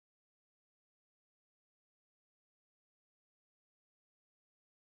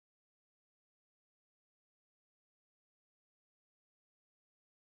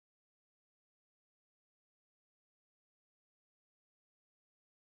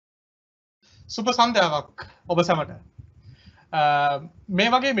සුබ සන්ධ්‍යාවක් ඔබ සැමට. මේ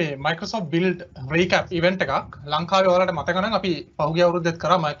වගේ මේ Microsoft Build Recap event එකක් ලංකාවේ ඔයාලට මතක නම් අපි පහුගිය අවුරුද්දෙත්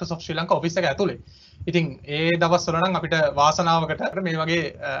කරා Microsoft ශ්‍රී ලංකා ඔෆිස් එක ඇතුලේ. ඉතින් ඒ දවස්වල නම් අපිට වාසනාවකට මේ වගේ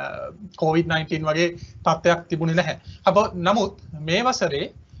COVID-19 වගේ තත්ත්වයක් තිබුණේ නැහැ. නමුත් මේ වසරේ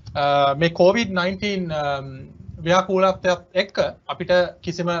මේ COVID-19 ව්‍යාකූලත්වයත් එක්ක අපිට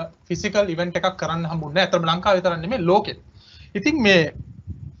කිසිම ෆිසිකල් ඉවෙන්ට් එකක් කරන්න හම්බුනේ නැහැ. අතරම ලංකාවේ විතරක් නෙමෙයි ලෝකෙත්. ඉතින් මේ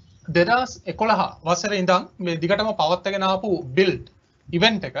 2011 වසරේ ඉඳන් මේ දිගටම පවත්වාගෙන ආපු build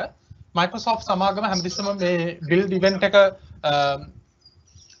event එක Microsoft සමාගම හැමතිස්සම මේ build event එක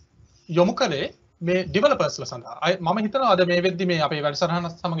යොමු කළේ මේ developersලා සඳහා. මම හිතනවා අද මේ වෙද්දි මේ අපේ වැඩසටහන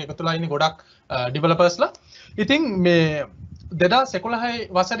සමග එකතුලා ඉන්නේ ගොඩක් developersලා. ඉතින් මේ 2011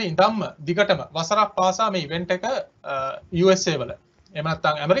 වසරේ ඉඳන්ම දිගටම වසරක් පාසා මේ event එක USA වල එහෙම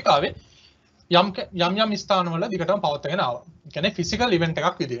නැත්නම් ඇමරිකාවේ යම් ස්ථානවල දිගටම පවත්වාගෙන ආවා. ඒ කියන්නේ ෆිසිකල් ඉවෙන්ට්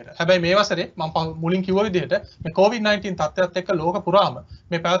එකක් විදිහට. හැබැයි මේ වසරේ මම මුලින් කිව්ව විදිහට මේ COVID-19 තත්ත්වයත් එක්ක ලෝක පුරාම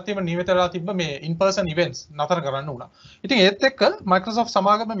මේ පැවැත්වීම නියමිත වෙලා තිබ්බ මේ in person events නතර කරන්න වුණා. ඉතින් ඒත් එක්ක Microsoft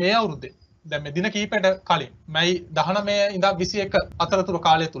සමාගම මේ අවුරුද්දේ දැන් මේ දින කිහිපයකට කලින් මැයි 19 ඉඳන් 21 අතරතුර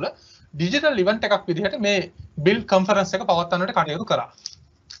කාලය තුල ඩිජිටල් ඉවෙන්ට් එකක් විදිහට මේ build conference එක පවත්වන්නට කටයුතු කරා.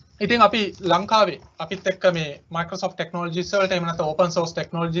 ඉතින් අපි ලංකාවේ අපිත් එක්ක මේ Microsoft Technologies වලට එහෙම නැත්නම් open source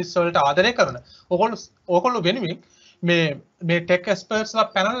technologies වලට ආදරය කරන ඕගොල්ලෝ වෙනුවෙන් මේ tech experts ලා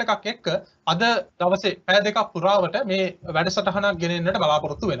panel එකක් එක්ක අද දවසේ පැය දෙකක් පුරාවට මේ වැඩසටහනක් ගෙනෙන්නට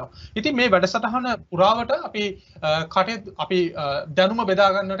බලාපොරොත්තු වෙනවා. ඉතින් මේ වැඩසටහන පුරාවට අපි දැනුම බෙදා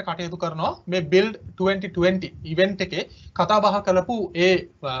ගන්නට කටයුතු කරනවා මේ build 2020 event එකේ කතා බහ කරපු ඒ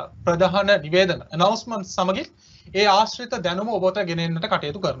ප්‍රධාන නිවේදන announcement සමගින් ඒ ආශ්‍රිත දැනුම ඔබට ගෙනෙන්නට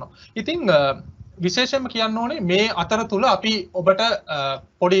කටයුතු කරනවා. ඉතින් විශේෂයෙන්ම කියන්න ඕනේ මේ අතරතුර අපි ඔබට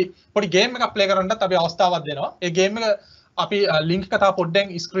පොඩි ගේම් එකක් ප්ලේ කරන්නත් අපි අවස්ථාවක් දෙනවා. ඒ ගේම් එක අපි ලින්ක් එක තා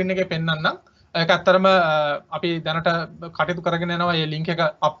පොඩ්ඩෙන් ස්ක්‍රීන් එකේ පෙන්නන්නම්. ඒක ඇත්තරම අපි දැනට කටයුතු කරගෙන යනවා. මේ ලින්ක් එක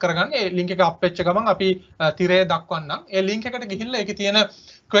අප් කරගන්න. ඒ ලින්ක් එක අප් වෙච්ච ගමන් අපි තිරේ දක්වන්නම්. ඒ ලින්ක් එකට ගිහිල්ලා ඒකේ තියෙන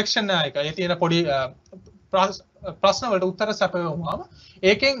ක්වෙස්චන් එක, ඒ තියෙන පොඩි ප්‍රශ්න වලට උත්තර සැපයවුවාම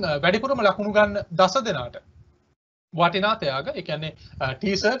ඒකෙන් වැඩිපුරම ලකුණු ගන්න 10 දෙනාට වටිනා තෑග, ඒ කියන්නේ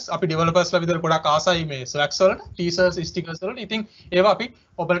t-shirts අපි developers ලා විදිහට ගොඩක් ආසයි මේ slacks වලට t-shirts stickers වලට. ඉතින් ඒවා අපි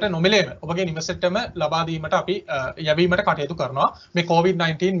ඔබලට නොමිලේම ඔබගේ නිවසේටම ලබා දීමට අපි යැවීමට කටයුතු කරනවා මේ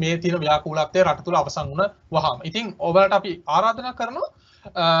COVID-19 මේ තියෙන ව්‍යාකූලත්වය රට තුල අවසන් වුණ වහම. ඉතින් ඔබලට අපි ආරාධනා කරනවා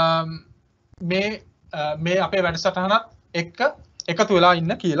මේ අපේ වැඩසටහනත් එක්ක එකතු වෙලා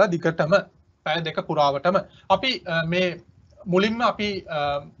ඉන්න කියලා දිගටම පැය දෙක පුරාවටම අපි මේ මුලින්ම අපි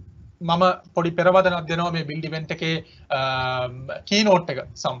මම පොඩි පෙරවදනක් දෙනවා මේ build event එකේ keynote එක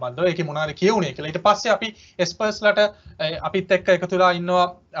සම්බන්ධව. ඒකේ මොනවද කියුනේ කියලා. ඊට පස්සේ අපි experts ලට අපිත් එක්ක එකතු වෙලා ඉන්නවා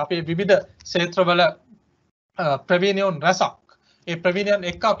අපේ විවිධ ක්ෂේත්‍රවල ප්‍රවීණයන් රැසක්. ඒ ප්‍රවීණයන්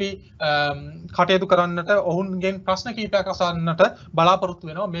එක්ක අපි කටයුතු කරන්නට ඔවුන්ගෙන් ප්‍රශ්න කිහිපයක් අසන්නට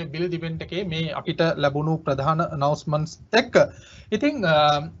බලාපොරොත්තු වෙනවා මේ build event එකේ මේ අපිට ලැබුණු ප්‍රධාන announcements එක්ක. ඉතින්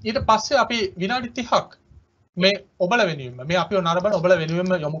ඊට පස්සේ අපි විනාඩි 30ක් මේ ඔබල වෙනුවෙන්ම මේ අපිව නරඹන ඔබල වෙනුවෙන්ම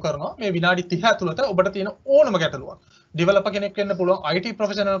යොමු කරනවා. මේ විනාඩි 30 ඇතුළත ඔබට තියෙන ඕනම ගැටලුවක්, ඩෙවලොපර් කෙනෙක් වෙන්න පුළුවන්, IT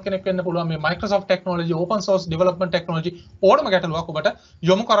ප්‍රොෆෙෂනල් කෙනෙක් වෙන්න පුළුවන්, මේ Microsoft technology, open source development technology ඕනම ගැටලුවක් ඔබට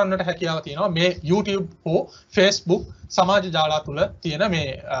යොමු කරන්නට හැකියාව තියෙනවා මේ YouTube හෝ Facebook සමාජ ජාලා තුල තියෙන මේ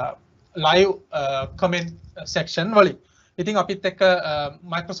live comment section වලින්. ඉතින් අපිත් එක්ක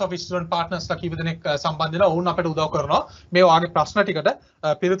Microsoft student partners ලා කීප දෙනෙක් සම්බන්ධ වෙලා වුණ අපිට උදව් කරනවා මේ වාගේ ප්‍රශ්න ටිකට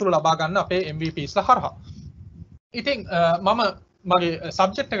පිළිතුරු ලබා ගන්න අපේ MVPs ලා හරහා. ඉතින් මගේ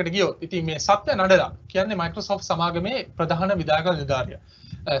සබ්ජෙක්ට් එකට ගියොත් ඉතින් මේ සත්‍ය නඩලා කියන්නේ Microsoft සමාගමේ ප්‍රධාන විධායක නිලධාරියා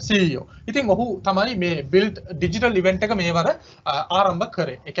CEO. ඉතින් ඔහු තමයි මේ build digital event එක මේවර ආරම්භ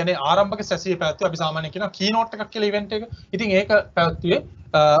කරේ. ඒ කියන්නේ ආරම්භක සැසිය පැවැත්වුවේ අපි සාමාන්‍යයෙන් කියනවා keynote එකක් කියලා event එක. ඉතින් ඒක පැවැත්වුවේ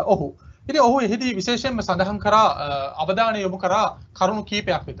ඔහු. ඉතින් ඔහු එහිදී විශේෂයෙන්ම සඳහන් කරා අවධානය යොමු කරා කරුණු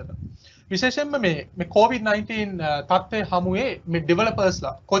කීපයක් විතර. විශේෂයෙන්ම මේ COVID-19 තත්ත්වයේ හමුවේ මේ developers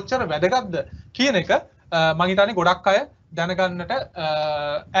ලා කොච්චර වැදගත්ද කියන එක මම හිතන්නේ ගොඩක් අය දැනගන්නට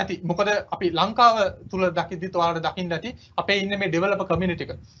ඇති. මොකද අපි ලංකාව තුල දකිද්දිත් ඔයාලට දකින්න ඇති අපේ ඉන්නේ මේ ඩෙවලොපර් කමියුනිටි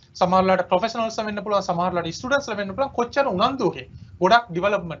එක. සමහරලාට ප්‍රොෆෙෂනල්ස් වෙන්න පුළුවන්, සමහරලාට ස්ටුඩන්ට්ස් වෙන්න පුළුවන්. කොච්චර උනන්දුවකින් ගොඩක්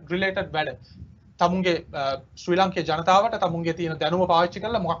ඩෙවලොප්මන්ට් රිලේටඩ් වැඩ තමුන්ගේ ශ්‍රී ලංකේ ජනතාවට තමුන්ගේ තියෙන දැනුම පාවිච්චි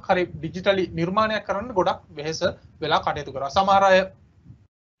කරලා මොකක් හරි ඩිජිටලි නිර්මාණයක් කරන්න ගොඩක් වෙහෙස වෙලා කටයුතු කරා. සමහර අය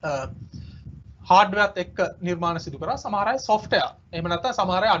හાඩ්වෙයාර් එක්ක නිර්මාණ සිදු කරා සමහර අය software එහෙම නැත්නම්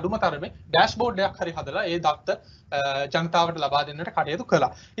සමහර අය අඩුම තරමේ dashboard එකක් හරි හදලා ඒ දත්ත ජනතාවට ලබා දෙන්නට කටයුතු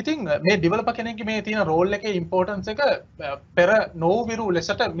කළා. ඉතින් මේ ඩෙවලොපර් කෙනෙක්ගේ මේ තියෙන රෝල් එකේ ඉම්පෝටන්ස් එක පෙර නොවිරු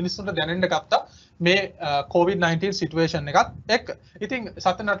ලෙසට මිනිස්සුන්ට දැනෙන්න ගත්තා මේ COVID-19 සිටුේෂන් එකත් එක්ක. ඉතින්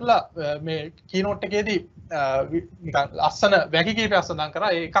සත්‍ය නටලා මේ කීනෝට් එකේදී නිකන් ලස්සන වැකි කීපයක් සඳහන්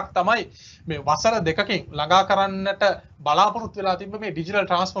කරා. ඒ එකක් තමයි මේ වසර දෙකකින් ළඟා කරන්නට බලාපොරොත්තු වෙලා තිබ්බ මේ ඩිජිටල්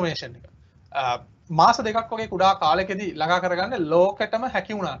ට්‍රාන්ස්ෆෝමේෂන් එක. මාස දෙකක් වගේ කුඩා කාලෙකදී ළඟා කරගන්න ලෝකෙටම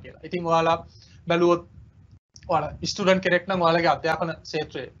හැකි වුණා කියලා. ඉතින් ඔයාලා බැලුවොත් ඔයාලා ස්ටුඩන්ට් කෙනෙක් නම් ඔයාලගේ අධ්‍යාපන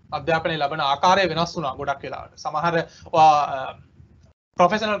ක්ෂේත්‍රයේ අධ්‍යාපනය ලබන ආකාරය වෙනස් වුණා ගොඩක් වෙලාවට. සමහර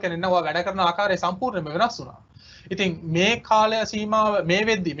ප්‍රොෆෙෂනල් කෙනෙක් නම් ඔයා වැඩ කරන ආකාරය සම්පූර්ණයෙන්ම වෙනස් වුණා. ඉතින් මේ කාලය සීමාව මේ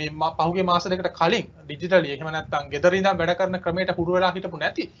වෙද්දි මේ පහුගිය මාස දෙකකට කලින් ඩිජිටලි එහෙම නැත්නම් ගෙදර ඉඳන් වැඩ කරන ක්‍රමයට හුරු වෙලා හිටපු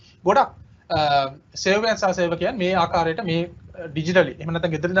නැති ගොඩක් සේවකයන් සහ සේවකයන් මේ ආකාරයට මේ ඩිජිටලි එහෙම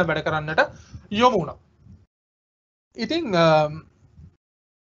නැත්නම් ගෙදර ඉඳන් වැඩ කරන්නට යොමු වුණා. ඉතින්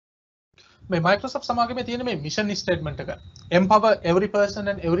මේ Microsoft සමාගමේ තියෙන මේ mission statement එක empower every person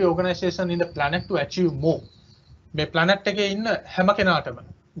and every organization in the planet to achieve more. මේ planet එකේ ඉන්න හැම කෙනාටම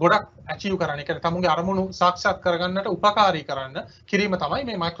ගොඩක් achieve කරන්න, ඒ කියන්නේ තමුන්ගේ අරමුණු සාක්ෂාත් කරගන්නට උපකාරී කරන්න කිරීම තමයි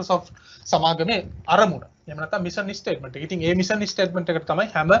මේ Microsoft සමාගමේ අරමුණ. එහෙම නැත්නම් mission statement එක. ඉතින් ඒ mission statement එකට තමයි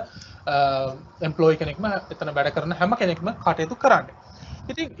හැම employee කෙනෙක්ම එතන වැඩ කරන හැම කෙනෙක්ම කටයුතු කරන්නේ.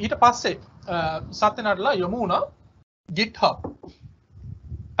 ඉතින් ඊට පස්සේ සත්‍ය නඩලා යොමු වුණා GitHub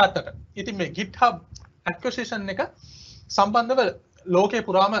පැත්තට. ඉතින් මේ GitHub acquisition එක සම්බන්ධව ලෝකේ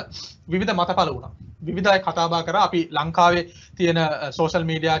පුරාම විවිධ මතපළ වුණා. විවිධ අය කතා බහ කරා. අපි ලංකාවේ තියෙන social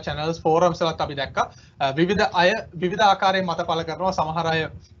media channels forums වලත් අපි දැක්කා. විවිධ අය විවිධ ආකාරයෙන් මතපළ කරනවා. සමහර අය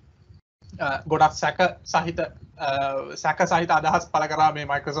ගොඩක් සැක සහිත අදහස් පළ කරා මේ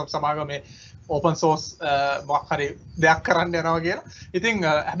Microsoft සමාගමේ open source මොකක් හරි දෙයක් කරන්න යනවා කියලා. ඉතින්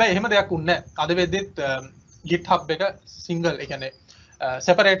හැබැයි එහෙම දෙයක් වුණේ නැහැ. අද වෙද්දිත් GitHub එක single ඒ කියන්නේ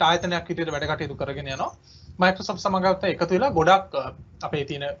separate ආයතනයක් විදිහට වැඩ කටයුතු කරගෙන යනවා. Microsoft සමගත් එකතු වෙලා ගොඩක් අපේ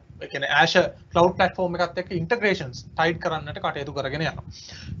තියෙන ඒ කියන්නේ Azure cloud platform එකත් එක්ක integrations tight කරන්නට කටයුතු කරගෙන යනවා.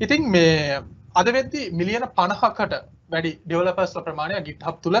 ඉතින් මේ අද වෙද්දී මිලියන 50කට වැඩි developers ප්‍රමාණයක්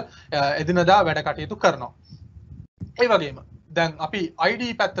GitHub තුල එදිනදා වැඩ කටයුතු කරනවා. ඒ වගේම දැන් අපි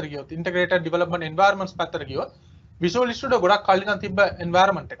IDE පැත්තට ගියොත් integrated development environments පැත්තට ගියොත් Visual Studio ගොඩක් කලින් නම් තිබ්බ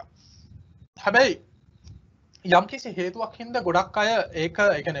environment එකක්. හැබැයි යම්කිසි හේතුවක් හින්දා ගොඩක් අය ඒක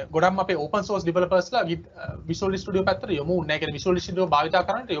ඒ කියන්නේ ගොඩක්ම අපේ open source developers ලා Visual Studio පැත්තට යොමු වුණේ නැහැ. ඒ කියන්නේ Visual Studio භාවිතා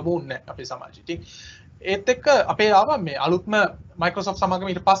කරන්නට යොමු වුණේ නැහැ අපේ සමාජයේ. ඉතින් ඒත් එක්ක අපේ ආවා මේ අලුත්ම Microsoft සමාගම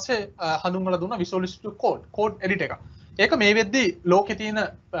ඊට පස්සේ හඳුන්වලා දුන්නා Visual Studio Code edit එක. ඒක මේ වෙද්දී ලෝකේ තියෙන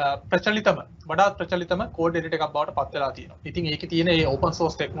වඩාත් ප්‍රචලිතම code edit එකක් බවට පත් වෙලා තියෙනවා. ඉතින් ඒකේ තියෙන මේ open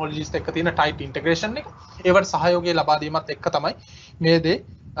source technologies එක්ක තියෙන tight integration එක ඒවට සහයෝගය ලබා දීමත් එක්ක තමයි මේ දේ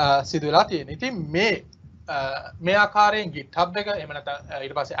සිදු වෙලා තියෙන්නේ. ඉතින් මේ ආකාරයෙන් GitHub එක එහෙම නැත්නම්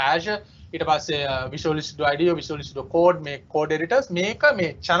ඊට පස්සේ Azure ඊට පස්සේ Visual Studio IDE Visual Studio Code මේ code editors මේක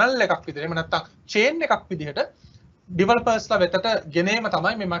මේ channel එකක් විදිහට එහෙම නැත්නම් chain එකක් විදිහට developers ලා වෙතට ගෙනීම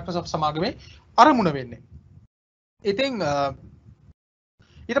තමයි මේ Microsoft සමාගමේ අරමුණ වෙන්නේ. ඉතින්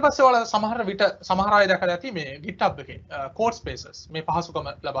ඊට පස්සේ ඔයාලා සමහර අය දැකලා ඇති මේ GitHub එකේ code spaces මේ පහසුකම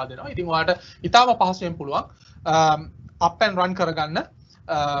ලබා දෙනවා. ඉතින් ඔයාලට ඉතාම පහසුවෙන් පුළුවන් up and run කරගන්න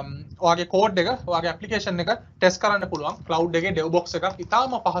ඔයාගේ කෝඩ් එක ඔයාගේ ඇප්ලිකේෂන් එක ටෙස්ට් කරන්න පුළුවන් ක්ලවුඩ් එකේ dev box එකක්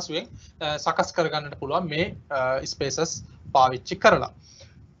ඉතාම පහසුවෙන් සකස් කරගන්නට පුළුවන් මේ ස්පේසස් පාවිච්චි කරලා.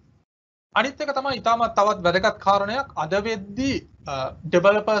 අනිත් එක තමයි ඉතාමත් තවත් වැදගත් කාරණයක් අද වෙද්දී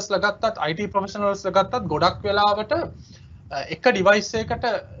developers ලා ගත්තත් IT professionals ලා ගත්තත් ගොඩක් වෙලාවට එක device එකකට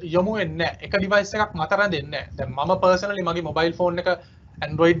යොමු වෙන්නේ නැහැ. එක device එකක් මත රැඳෙන්නේ නැහැ. දැන් මම personally මගේ mobile phone එක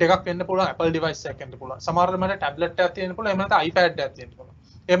Android එකක් වෙන්න පුළුවන් Apple device එකක් වෙන්න පුළුවන්. සමහරවිට මට tablet එකක් තියෙන්න පුළුවන්. එහෙම නැත්නම් iPad එකක් තියෙන්න පුළුවන්.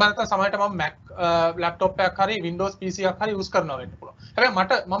 එහෙම නැත්නම් සමහරවිට මම Mac laptop එකක් හරි Windows PC එකක් හරි use කරනවා වෙන්න පුළුවන්.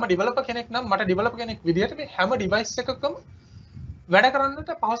 හැබැයි මම developer කෙනෙක් නම් මට developer කෙනෙක් විදිහට මේ හැම device එකකම වැඩ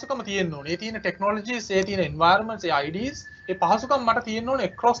කරන්නට පහසුකම තියෙන්න ඕනේ. ඒ තියෙන technologies, ඒ තියෙන environments, ඒ IDs, ඒ පහසුකම් මට තියෙන්න ඕනේ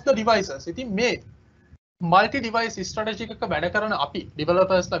across the devices. ඉතින් මේ multi device strategy එකක වැඩ කරන අපි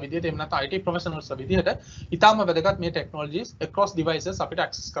developers ලා විදිහට එහෙම නැත්නම් IT professionals ලා විදිහට ඊටාම වැදගත් මේ technologies across devices අපිට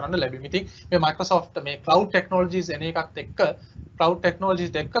access කරන්න ලැබෙනවා. ඉතින් මේ Microsoft මේ cloud technologies එන එකත් එක්ක cloud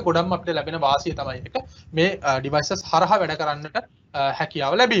technologies එක්ක ගොඩක්ම අපිට ලැබෙන වාසිය තමයි එක මේ devices හරහා වැඩ කරන්නට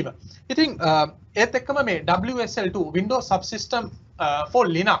හැකියාව ලැබීම. ඉතින් ඒත් එක්කම මේ WSL2 Windows Subsystem for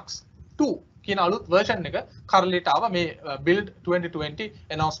Linux 2 කියන අලුත් version එක කරලියට ආව මේ build 2020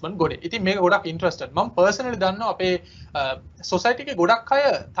 announcement ගොඩේ. ඉතින් මේක ගොඩක් interested. මම personally දන්නවා අපේ society එකේ ගොඩක් අය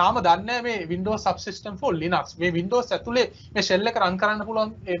තාම දන්නේ නැහැ මේ Windows Subsystem for Linux. මේ Windows ඇතුලේ මේ shell එක run කරන්න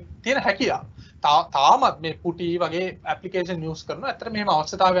පුළුවන් තියෙන හැකියාව. තාමත් මේ පුටි වගේ ඇප්ලිකේෂන් යූස් කරනවා. ඇත්තට මෙහෙම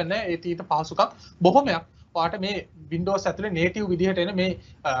අවශ්‍යතාවයක් නැහැ. ඒ තීත පහසුකම් බොහොමයක් ඔයාට මේ Windows ඇතුලේ native විදිහට එන මේ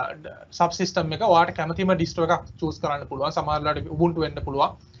subsystem එක ඔයාට කැමතිම distro එකක් choose කරන්න පුළුවන්. සමහරවිට Ubuntu වෙන්න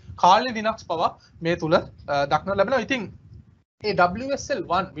පුළුවන්. Kali Linux පවා මේ තුල දක්නට ලැබෙනවා. ඉතින් ඒ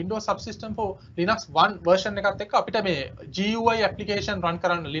WSL1 Windows Subsystem for Linux 1 version එකත් එක්ක අපිට මේ GUI application run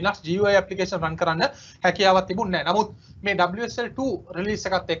කරන්න Linux GUI application run කරන්න හැකියාවක් තිබුණේ නැහැ. නමුත් මේ WSL2 release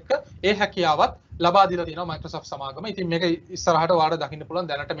එකත් එක්ක ඒ හැකියාවත් ලබා දීලා තියෙනවා Microsoft සමාගම. ඉතින් මේක ඉස්සරහට ඔයාලට දකින්න පුළුවන්.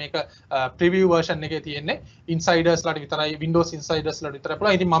 දැනට මේක preview version එකේ තියෙන්නේ insiders ලාට විතරයි, Windows insiders ලාට විතරයි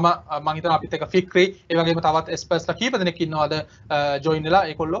පුළුවන්. ඉතින් මම හිතනවා අපිත් එක්ක Fikri ඒ වගේම තවත් experts ලා කීප දෙනෙක් ඉන්නවාද join වෙලා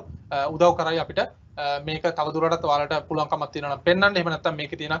ඒගොල්ලෝ උදව් කරයි අපිට මේක තවදුරටත් ඔයාලට පුළුවන්කමක් තියෙනවා නම් පෙන්වන්න. එහෙම නැත්නම්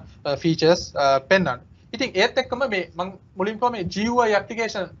මේකේ තියෙන features පෙන්වන්න. ඉතින් ඒත් එක්කම මේ මම මුලින්ම කිව්වා මේ GUI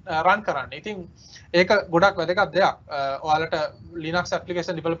application run කරන්න. ඉතින් ඒක ගොඩක් වැදගත් දෙයක්. ඔයාලට Linux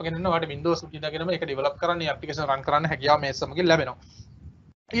application developer කෙනෙක් නම් ඔයාලට Windows ඉඳගෙනම ඒක develop කරන්න, මේ application run කරන්න හැකියාව මේ සමගින් ලැබෙනවා.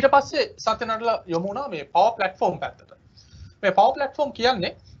 ඊට පස්සේ සත්‍යනටලා යමු වුණා මේ Power Platform පැත්තට. මේ Power Platform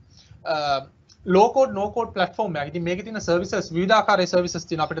කියන්නේ low code no code platform එකක්. ඉතින් මේකේ තියෙන services විවිධාකාරයේ services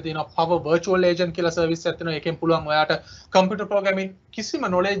තියෙනවා. අපිට තියෙනවා Power Virtual Agent කියලා service එකක් තියෙනවා. ඒකෙන් පුළුවන් ඔයාට computer programming කිසිම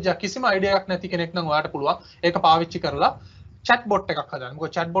knowledge එකක් කිසිම idea එකක් නැති කෙනෙක් නම් ඔයාට පුළුවන් ඒක පාවිච්චි කරලා chatbot එකක් හදන්න.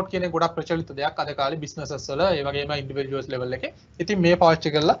 මොකද chatbot කියන්නේ ගොඩක් ප්‍රචලිත දෙයක් අද කාලේ businesses වල ඒ වගේම individuals level එකේ. ඉතින් මේ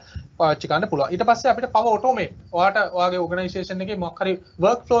පාවිච්චි කරලා පාවිච්චි කරන්න පුළුවන්. ඊට පස්සේ අපිට Power Automate. ඔයාට ඔයාගේ organization එකේ මොකක් හරි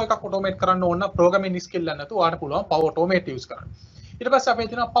workflow එකක් automate කරන්න ඕන නම් programming skill එක නැතුව ඔයාට පුළුවන් Power Automate use කරන්න. ඊට පස්සේ අපේ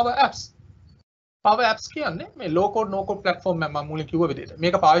තියෙනවා Power Apps. Power Apps කියන්නේ මේ low code no code platform එක මම මුලින් කිව්ව විදිහට.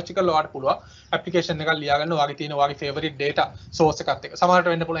 මේක පාවිච්චි කරලා ඔයාලට පුළුවන් application එකක් ලියා ගන්න ඔයාගේ තියෙන ඔයාගේ favorite data source එකත් එක්ක. සමහරට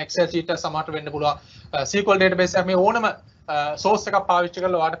වෙන්න පුළුවන් Excel sheet එක, සමහරට වෙන්න පුළුවන් SQL database එකක්. මේ ඕනම source එකක් පාවිච්චි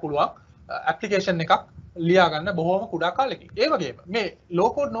කරලා ඔයාලට පුළුවන් application එකක් ලියා ගන්න බොහොම කුඩා කාලෙකින්. ඒ වගේම මේ low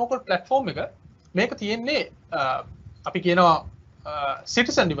code no code platform එක මේක තියෙන්නේ අපි කියනවා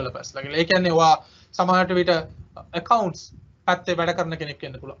citizen developers ලාගේ. ඒ කියන්නේ ඔයා සමහරට විට accounts පැත්තේ වැඩ කරන කෙනෙක්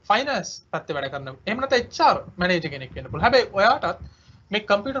වෙන්න පුළුවන්. ෆයිනෑන්ස් පැත්තේ වැඩ කරන. එහෙම නැත්නම් HR මැනේජර් කෙනෙක් වෙන්න පුළුවන්. හැබැයි ඔයාටත් මේ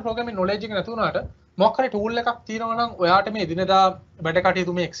කම්පියුටර් ප්‍රෝග්‍රෑමින් නොලෙජ් එක නැති වුණාට මොකක් හරි ටූල් එකක් තියෙනවා නම් ඔයාට මේ දිනදා වැඩ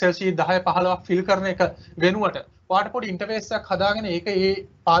කටයුතු මේ Excel sheet 10 15ක් ෆිල් කරන එක වෙනුවට ඔයාට පොඩි ඉන්ටර්ෆේස් එකක් හදාගෙන ඒක ඒ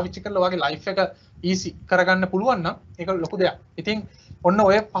පාවිච්චි කරලා ඔයාගේ ලයිෆ් එක ඊසි කරගන්න පුළුවන් නම් ඒක ලොකු දෙයක්. ඉතින් ඔන්න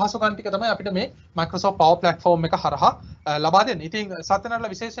ඔය පහසුකම් ටික තමයි අපිට මේ Microsoft Power Platform එක හරහා ලබා දෙන්නේ. ඉතින්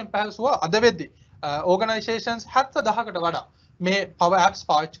සත්‍යනටලා විශේෂයෙන් පැහැදිලිව අද වෙද්දී organizations 70,000කට වඩා මේ Power Apps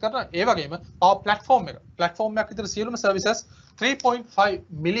පාවිච්චි කරනවා. ඒ වගේම Power Platform එකක් විතර සියලුම services 3.5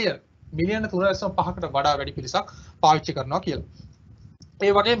 මිලියන් 3.5කට වඩා වැඩි පිරිසක් පාවිච්චි කරනවා කියලා.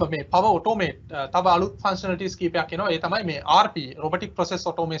 ඒ වගේම මේ Power Automate තව අලුත් functionalities කීපයක් එනවා. ඒ තමයි මේ RP robotic process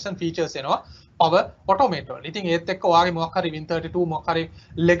automation features එනවා Power Automate වල. ඉතින් ඒත් එක්ක ඔයාගේ මොකක් හරි Win32 මොකක් හරි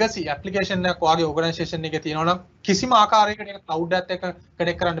legacy application එකක් ඔයාගේ organization එකේ තියෙනවා නම් කිසිම ආකාරයකට ඒක cloud එකත් එක්ක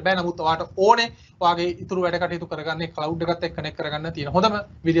connect කරන්න බෑ. නමුත් ඔයාට ඕනේ ඔයාගේ ඉතුරු වැඩ කටයුතු කරගන්නේ cloud එකත් එක්ක connect කරගන්න තියෙන හොඳම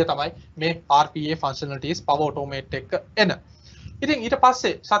විදිය තමයි මේ RPA functionalities Power Automate එක එන. ඉතින් ඊට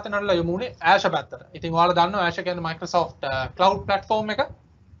පස්සේ සත්‍යනටලා යමු උනේ Azure පැත්තට. ඉතින් ඔයාලා දන්නවා Azure කියන්නේ Microsoft cloud platform එක.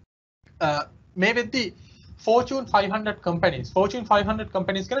 මේ වෙද්දී Fortune 500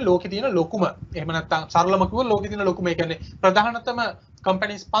 companies කියන්නේ ලෝකේ තියෙන ලොකුම, එහෙම නැත්නම් සරලම කිව්වොත් ලෝකේ තියෙන ලොකුම, ඒ කියන්නේ ප්‍රධානතම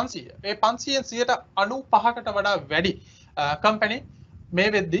companies 500. ඒ 500න් 95%කට වඩා වැඩි company මේ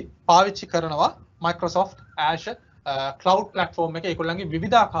වෙද්දී පාවිච්චි කරනවා Microsoft Azure cloud platform එක ඒගොල්ලන්ගේ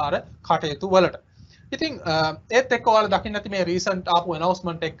විවිධාකාර කටයුතු වලට. ඉතින් ඒත් එක්ක ඔයාලා දකින්න ඇති මේ recent ආපු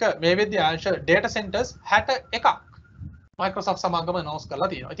announcement එක මේ වෙද්දී Azure data centers 61ක් Microsoft සමාගම announce කරලා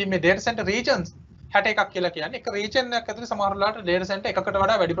තියෙනවා. ඉතින් මේ data center regions 61ක් කියලා කියන්නේ එක region එකක් ඇතුලේ සමහර වෙලාවට data center එකකට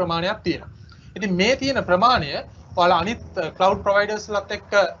වඩා වැඩි ප්‍රමාණයක් තියෙනවා. ඉතින් මේ තියෙන ප්‍රමාණය ඔයාලා අනිත් cloud providers ලත්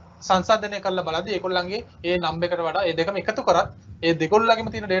එක්ක සංසන්දනය කරලා බලද්දී ඒගොල්ලන්ගේ ඒ number එකට වඩා ඒ දෙකම එකතු කරත් ඒ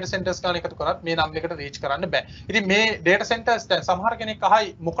දෙගොල්ලන්ගේම තියෙන data centers ගන්න එකතු කරත් මේ number එකට reach කරන්න බෑ. ඉතින් මේ data centers දැන් සමහර කෙනෙක්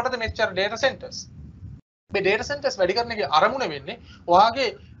අහයි මොකටද මෙච්චර data centers? මේ data centers වැඩි කරන එකේ අරමුණ වෙන්නේ ඔයාගේ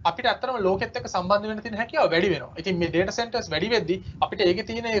අපිට ඇත්තටම ලෝකෙත් එක්ක සම්බන්ධ වෙන්න තියෙන හැකියාව වැඩි වෙනවා. ඉතින් මේ data centers වැඩි වෙද්දී අපිට ඒකේ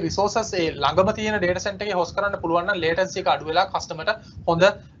තියෙන ඒ resources ඒ ළඟම තියෙන data center එකේ host කරන්න පුළුවන් නම් latency එක අඩු වෙලා customer ට හොඳ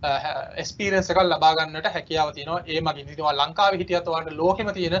experience එකක් ලබා ගන්නට හැකියාව තියෙනවා. ඒ මගින් ඉතින් ඔයා ලංකාවේ හිටියත් ඔයාලට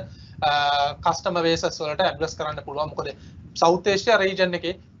ලෝකෙම තියෙන customer bases වලට address කරන්න පුළුවන්. මොකද South Asia region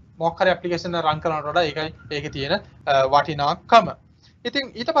එකේ මොකක් හරි application එක run කරනවට වඩා ඒකේ තියෙන වටිනාකම.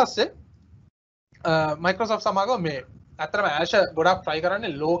 ඉතින් ඊට පස්සේ Microsoft සමාගම මේ ඇත්තටම Azure ගොඩක් try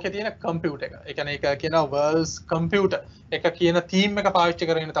කරන්නේ ලෝකේ තියෙන computer එක. ඒ කියන්නේ ඒක කියනවා world's computer එක කියන theme එක පාවිච්චි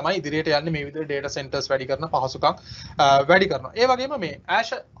කරගෙන තමයි ඉදිරියට යන්නේ මේ විදිහට data centers වැඩි කරන පහසුකම් වැඩි කරනවා. ඒ වගේම මේ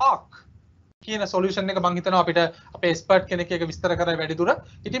Azure Arc කියන solution එක මම හිතනවා අපිට අපේ expert කෙනෙක් එක විස්තර කරලා වැඩි දුර.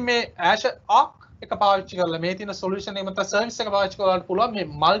 ඉතින් මේ Azure Arc එක පාවිච්චි කරලා මේ තියෙන solution එක මත service එක පාවිච්චි කරලා පුළුවන් මේ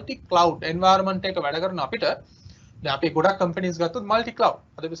multi cloud environment එක වැඩ කරන අපිට දැන් අපි ගොඩක් companies ගත්තොත් multi cloud.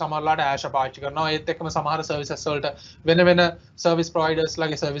 අද අපි සමහරලාට Azure පාවිච්චි කරනවා. ඒත් එක්කම සමහර services වලට වෙන වෙන service providers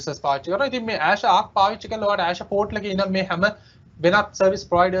ලගේ services පාවිච්චි කරනවා. ඉතින් මේ Azure Arc පාවිච්චි කරලා ඔයාලට Azure port එකේ ඉන්න මේ හැම වෙනත් service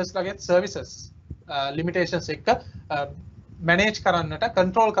providers ලගේ services limitations එක්ක manage කරන්නට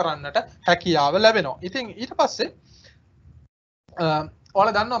control කරන්නට හැකියාව ලැබෙනවා. ඉතින් ඊට පස්සේ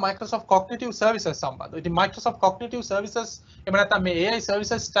ඔයාලා දන්නවා Microsoft Cognitive Services සම්බන්ධව. ඉතින් Microsoft Cognitive Services එහෙම නැත්නම් මේ AI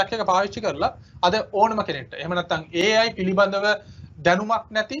services stack එක පාවිච්චි කරලා අද ඕනම කෙනෙක්ට එහෙම නැත්නම් AI පිළිබඳව දැනුමක්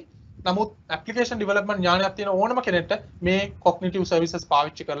නැති නමුත් application development ඥානයක් තියෙන ඕනම කෙනෙක්ට මේ cognitive services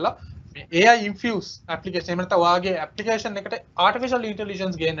පාවිච්චි කරලා මේ AI infuse application එහෙම නැත්නම් ඔයාගේ application එකට artificial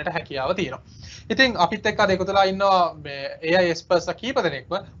intelligence ගේන්නට හැකියාව තියෙනවා. ඉතින් අපිත් එක්ක අද එකතුලා ඉන්නවා මේ AI experts කීප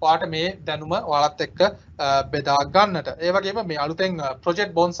දෙනෙක්ම ඔයාට මේ දැනුම ඔයාලත් එක්ක බෙදා ගන්නට. ඒ වගේම මේ අලුතෙන්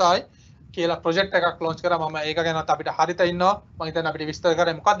project bonsai කියලා project එකක් launch කරා මම ඒක ගැනත් අපිට හරිත ඉන්නවා. මම හිතන්නේ අපිට විස්තර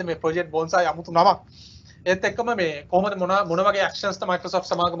කරන්න මොකද්ද මේ project bonsai 아무තු නමක්. ඒත් එක්කම මේ කොහොමද මොන වගේ actions ද Microsoft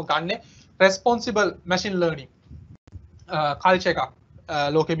සමාගම ගන්නෙ responsible machine learning culture එකක්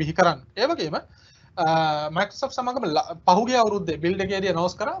ලෝකෙ බිහි කරන්න. ඒ වගේම Microsoft සමගම පහුගිය අවුරුද්දේ build එකේදී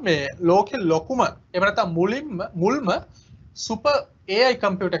announce කරා මේ ලෝකෙ ලොකුම එහෙම නැත්නම් මුල්ම super AI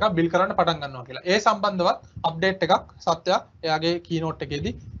computer එකක් build කරන්න පටන් ගන්නවා කියලා. ඒ සම්බන්ධවත් update එකක් සත්‍ය එයාගේ keynote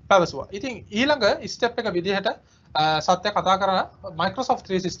එකේදී පැවසුවා. ඉතින් ඊළඟ step එක විදිහට සත්‍ය කතා කරා Microsoft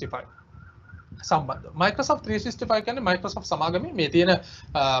 365 සම්බන්ධ. Microsoft 365 කියන්නේ Microsoft සමාගමේ මේ තියෙන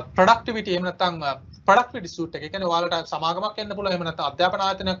productivity එහෙම නැත්නම් productivity suite එක. ඒ කියන්නේ ඔයාලට සමාගමක් වෙන්න පුළුවන් එහෙම නැත්නම් අධ්‍යාපන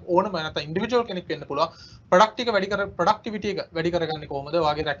ආයතනයක් ඕනම නැත්නම් individual කෙනෙක් වෙන්න පුළුවන්. productivity එක වැඩි කරගන්නේ කොහොමද?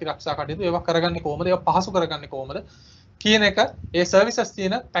 ඔයාගේ රැකිරක්ෂා කටයුතු ඒවා කරගන්නේ කොහොමද? ඒවා පහසු කරගන්නේ කොහොමද? කියන එක ඒ services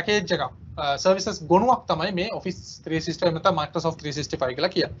තියෙන package එකක්. services ගොනුවක් තමයි මේ Office 365 නැත්නම් Microsoft 365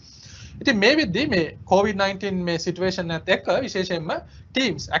 කියලා කියන්නේ. ඉතින් මේ විදිහේ මේ COVID-19 මේ situation එකත් එක්ක විශේෂයෙන්ම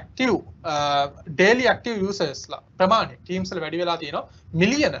Teams active daily active users ලා ප්‍රමාණය Teams වල වැඩි වෙලා තියෙනවා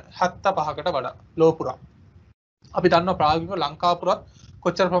මිලියන 75කට වඩා ලෝක පුරා. අපි දන්නවා ප්‍රායෝගිකව ලංකාව පුරත්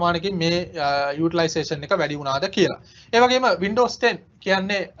කොච්චර ප්‍රමාණයකින් මේ utilization එක වැඩි වුණාද කියලා. ඒ වගේම Windows 10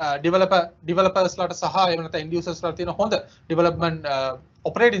 කියන්නේ developers ලාට සහ එහෙම නැත්නම් end users ලාට තියෙන හොඳ development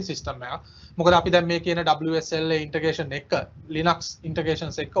operating system එකක්. මොකද අපි දැන් මේ කියන WSL integration එක Linux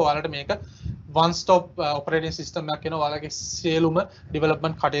integrations එක ඔයාලට මේක one stop operating system එකක් වෙනවා ඔයාලගේ සියලුම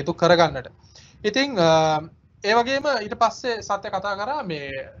development කටයුතු කරගන්නට. ඉතින් ඒ වගේම ඊට පස්සේ සත්‍ය කතා කරා මේ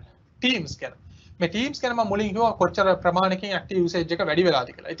Teams ගැන. මේ Teams ගැන මම මුලින් කිව්වා කොච්චර ප්‍රමාණයකින් active usage එක වැඩි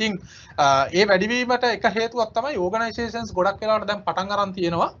වෙලාද කියලා. ඉතින් ඒ වැඩිවීමට එක හේතුවක් තමයි organizations ගොඩක් වෙලාවට දැන් පටන් අරන්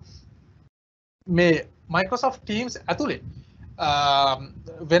තියෙනවා මේ Microsoft Teams ඇතුලේ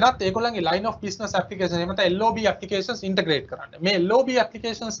වෙනත් ඒගොල්ලන්ගේ line of business application එහෙම නැත්නම් LOB applications integrate කරන්න. මේ LOB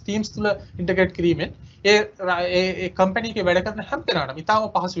applications Teams තුල integrate කිරීමෙන් ඒ company එකේ වැඩ කරන හැම කෙනාටම ඉතාම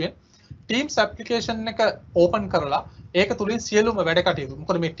පහසුවෙන් Teams application එක open කරලා ඒක තුලින් සියලුම වැඩ කටයුතු.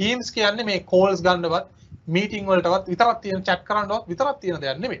 මොකද මේ Teams කියන්නේ මේ calls ගන්නවත් meeting වලටවත් විතරක් තියෙන chat කරන්නවත් විතරක් තියෙන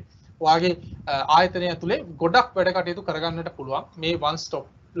දෙයක් නෙමෙයි. ඔයාගේ ආයතනය ඇතුලේ ගොඩක් වැඩ කටයුතු කරගන්නට පුළුවන් මේ one stop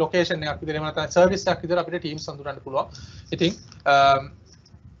location එකක් විදිහට එහෙම නැත්නම් service එකක් විදිහට අපිට Teams හඳුනන්න පුළුවන්. ඉතින්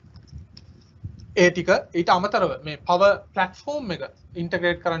ඒ ටික ඊට අමතරව මේ Power platform එක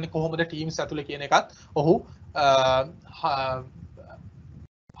integrate කරන්නේ කොහොමද Teams ඇතුලේ කියන එකත් ඔහු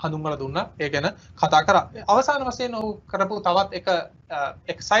හඳුන්වලා දුන්නා. ඒ ගැන කතා කරා. අවසාන වශයෙන් ඔහු කරපු තවත් එක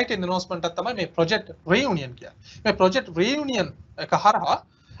exciting announcement එකක් තමයි මේ project reunion කියන්නේ. මේ project reunion එක හරහා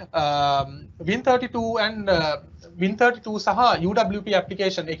Win32 and Win32 සහ UWP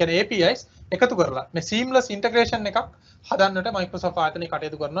application ඒ කියන්නේ APIs එකතු කරලා මේ seamless integration එකක් හදන්නට Microsoft ආයතනය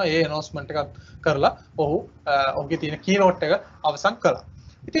කටයුතු කරනවා. ඒ announcement එකක් කරලා ඔහුගේ තියෙන keynote එක අවසන් කළා.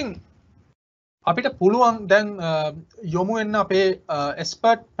 ඉතින් අපිට පුළුවන් දැන් යොමු වෙන්න අපේ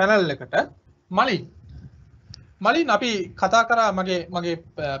expert panel එකට මලින් අපි කතා කරා මගේ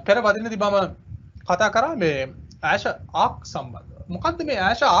පෙර වදිනදී මම කතා කරා මේ Azure Arc සම්බන්ධව. මොකද්ද මේ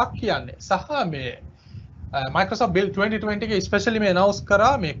Azure Arc කියන්නේ? සහ මේ Microsoft Build 2020 එකේ especially මේ announce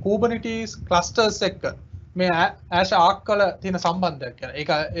කරා මේ Kubernetes clusters එක්ක මේ Azure Arc වල තියෙන සම්බන්ධයක් ගැන. ඒක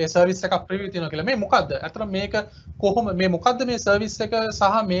ඒ service එකක් preview තියෙනවා කියලා. මේ මොකද්ද? අතන මේක කොහොම මේ මොකද්ද මේ service එක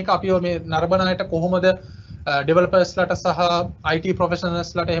සහ මේක අපිව මේ නරඹන අයට කොහොමද developers ලාට සහ IT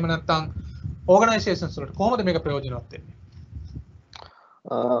professionals ලාට එහෙම නැත්නම් organizations වලට කොහොමද මේක ප්‍රයෝජනවත් වෙන්නේ?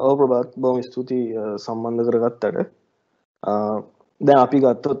 ඔව් ප්‍රභාත් බොහොම ස්තුතියි සම්බන්ධ කරගත්තට. දැන් අපි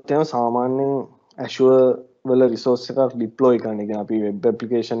ගත්තොත් එහෙනම් සාමාන්‍යයෙන් Azure වල resource එකක් deploy කරන්න. ඒ කියන්නේ අපි web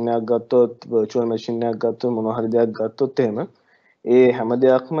application එකක් ගත්තොත් virtual machine එකක් ගත්තොත් මොනවා හරි දෙයක් ගත්තොත් එහෙම ඒ හැම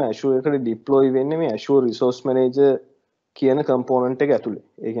දෙයක්ම Azure එකට deploy වෙන්නේ මේ Azure Resource Manager කියන component එක ඇතුලේ.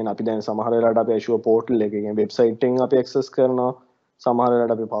 ඒ කියන්නේ අපි දැන් සමහර වෙලාවට අපි Azure portal එකේ කියන්නේ website එකෙන් අපි access කරනවා. සමහර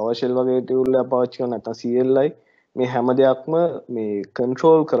වෙලාවට අපි PowerShell වගේ tool එකක් පාවිච්චි කරනවා නැත්නම් CLI මේ හැම දෙයක්ම මේ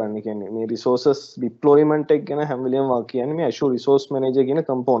control කරන්න කියන්නේ මේ resources deployment එක ගැන හැම වෙලෙම කියන්නේ මේ Azure Resource Manager කියන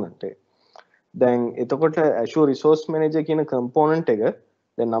component එක. දැන් එතකොට Azure Resource Manager කියන component එක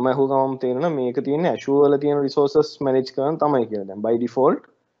දැන් නම අහුවම තේරෙනවා මේක තියෙන්නේ Azure වල තියෙන resources manage කරන තමයි කියලා. දැන් by default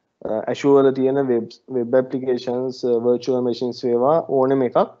Azure වල තියෙන web applications virtual machines වේවා ඕනෙම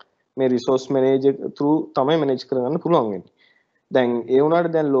එකක් මේ resource manager through තමයි manage කරගන්න පුළුවන් වෙන්නේ. දැන් ඒ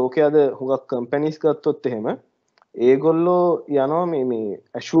වුණාට දැන් ලෝකයේ අද හුඟක් companies ගත්තොත් එහෙම ඒගොල්ලෝ යනවා මේ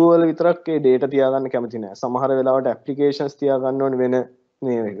Azure වල විතරක් ඒ data තියාගන්න කැමති නැහැ. සමහර වෙලාවට applications තියාගන්න ඕනේ වෙන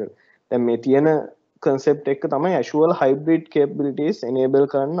මේක. දැන් මේ තියෙන concept එක තමයි Azure වල hybrid capabilities enable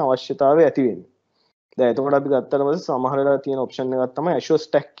කරන්න අවශ්‍යතාවය ඇති වෙන්නේ. දැන් එතකොට අපි ගත්තාට පස්සේ සමහර වෙලාවට තියෙන option එකක් තමයි Azure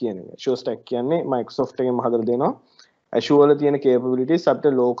Stack කියන එක. Azure Stack කියන්නේ Microsoft එකෙන්ම හදලා දෙනවා. Azure වල තියෙන capabilities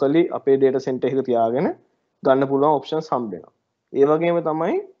අපිට locally අපේ data center එකක තියාගෙන ගන්න පුළුවන් options හම්බ වෙනවා. ඒ වගේම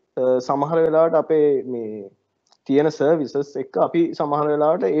තමයි සමහර වෙලාවට අපේ මේ තියෙන services එක අපි සමහර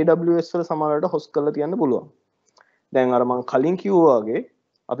වෙලාවට AWS වල සමහර වෙලාවට host කරලා තියන්න පුළුවන්. දැන් අර මම කලින් කිව්වා වගේ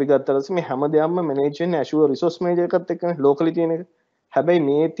අපි ගත්තට මේ හැම දෙයක්ම manage වෙන්නේ Azure Resource Manager එකත් එක්කනේ locally තියෙන එක. හැබැයි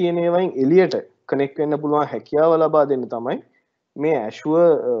මේ තියෙන ඒවායින් එළියට connect වෙන්න පුළුවන් හැකියාව ලබා දෙන්න තමයි මේ Azure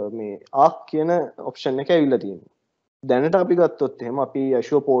මේ Arc කියන option එක ඇවිල්ලා තියෙන්නේ. දැනට අපි ගත්තොත් එහෙම අපි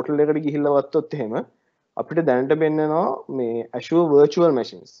Azure portal එකට ගිහිල්ලා වත්තොත් එහෙම අපිට දැනට පෙන්නනවා මේ Azure virtual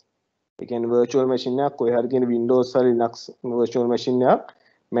machines. ඒ කියන්නේ virtual machine එකක් කොහේ හරි තියෙන Windows හරි Linux virtual machine එකක්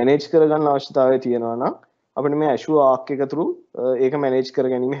manage කරගන්න අවශ්‍යතාවය තියෙනවා නම් අපිට මේ Azure Arc එක through ඒක manage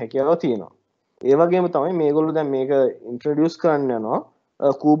කරගැනීමේ හැකියාව තියෙනවා. ඒ වගේම තමයි මේගොල්ලෝ දැන් මේක introduce කරන්න යනවා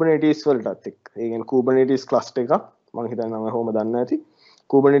Kubernetes වලටත් එක්ක. ඒ කියන්නේ Kubernetes cluster එකක් මම හිතන්නේ මම කොහොම දන්නේ නැති.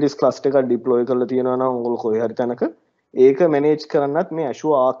 Kubernetes cluster එකක් deploy කරලා තියෙනවා නම් ඔයගොල්ලෝ කොහේ හරි තැනක ඒක manage කරන්නත් මේ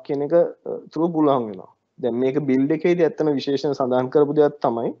Azure Arc කියන එක through පුළුවන් වෙනවා. දැන් මේක build එකේදී ඇත්තම විශේෂයෙන් සඳහන් කරපු දෙයක්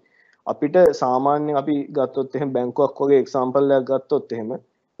තමයි අපිට සාමාන්‍යයෙන් අපි ගත්තොත් එහෙම බැංකුවක් වගේ එක්සැම්පල් එකක් ගත්තොත් එහෙම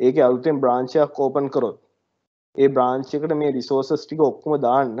ඒකේ අලුතෙන් branch එකක් open කරොත් ඒ branch එකට මේ resources ටික ඔක්කොම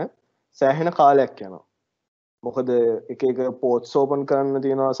දාන්න සෑහෙන කාලයක් යනවා. මොකද එක එක ports open කරන්න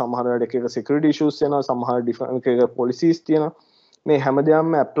තියෙනවා, සමහර වෙලාවට එක එක security issues එනවා, සමහර එක එක policies තියෙනවා. මේ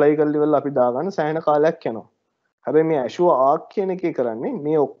හැමදේම apply කරලා ඉවරලා අපි දාගන්න සෑහෙන කාලයක් යනවා. හැබැයි මේ Azure Arc කියන එකේ කරන්නේ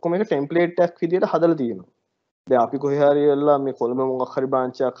මේ ඔක්කොම එක template එකක් විදියට හදලා තියෙනවා. දැන් අපි කොහේ හරි වෙලා මේ කොළඹ මොකක් හරි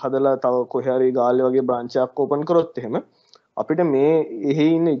branch එකක් හදලා තව කොහේ හරි ගාල්ලේ වගේ branch එකක් open කරොත් එහෙම අපිට මේ එහි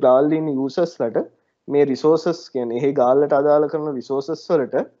ඉන්න ගාල්ලේ ඉන්න users ලට මේ resources කියන්නේ එහි ගාල්ලට අදාළ කරන resources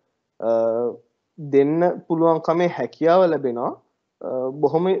වලට දෙන්න පුළුවන් කමේ හැකියාව ලැබෙනවා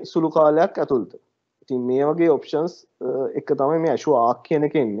බොහොම සුළු කාලයක් ඇතුළත. ඉතින් මේ වගේ options එක තමයි මේ Azure Arc කියන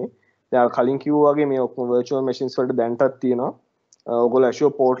එක එන්නේ. දැන් කලින් කිව්වා වගේ මේ ඔක්කොම virtual machines වලට දැන්ටත් තියෙනවා. ඔයගොල්ලෝ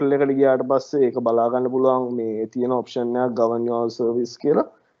Azure portal එකට ගියාට පස්සේ ඒක බලා ගන්න පුළුවන් මේ තියෙන option එකක් govern your service කියලා.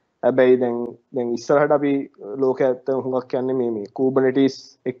 හැබැයි දැන් ඉස්සරහට අපි ලෝකයේ ඇත්ත හුඟක් කියන්නේ මේ Kubernetes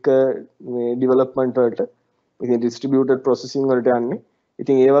එක මේ development වලට ඉතින් distributed processing වලට යන්නේ.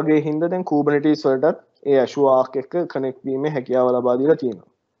 ඉතින් ඒ වගේ හින්දා දැන් Kubernetes වලටත් ඒ Azure Arc එක connect වීමේ හැකියාව ලබා දීලා තියෙනවා.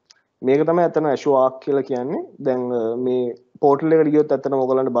 මේක තමයි අතන Azure Arc කියලා කියන්නේ. දැන් මේ portal එකට ගියොත් අතන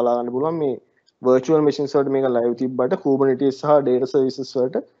ඔයගොල්ලන්ට බලා ගන්න පුළුවන් මේ virtual machines වලට මේක live තිබ්බට Kubernetes සහ data services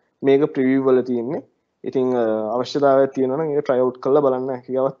වලට මේක preview වල තියෙන්නේ. ඉතින් අවශ්‍යතාවයක් තියෙනවා නම් ඒක try out කරලා බලන්න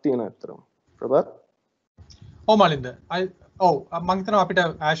හැකියාවක් තියෙනවා අතරම. ප්‍රබත්. ඔව් මලින්ද. ඔව් මම හිතනවා අපිට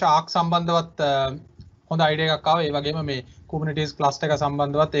Azure Arc සම්බන්ධවත් හොඳ අයිඩියා එකක් ආවා. ඒ වගේම මේ Kubernetes cluster එක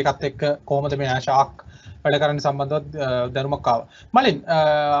සම්බන්ධවත් ඒකත් එක්ක කොහොමද මේ Azure Arc වැඩ කරන්නේ සම්බන්ධවත් දැනුමක් ආවා. මලින්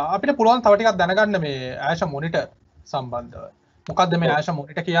අපිට පුළුවන් තව ටිකක් දැනගන්න මේ Azure Monitor සම්බන්ධව. මොකක්ද මේ Azure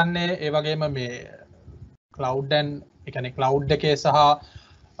Monitor කියන්නේ? ඒ වගේම මේ cloud and ඒ කියන්නේ cloud එකේ සහ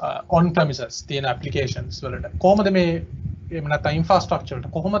on premises තියෙන applications වලට කොහොමද මේ එහෙම නැත්නම් infrastructure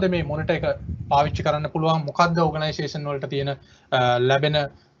වලට කොහොමද මේ monitor එක පාවිච්චි කරන්න පුළුවන්? මොකක්ද organization වලට තියෙන ලැබෙන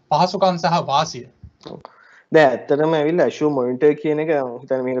පහසුකම් සහ වාසිය? දැන් ඇත්තටම ඇවිල්ලා Azure Monitor කියන එක මම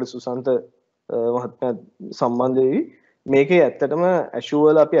හිතන්නේ මේකට සුසන්ත මහත්මයා සම්බන්ධ වෙවි. මේකේ ඇත්තටම Azure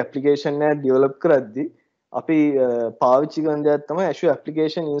වල අපි application එකක් develop කරද්දී අපි පාවිච්චි කරන දේ තමයි Azure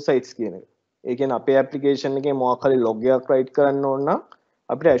Application Insights කියන එක. ඒ කියන්නේ අපේ application එකේ මොකක් හරි log එකක් write කරන්න ඕන නම්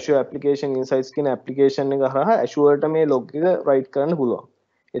අපිට Azure Application Insights කියන application එක හරහා Azure වලට මේ log එක write කරන්න පුළුවන්.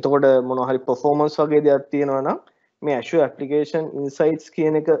 එතකොට මොනවා හරි performance වගේ දෙයක් තියෙනවා නම් මේ Azure Application Insights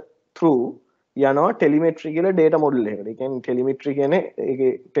කියන එක through යනවා telemetry කියලා data model එකකට. ඒ කියන්නේ telemetry කියන්නේ ඒකේ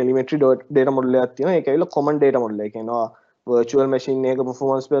telemetry data model එකක් තියෙනවා. ඒක ඇවිල්ලා common data model එක. කියනවා virtual machine එකක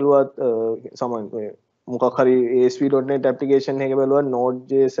performance බැලුවත් සමාන මොකක් හරි ASP.NET application එක බලුවා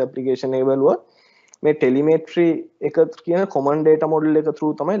Node.js application එක බලුවා මේ telemetry එක කියන common data model එක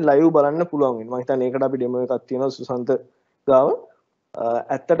through තමයි live බලන්න පුළුවන් වෙන්නේ. මම හිතන්නේ ඒකට අපි demo එකක් තියෙනවා සුසන්ත ගාව.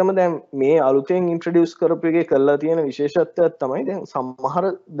 ඇත්තටම දැන් මේ අලුතෙන් ඉන්ට්‍රොඩියුස් කරපු එකේ කරලා තියෙන විශේෂත්වයක් තමයි දැන් සමහර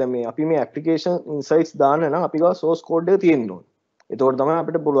දැන් මේ අපි මේ application insights දාන්න නම් අපි ගාව source code එක තියෙන්න ඕනේ. එතකොට තමයි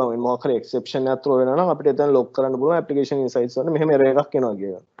අපිට පුළුවන් වෙන්නේ මොකක් හරි exception එකක් throw වෙනවා නම් අපිට එතන log කරන්න පුළුවන් application insights වල මෙහෙම error එකක් එනවා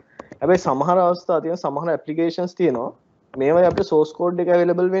කියලා. හැබැයි සමහර අවස්ථා තියෙන සමහර applications තියෙනවා මේවයි අපිට source code එක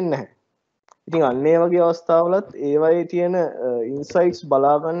available වෙන්නේ නැහැ. ඉතින් අන්න ඒ වගේ අවස්ථාවලත් ඒවයේ තියෙන insights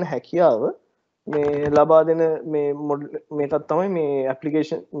බලා ගන්න හැකියාව මේ ලබා දෙන මේකත් තමයි මේ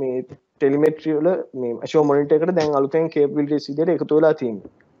application මේ telemetry වල මේ Azure monitor එකට දැන් අලුතෙන් capabilities විදිහට එකතු වෙලා තියෙන්නේ.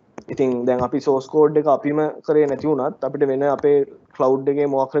 ඉතින් දැන් අපි source code එක අපිම කරේ නැති වුණත් අපිට වෙන අපේ cloud එකේ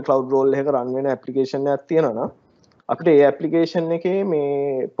මොකක් හරි cloud role එකක run වෙන application එකක් තියෙනවා නම් අපිට ඒ application එකේ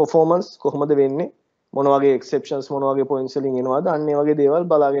මේ performance කොහොමද වෙන්නේ මොන වගේ exceptions මොන වගේ points වලින් එනවාද අන්න ඒ වගේ දේවල්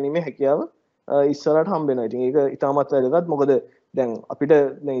බලා ගැනීමේ හැකියාව ඉස්සරහට හම්බ වෙනවා. ඉතින් ඒක ඉතාමත් වැදගත්. මොකද දැන් අපිට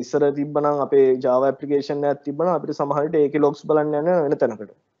දැන් ඉස්සර තිබ්බනම් අපේ Java application එකක් තිබ්බනම් අපිට සමහර විට ඒකේ logs බලන්න යන වෙන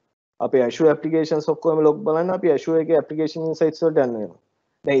තැනකට. අපේ Azure applications ඔක්කොම log බලන්න අපි Azure එකේ application insights වලට යන්න වෙනවා.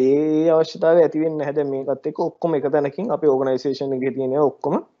 දැන් ඒ අවශ්‍යතාවය ඇති වෙන්නේ නැහැ. දැන් මේකත් එක්ක ඔක්කොම එක තැනකින් අපේ organization එකේ තියෙන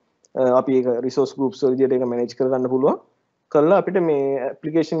ඔක්කොම අපි ඒක resource groups වල විදිහට ඒක manage කරගන්න පුළුවන්. කරලා අපිට මේ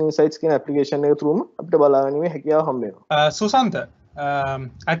application insights කියන application එක through අපිට බලා ගැනීමේ හැකියාව හම්බ වෙනවා. සුසන්ත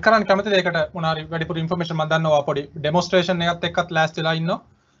ඇඩ් කරන්න කැමතිද ඒකට මොනාරි වැඩිපුර ඉන්ෆර්මේෂන් මම දන්නවා පොඩි ඩෙමොන්ස්ට්‍රේෂන් එකත් එක්කත් ලෑස්තිලා ඉන්නවා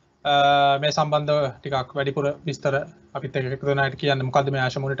මේ සම්බන්ධව ටිකක් වැඩිපුර විස්තර අපිත් එක්ක එකතු වෙනාට කියන්න මොකද්ද මේ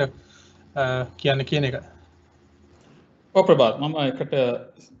Azure Monitor කියන්නේ කියන එක. ඔව් ප්‍රභාත් මම එකට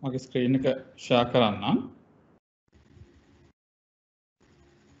මගේ ස්ක්‍රීන් එක ෂෙයා කරන්නම්.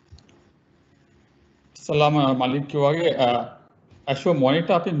 සලාම මලික් කිව්වාගේ Azure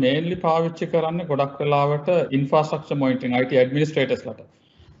Monitor අපි mainly පාවිච්චි කරන්නේ ගොඩක් වෙලාවට infrastructure monitoring IT administrators ලට.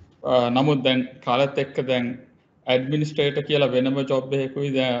 නමුත් දැන් කාලෙත් එක්ක දැන් administrator කියලා වෙනම job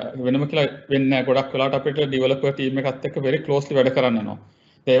එකකුයි වෙනම කියලා වෙන්නේ නැහැ. ගොඩක් වෙලාවට අපිට developer team එකත් එක්ක very closely වැඩ කරන්න වෙනවා.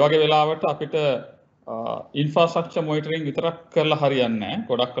 ඒ වගේ වෙලාවට අපිට infrastructure monitoring විතරක් කරලා හරියන්නේ නැහැ.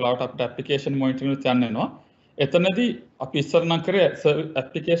 ගොඩක් වෙලාවට අපිට application monitoring වලට යන්න වෙනවා. එතනදී අපි ඉස්සර නම් කරේ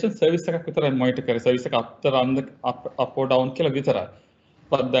application service එකක් විතරයි monitor කරේ. service එක up or down කියලා විතරයි.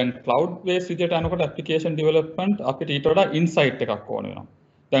 but දැන් cloud based විදිහට යනකොට application development අපිට ඊට වඩා insight එකක් ඕන වෙනවා.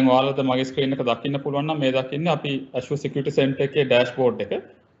 දැන් ඔයාලට මගේ screen එක දකින්න පුළුවන් නම් මේ දකින්නේ අපි Azure Security Center එකේ dashboard එක.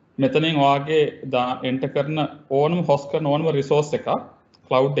 මෙතනින් ඔයාගේ enter කරන ඕනම host කරන ඕනම resource එකක්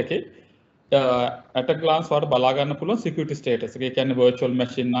cloud එකේ at a glance වල බලා ගන්න පුළුවන් security status එක. ඒ කියන්නේ virtual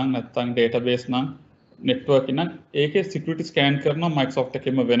machine නම් නැත්නම් database නම් network නම් ඒකේ security scan කරනවා Microsoft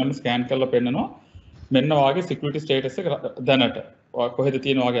එකෙම වෙනම scan කරලා පෙන්නනවා මෙන්න වාගේ security status එක දැනට කොහෙද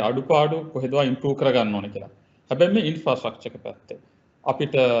තියෙන වාගේ අඩුපාඩු කොහෙද improve කරගන්න ඕනේ කියලා. හැබැයි මේ infrastructure එක පැත්තේ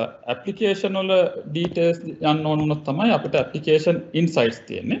අපිට application වල details යන්න ඕන වුණොත් තමයි අපිට application insights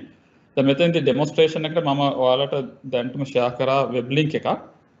තියෙන්නේ. දැන් මෙතනදී demonstration එකට මම ඔයාලට දැන්ටම share කරා web link එකක්.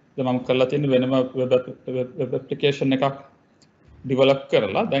 දැන් මම කරලා තියෙන වෙනම web application එකක් develop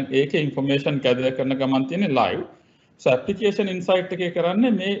කරලා දැන් ඒකේ information gather කරන ගමන් තියෙන්නේ live. so application insight එකේ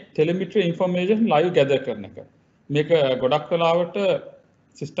කරන්නේ මේ telemetry information live gather කරන එක. මේක ගොඩක් වෙලාවට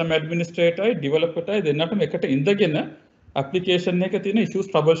system administratorයි developerයි දෙන්නටම එකට ඉඳගෙන application එකේ තියෙන issues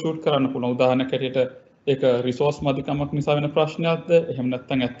troubleshoot කරන්න පුළුවන්. උදාහරණයක් හැටියට ඒක resource මදිකමක් නිසා වෙන ප්‍රශ්නයක්ද එහෙම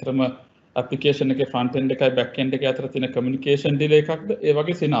නැත්නම් ඇත්තටම application එකේ front end එකයි back end එකයි අතර තියෙන communication delay එකක්ද ඒ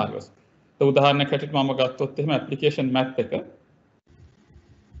වගේ scenarios. උදාහරණයක් හැටියට මම ගත්තොත් එහෙම application map එක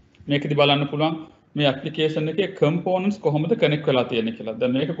මේකදී බලන්න පුළුවන් මේ application එකේ components කොහොමද connect වෙලා තියෙන්නේ කියලා.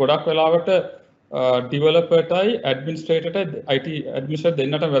 දැන් මේක ගොඩක් වෙලාවට developerටයි administratorටයි IT administrator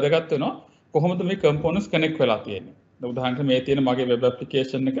දෙන්නටම වැදගත් වෙනවා කොහොමද මේ components connect වෙලා තියෙන්නේ. දැන් උදාහරණයක් මේ තියෙන මගේ web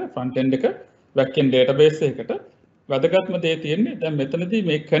application එක front end එක back end database එකකට වැදගත්ම දේ තියෙන්නේ දැන් මෙතනදී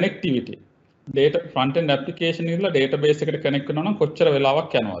මේ connectivity data front end application ඉදලා database එකට connect කරනවා නම් කොච්චර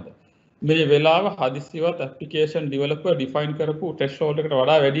වෙලාවක් යනවද? මේ වෙලාව හදිස්සියවත් application developer define කරපු threshold එකට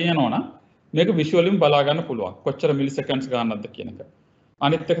වඩා වැඩි යනවා නම් මේක visually බලා ගන්න පුළුවන්. කොච්චර milliseconds ගන්නවද කියන එක.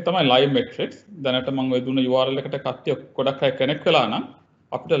 අනිත් එක තමයි live metrics. දැනට මම ඔය දුන්න URL එකට කට්ටිය ගොඩක් අය connect වෙලා නම්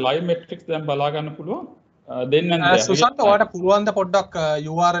අපිට live metrics දැන් බලා ගන්න පුළුවන්. දෙන්නත් සුසන්ත ඔයාලට පුළුවන් ද පොඩ්ඩක්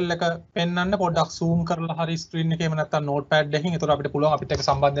URL එක පෙන්වන්න පොඩ්ඩක් zoom කරලා හරි screen එකේම නැත්නම් notepad එකකින් ඒතර අපිට පුළුවන් අපිට ඒක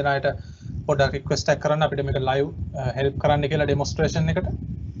සම්බන්ධ වෙන අයට පොඩ්ඩක් request එකක් කරන්න අපිට මේක live help කරන්න කියලා demonstration එකට.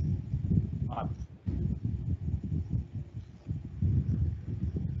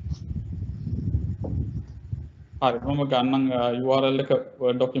 හරි මම ගන්නම් URL එක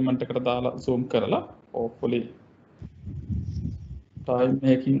Word document එකට දාලා zoom කරලා hopefully time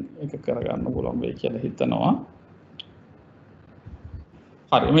hacking එක කරගන්න පුළුවන් වෙයි කියලා හිතනවා.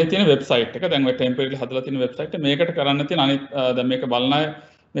 හරි මේ තියෙන වෙබ්සයිට් එක දැන් ඔය ටෙම්පරරිලි හදලා තියෙන වෙබ්සයිට් එක මේකට කරන්න තියෙන අනිත් දැන් මේක බලන අය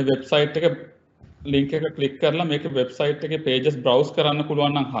මේ වෙබ්සයිට් එක ලින්ක් එක ක්ලික් කරලා මේක වෙබ්සයිට් එකේ pages browse කරන්න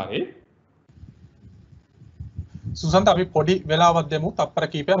පුළුවන් නම් හරි. සුසන්ත අපි පොඩි වෙලාවක් දෙමු තප්පර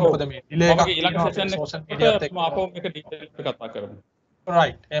කීපයක් මොකද මේ ඩිලේ එකක් ඊළඟ සෙෂන් සෝෂල් මීඩියාත් එක්ක ආපහු මේක ඩීටේල් එක කතා කරමු.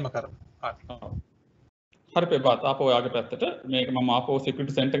 රයිට් එහෙම කරමු. හරි පෙබාත් ආපහු ඔයාගේ පැත්තට මේක මම ආපහු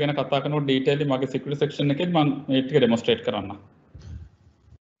security center ගැන කතා කරනකොට ඩීටේල් මගේ security section එකෙන් මම මේ ටික demonstrate කරන්නම්.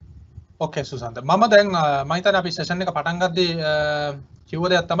 ඕකේ සුසන්ත මම දැන් මම හිතන්නේ අපි සෙෂන් එක පටන් ගද්දී කිව්ව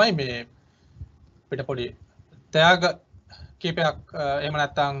දෙයක් තමයි මේ අපිට පොඩි ටැග් කීපයක් එහෙම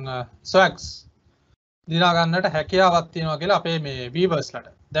නැත්නම් swags දිනා ගන්නට හැකියාවක් තියෙනවා කියලා අපේ මේ viewers-ලට.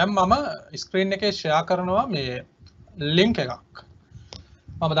 දැන් මම screen එකේ share කරනවා මේ link එකක්.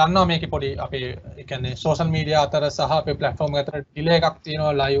 මම දන්නවා මේකේ පොඩි අපේ ඒ කියන්නේ social media අතර සහ අපේ platform අතර delay එකක්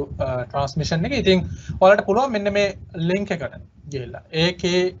තියෙනවා live transmission එකේ. ඉතින් ඔයාලට පුළුවන් මෙන්න මේ link එකට ගිහිල්ලා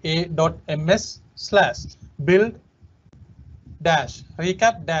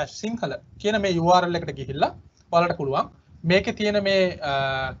aka.ms/build-recap-sinhala කියන මේ URL එකට ගිහිල්ලා ඔයාලට පුළුවන් මේකේ තියෙන මේ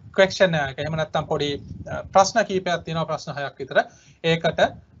question එක එහෙම නැත්නම් පොඩි ප්‍රශ්න කීපයක් තියෙනවා ප්‍රශ්න 6ක් විතර ඒකට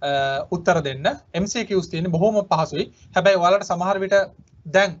උත්තර දෙන්න MCQs තියෙන බොහොම පහසුයි හැබැයි ඔයාලට සමහර විට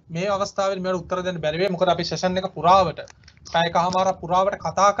දැන් මේ අවස්ථාවේදී මේවට උත්තර දෙන්න බැරි වෙයි මොකද අපි session එක පුරාවට පැයකමාරක් පුරාවට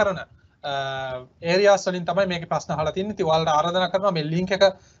කතා කරන areas වලින් තමයි මේකේ ප්‍රශ්න අහලා තින්නේ. ඉතින් ඔයාලට ආරාධනා කරනවා මේ link එක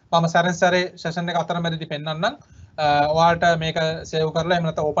මම සැරෙන් සැරේ session එක අතරමැදදී පෙන්නන්නම්. ඔයාලට මේක save කරලා එහෙම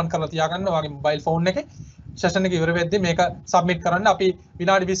නැත්නම් open කරලා තියාගන්න ඔයාගේ mobile phone එකේ session එක ඉවර වෙද්දී මේක submit කරන්න. අපි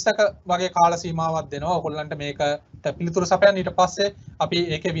විනාඩි 20ක වගේ කාල සීමාවක් දෙනවා. ඔයගොල්ලන්ට මේකට පිළිතුරු සපයන්න. ඊට පස්සේ අපි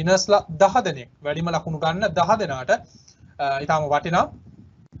ඒකේ winners-ලා 10 දෙනෙක් වැඩිම ලකුණු ගන්න 10 දෙනාට ඊටම වටිනා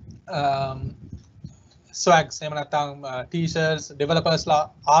swags එහෙම නැත්නම් t-shirts developers-ලා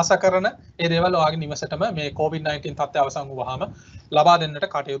ආස කරන ඒ දේවල් ඔයාගේ නිවසටම මේ COVID-19 තත්ත්වය අවසන් වුවාම ලබා දෙන්නට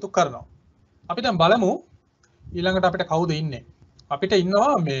කටයුතු කරනවා. අපි දැන් බලමු ඊළඟට අපිට කවුද ඉන්නේ? අපිට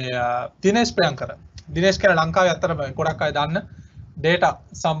ඉන්නවා මේ දිනේෂ් ප්‍රියංකර. දිනේෂ් කියන ලංකාවේ අතර ගොඩක් අය දන්න data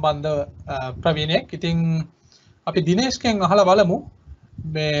සම්බන්ධ ප්‍රවීණයෙක්. ඉතින් අපි දිනේෂ්ගෙන් අහලා බලමු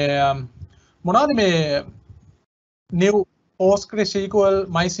මේ මොනවද මේ new PostgreSQL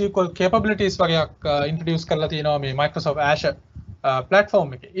MySQL capabilities වගේක් introduce කරලා තියෙනවා මේ Microsoft Azure platform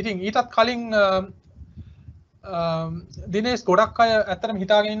එකේ. ඉතින් ඊටත් කලින් දිනේෂ් ගොඩක් අය ඇත්තටම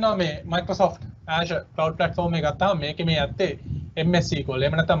හිතාගෙන ඉන්නවා මේ Microsoft Azure cloud platform එක ගත්තාම මේකේ මේ ඇත්තේ MS SQL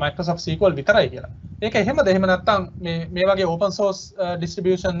එහෙම නැත්නම් Microsoft SQL විතරයි කියලා. ඒක එහෙමද? එහෙම නැත්නම් මේ වගේ open source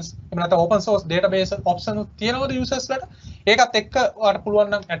distributions එහෙම නැත්නම් open source database option තියෙනවද users-ලට? ඒකත් එක්ක ඔයාලට පුළුවන්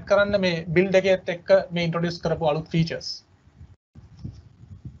නම් add කරන්න මේ build එකේත් එක්ක මේ introduce කරපු අලුත් features.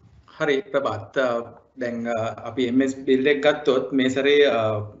 හරි ප්‍රභාත් දැන් අපි MS build එක ගත්තොත් මේ සැරේ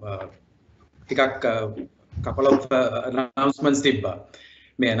ටිකක් couple of announcements තිබ්බා.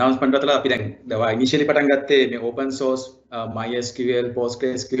 මේ announcement වල අපි දැන් දවා initially පටන් ගත්තේ මේ open source MySQL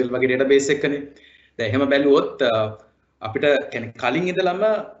PostgreSQL වගේ database එකනේ. දැන් එහෙම බැලුවොත් අපිට කියන්නේ කලින් ඉඳලම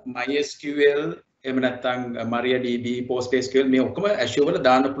MySQL එහෙම නැත්නම් MariaDB PostgreSQL මේ ඔක්කොම Azure වල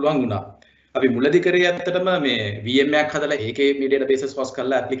දාන්න පුළුවන් වුණා. අපි මුලදී කරේ ඇත්තටම මේ VM එකක් හදලා ඒකේ මේ databases host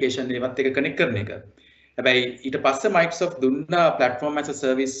කරලා application ඒවත් එක connect කරන එක. හැබැයි ඊට පස්සේ Microsoft දුන්න platform as a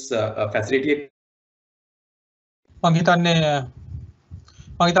service facility මම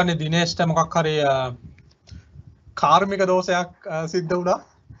හිතන්නේ දිනේෂ්ට මොකක් හරි කාර්මික දෝෂයක් සිද්ධ වුණා.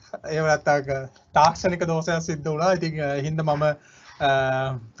 එහෙම නැත්නම් තාක්ෂණික දෝෂයක් සිද්ධ වුණා. ඉතින් හින්දා මම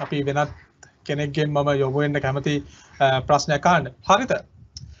අපි වෙනත් කෙනෙක්ගෙන් මම යොමු වෙන්න කැමති ප්‍රශ්නයක් අහන්න. හරිද?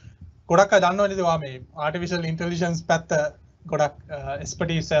 ගොඩක් අය දන්නවනේ ඉතින් මේ artificial intelligence පැත්ත ගොඩක්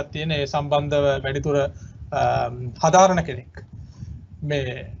expertise එකක් තියෙන ඒ සම්බන්ධව වැඩිදුර හදාරන කෙනෙක්. මේ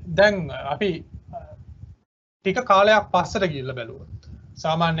දැන් අපි ටික කාලයක් පස්සට ගිහිල්ලා බැලුවොත්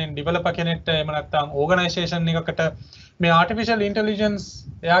සාමාන්‍යයෙන් ඩෙවලොපර් කෙනෙක්ට එහෙම නැත්නම් ඕගනයිසේෂන් එකකට මේ artificial intelligence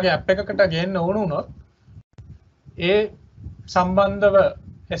එයාගේ app එකකට ගේන්න ඕන වුණොත් ඒ සම්බන්ධව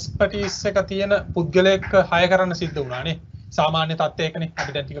expertise එක තියෙන පුද්ගලයෙක් හය කරන්න සිද්ධ වුණානේ. සාමාන්‍ය තත්ත්වයකනේ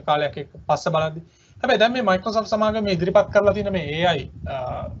අපි දැන් ටික කාලයක් පස්ස බලද්දි. හැබැයි දැන් මේ Microsoft සමාගම ඉදිරිපත් කරලා තියෙන මේ AI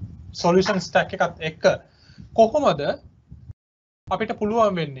solution stack එකත් එක්ක කොහොමද අපිට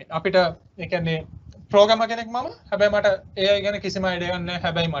පුළුවන් වෙන්නේ අපිට ඒ කියන්නේ ප්‍රෝග්‍රෑමර් කෙනෙක් මම හැබැයි මට AI ගැන කිසිම idea එකක් නැහැ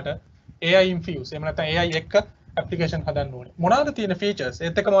හැබැයි මට AI infuse එහෙම නැත්නම් AI එක්ක application හදන්න ඕනේ මොනවාද තියෙන features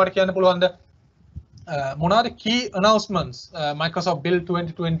ඒත් එක්ක මට කියන්න පුළුවන්ද මොනවාද key announcements Microsoft Build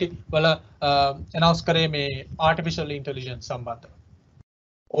 2020 වල announce කරේ මේ artificial intelligence සම්බන්ධව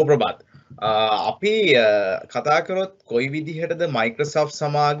ඕ ප්‍රභාත් අපි කතා කරොත් කොයි විදිහටද Microsoft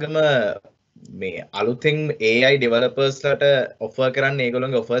සමාගම මේ අලුතෙන් AI developers ලට offer කරන්නේ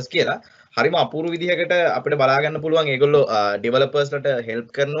ඒගොල්ලෝගේ offers කියලා හරිම අපූර්ව විදිහකට අපිට බලා ගන්න පුළුවන් ඒගොල්ලෝ developers ලට help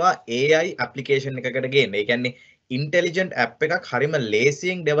කරනවා AI application එකකට ගේන්න. ඒ කියන්නේ intelligent app එකක් හරිම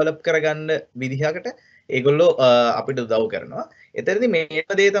ලේසියෙන් develop කරගන්න විදිහකට ඒගොල්ලෝ අපිට උදව් කරනවා. එතනදී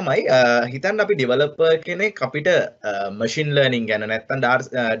මේක දේ තමයි හිතන්න අපි developer කෙනෙක් අපිට machine learning ගැන නැත්නම්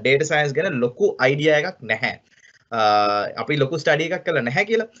data science ගැන ලොකු idea එකක් නැහැ. අපි ලොකු ස්ටඩි එකක් කළා නැහැ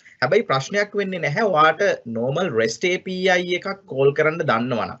කියලා. හැබැයි ප්‍රශ්නයක් වෙන්නේ නැහැ ඔයාට normal REST API එකක් call කරන්න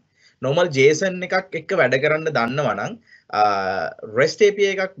දන්නවනම්. normal JSON එකක් එක්ක වැඩ කරන්න දන්නවනම් REST API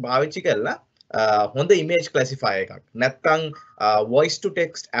එකක් පාවිච්චි කරලා හොඳ image classifier එකක් නැත්නම් voice to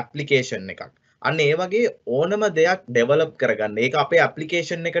text application එකක් අන්න ඒ වගේ ඕනම දෙයක් develop කරගන්න. ඒක අපේ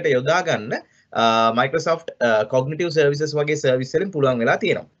application එකට යොදා ගන්න Microsoft cognitive services වගේ service වලින් පුළුවන් වෙලා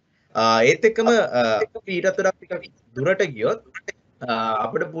තියෙනවා. ඒත් එක්කම ඊටත් වඩා ටිකක් දුරට ගියොත්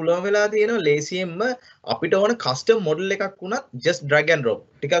අපිට පුළුවන් වෙලා තියෙනවා ලේසියෙන්ම අපිට ඕන custom model එකක් වුණත් just drag and drop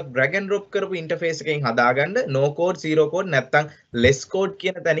ටිකක් drag and drop කරපු interface එකකින් හදාගන්න no code zero code නැත්නම් less code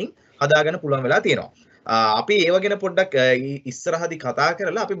කියන තැනින් හදාගන්න පුළුවන් වෙලා තියෙනවා. අපි ඒව ගැන පොඩ්ඩක් ඉස්සරහදී කතා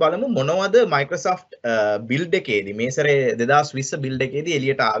කරලා අපි බලමු මොනවද Microsoft build එකේදී මේ සැරේ 2020 build එකේදී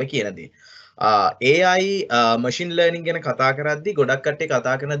එළියට ආවේ කියන දේ. AI machine learning ගැන කතා කරද්දී ගොඩක් කට්ටිය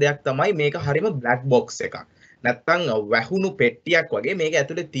කතා කරන දෙයක් තමයි මේක හරිම black box එකක්. නැත්තම් වැහුණු පෙට්ටියක් වගේ මේක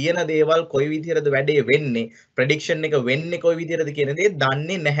ඇතුලේ තියෙන දේවල් කොයි විදිහටද වැඩේ වෙන්නේ ප්‍රෙඩික්ෂන් එක වෙන්නේ කොයි විදිහටද කියන දේ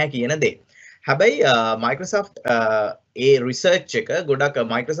දන්නේ නැහැ කියන දේ. හැබැයි Microsoft ඒ රිසර්ච් එක ගොඩක්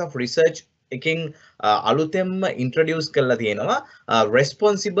Microsoft රිසර්ච් එකකින් අලුතෙන්ම ඉන්ට්‍රොඩියුස් කරලා තියෙනවා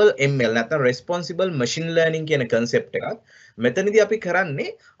responsible ML නැත්නම් responsible machine learning කියන concept එකක්. මෙතනදී අපි කරන්නේ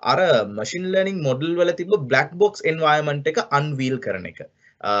අර machine learning model වල තිබ්බ black box environment එක unveil කරන එක.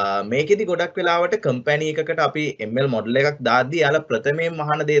 මේකෙදි ගොඩක් වෙලාවට කම්පැනි එකකට අපි ML මොඩල් එකක් දාද්දී යාලා ප්‍රථමයෙන්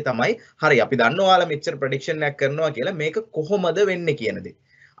අහන දේ තමයි හරි අපි දන්නවා ඔයාලා මෙච්චර ප්‍රෙඩික්ෂන් එකක් කරනවා කියලා මේක කොහොමද වෙන්නේ කියන දේ.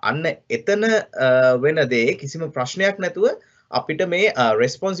 අන්න එතන වෙන දේ කිසිම ප්‍රශ්නයක් නැතුව අපිට මේ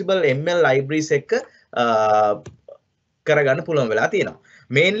responsible ML libraries එක කරගන්න පුළුවන් වෙලා තියෙනවා.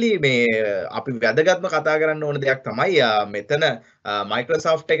 mainly මේ අපි වැදගත්ම කතා කරන්න ඕන දෙයක් තමයි මෙතන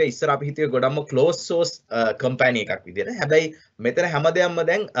Microsoft එක ඉස්සර අපි හිතුවේ ගොඩක්ම closed source company එකක් විදිහට. හැබැයි මෙතන හැමදේම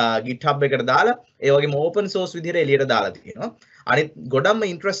දැන් GitHub එකට දාලා ඒ වගේම open source විදිහට එළියට දාලා තියෙනවා. අනිත් ගොඩක්ම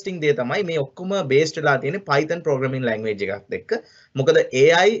interesting දේ තමයි මේ ඔක්කොම based වෙලා තියෙන්නේ Python programming language එකත් එක්ක. මොකද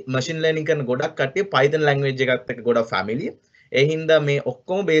AI machine learning කරන ගොඩක් කට්ටිය Python language එකත් එක්ක ගොඩක් familiar. ඒ හින්දා මේ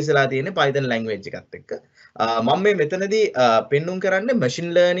ඔක්කොම බේස් වෙලා තියෙන්නේ Python language එකත් එක්ක. මම මේ මෙතනදී පෙන්눔 කරන්නේ machine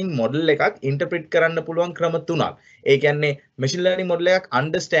learning model එකක් interpret කරන්න පුළුවන් ක්‍රම තුනක්. ඒ කියන්නේ machine learning model එකක්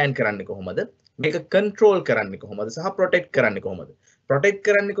understand කරන්නේ කොහොමද? මේක control කරන්නේ කොහොමද? සහ protect කරන්නේ කොහොමද? protect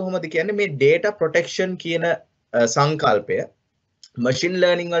කරන්නේ කොහොමද කියන්නේ මේ data protection කියන සංකල්පය machine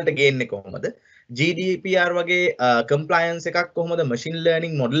learning වලට ගේන්නේ කොහොමද? GDPR වගේ compliance එකක් කොහොමද machine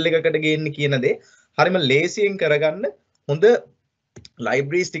learning model එකකට ගේන්නේ කියන දේ හරිම ලේසියෙන් කරගන්න හොඳ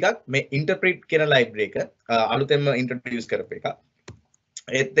libraries ටිකක් මේ interpret කියන library එක අලුතෙන්ම introduce කරපු එක.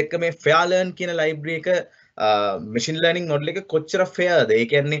 ඒත් එක්ක මේ fairlearn කියන library එක machine learning model එක කොච්චර fairද? ඒ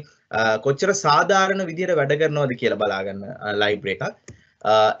කියන්නේ කොච්චර සාධාරණ විදිහට වැඩ කරනවද කියලා බලා ගන්න library එකක්.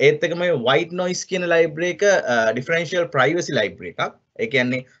 ඒත් එක්ක මේ white noise කියන library එක differential privacy library එකක්. ඒ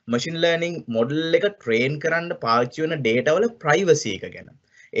කියන්නේ machine learning model එක train කරන්න පාවිච්චි වෙන data වල privacy එක ගැන.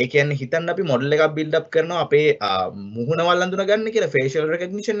 ඒ කියන්නේ හිතන්න අපි මොඩල් එකක් බිල්ඩ් අප් කරනවා අපේ මුහුණවල් අඳුන ගන්න කියලා facial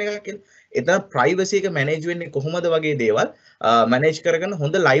recognition එකක් කියලා. එතන privacy එක manage වෙන්නේ කොහොමද වගේ දේවල් manage කරගෙන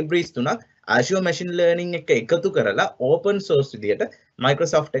හොඳ libraries තුනක් Azure machine learning එක එකතු කරලා open source විදියට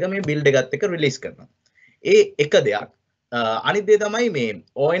Microsoft එක මේ build එකත් එක්ක release කරනවා. ඒ එක දෙයක්. අනිත් දේ තමයි මේ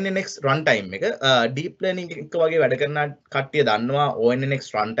ONNX runtime එක deep learning එක වගේ වැඩ කරන කට්ටිය දන්නවා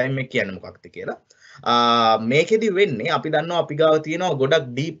ONNX runtime එක කියන්නේ මොකක්ද කියලා. මේකෙදි වෙන්නේ අපි දන්නවා අපි ගාව තියෙනවා ගොඩක්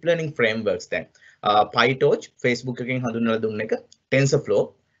deep learning frameworks දැන් PyTorch Facebook එකෙන් හඳුන්වලා දුන්න එක TensorFlow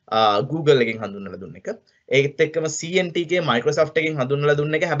Google එකෙන් හඳුන්වලා දුන්න එක ඒකත් එක්කම CNTK Microsoft එකෙන් හඳුන්වලා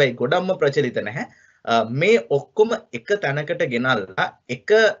දුන්න එක හැබැයි ගොඩක්ම ප්‍රචලිත නැහැ මේ ඔක්කොම එක තැනකට ගෙනල්ලා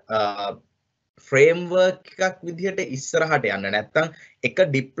එක framework එකක් විදිහට ඉස්සරහට යන්න නැත්නම් එක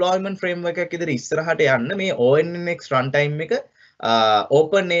deployment framework එකක් විදිහට ඉස්සරහට යන්න මේ ONNX runtime එක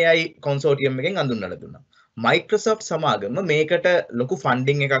OpenAI consortium එකෙන් අඳුන්වලා දුන්නා. Microsoft සමාගම මේකට ලොකු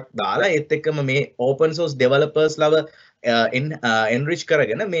funding එකක් දාලා ඒත් එක්කම මේ open source developers ලව enrich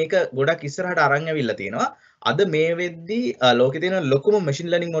කරගෙන මේක ගොඩක් ඉස්සරහට අරන් ඇවිල්ලා තියෙනවා. අද මේ වෙද්දී ලෝකේ තියෙන ලොකුම machine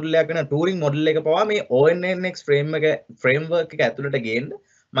learning model එකක් වෙන Turing model එක පවා මේ ONNX framework එක ඇතුළට ගේන්න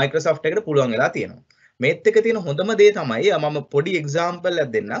Microsoft එකට පුළුවන් වෙලා තියෙනවා. මේත් එක තියෙන හොඳම දේ තමයි මම පොඩි example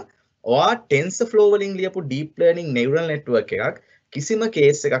එකක් දෙන්නම්. ඔයා TensorFlow වලින් ලියපු deep learning neural network එකක් කිසිම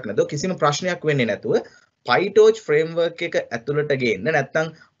කේස් එකක් නැතුව කිසිම ප්‍රශ්නයක් වෙන්නේ නැතුව PyTorch framework එක ඇතුළට ගේන්න නැත්නම්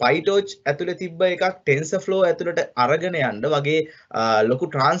PyTorch ඇතුළේ තිබ්බ එකක් TensorFlow ඇතුළට අරගෙන යන්න වගේ ලොකු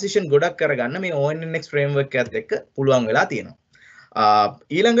transition ගොඩක් කරගන්න මේ ONNX framework එකත් එක්ක පුළුවන් වෙලා තියෙනවා.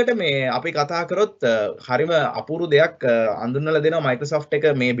 ඊළඟට මේ අපි කතා කරොත් හරිම අපූරු දෙයක් අඳුන්වලා දෙනවා Microsoft එක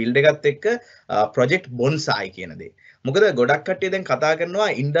මේ build එකත් එක්ක project bonsai කියන දේ. මොකද ගොඩක් කට්ටිය දැන් කතා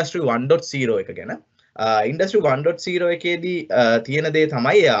කරනවා industry 1.0 එක ගැන. industry 1.0 එකේදී තියෙන දේ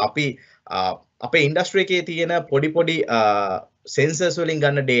තමයි අපි අපේ ඉන්ඩස්ට්‍රි එකේ තියෙන පොඩි sensors වලින්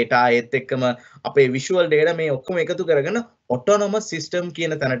ගන්න data ඒත් එක්කම අපේ visual data මේ ඔක්කොම එකතු කරගෙන autonomous system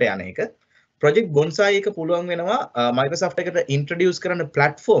කියන තැනට යන එක. project bonsai එක පුළුවන් වෙනවා Microsoft එකට introduce කරන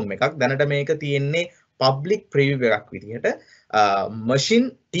platform එකක්. දැනට මේක තියෙන්නේ public preview එකක් විදිහට machine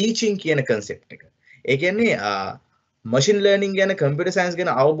teaching කියන concept එක. ඒ කියන්නේ machine learning ගැන computer science ගැන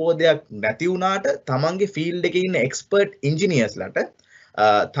අවබෝධයක් නැති වුණාට තමන්ගේ field එකේ ඉන්න expert engineers ලට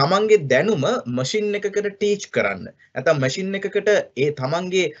තමන්ගේ දැනුම machine එකකට teach කරන්න. නැත්නම් machine එකකට ඒ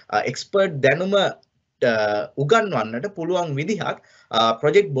තමන්ගේ expert දැනුම උගන්වන්නට පුළුවන් විදිහක්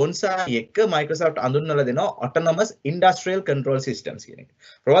project bonsai එක්ක Microsoft අඳුන්වලා දෙනවා autonomous industrial control systems කියන එක.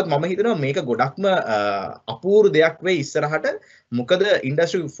 ප්‍රවත් මම හිතනවා මේක ගොඩක්ම අපූර්ව දෙයක් වෙයි ඉස්සරහට. මොකද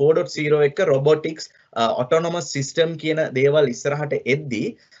industry 4.0 එක robotics autonomous system කියන දේවල් ඉස්සරහට එද්දී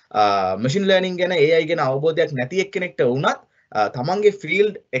machine learning ගැන AI ගැන අවබෝධයක් නැති එක්කෙනෙක්ට වුණත් තමන්ගේ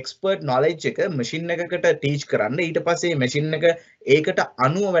field expert knowledge එක machine එකකට teach කරන්න ඊට පස්සේ machine එක ඒකට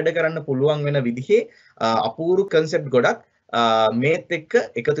අනුව වැඩ කරන්න පුළුවන් වෙන විදිහේ අපූර්ව concept ගොඩක් මේත් එක්ක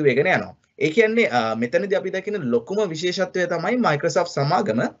එකතු වෙගෙන යනවා. ඒ කියන්නේ මෙතනදී අපි දකින ලොකුම විශේෂත්වය තමයි Microsoft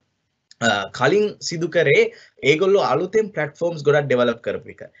සමාගම කලින් සිදු කරේ ඒගොල්ලෝ අලුතෙන් platforms ගොඩක් develop කරපු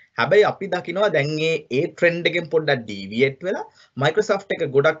එක. හැබැයි අපි දකිනවා දැන් ඒ trend එකෙන් පොඩ්ඩක් deviate වෙලා Microsoft එක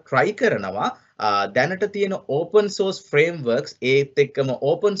ගොඩක් try කරනවා දැනට තියෙන open source frameworks ඒත් එක්කම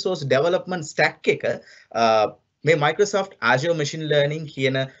open source development stack එක මේ Microsoft Azure machine learning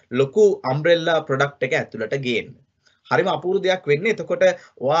කියන ලොකු umbrella product එක ඇතුළට ගේන්න. හරිම අපූර්ව දෙයක් වෙන්නේ. එතකොට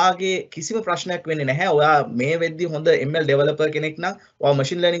ඔයාගේ කිසිම ප්‍රශ්නයක් වෙන්නේ නැහැ. ඔයා මේ වෙද්දි හොඳ ML developer කෙනෙක් නම්, ඔයා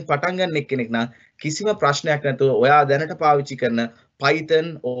machine learning පටන් ගන්න කෙනෙක් නම් කිසිම ප්‍රශ්නයක් නැතුව ඔයා දැනට පාවිච්චි කරන Python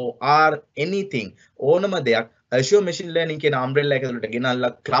or R anything ඕනම දෙයක් Azure machine learning කියන umbrella එක ඇතුළට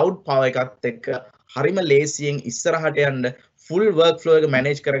ගෙනල්ලා cloud power එකත් එක්ක හරිම ලේසියෙන් ඉස්සරහට යන්න full workflow එක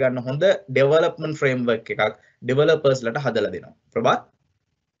manage කරගන්න හොඳ development framework එකක් developers ලට හදලා දෙනවා. Prabhath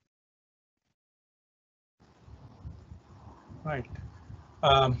right.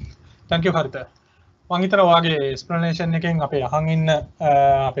 Thank you Harita. මම හිතනවා ඔයාගේ explanation එකෙන් අපේ අහන් ඉන්න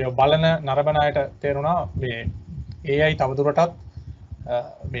අපේ බලන නරඹන අයට තේරුණා මේ AI තවදුරටත්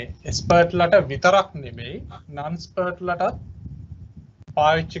මේ expert ලට විතරක් නෙමෙයි non expert ලටත්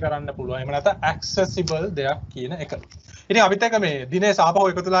පාවිච්චි කරන්න පුළුවන්. එහෙම නැත්නම් accessible දෙයක් කියන එක. ඉතින් අපිත් එක්ක මේ දිනේෂ් ආපහු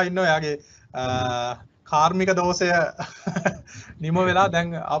එකතුලා ඉන්නවා. එයාගේ කාර්මික දෝෂය නිම වෙලා දැන්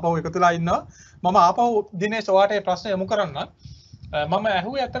ආපහු එකතුලා ඉන්නවා. මම ආපහු දිනේෂ් ඔයාට මේ ප්‍රශ්නේ යොමු කරන්න. මම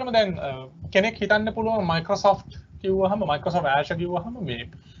ඇහුවේ ඇත්තටම දැන් කෙනෙක් හිතන්න පුළුවන් Microsoft කිව්වහම Microsoft Azure කිව්වහම මේ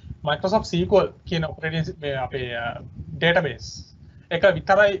Microsoft SQL කියන operating මේ අපේ database එක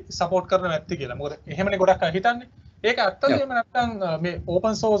විතරයි support කරන නැති කියලා. මොකද එහෙමනේ ගොඩක් අය හිතන්නේ. ඒක ඇත්තද එහෙම නැත්නම් මේ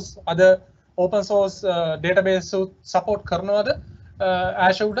open source අද open source database උත් support කරනවද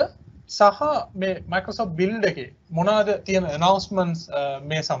Azure උඩ සහ මේ Microsoft build එකේ මොනවාද තියෙන announcements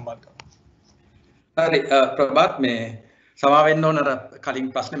මේ සම්බන්ධව? හරි ප්‍රභාත් මේ සමා වෙන්න ඕන අර කලින්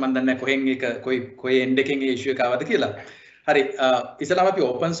ප්‍රශ්නේ මම දන්නේ කොහෙන් එක කොයි end එකෙන් ඒ issue එක ආවද කියලා. හරි ඉතලම අපි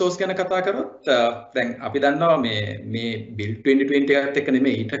open source ගැන කතා කරොත් දැන් අපි දන්නවා මේ build 2020 එකත් එක්ක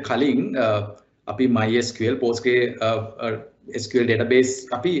නෙමෙයි ඊට කලින් අපි MySQL PostgreSQL database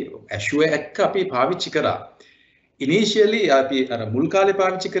අපි Azure එක්ක අපි පාවිච්චි කරා. Initially අපි අර මුල් කාලේ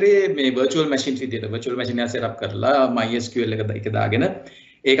පාවිච්චි කරේ මේ virtual machine විදියට virtual machine එක set up කරලා MySQL එක දාගෙන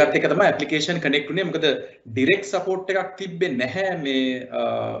ඒකත් එක්ක තමයි application connect වුනේ. මොකද direct support එකක් තිබ්බේ නැහැ මේ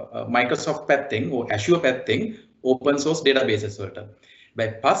Microsoft පැත්තෙන් or Azure පැත්තෙන් open source databases වලට.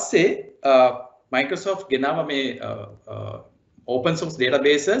 පස්සේ Microsoft ගෙනාව මේ open source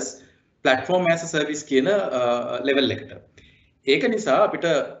databases platform as a service කියන level එකට. ඒක නිසා අපිට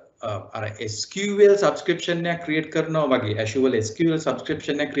අර SQL subscription එක create කරනවා වගේ Azure වල SQL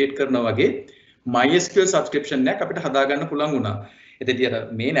subscription එක create කරනවා වගේ MySQL subscription එක අපිට හදා ගන්න පුළුවන් වුණා. එතෙදී අර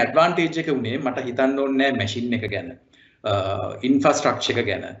main advantage එක උනේ මට හිතන්න ඕනේ නැහැ machine එක ගැන, infrastructure එක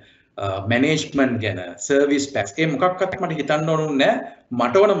ගැන, management ගැන, service packs ඒ මොකක්වත් මට හිතන්න ඕනේ නැහැ.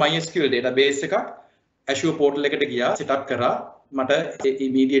 මට ඕන MySQL database එකක් Azure portal එකට ගියා, set up කරා, මට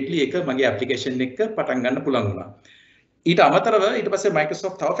immediately එක මගේ application එක පටන් ගන්න පුළුවන් වුණා. ඊට අමතරව ඊට පස්සේ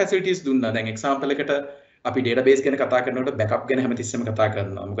Microsoft තව facilities දුන්නා. දැන් example එකට අපි database ගැන කතා කරනකොට backup ගැන හැමතිස්සෙම කතා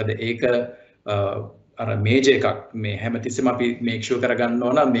කරනවා. මොකද ඒක අර මේජර් එකක්. මේ හැමතිස්සෙම අපි make sure කරගන්න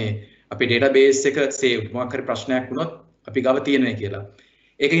ඕන මේ අපේ database එක saved. මොකක් හරි ප්‍රශ්නයක් වුණොත් අපි ගාව තියෙනවා කියලා.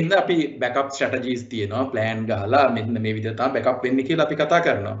 ඒකින්ද අපි backup strategies තියෙනවා. plan ගහලා මෙන්න මේ විදිහට තමයි backup වෙන්නේ කියලා අපි කතා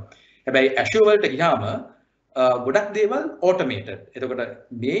කරනවා. හැබැයි Azure වලට ගියාම ගොඩක් දේවල් automated. එතකොට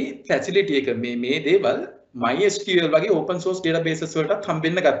මේ facility එක මේ දේවල් MySQL වගේ open source databases වලටත්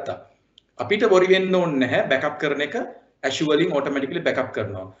හම්බෙන්න ගත්තා. අපිට worry වෙන්න ඕනේ නැහැ backup කරන එක Azure වලින් automatically backup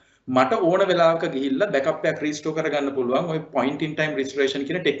කරනවා. මට ඕන වෙලාවක ගිහිල්ලා backup එකක් restore කරගන්න පුළුවන් ওই point in time restoration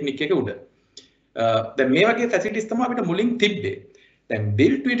කියන technique එක උඩ. දැන් මේ වගේ facilities තමයි අපිට මුලින් තිබ්බේ. දැන්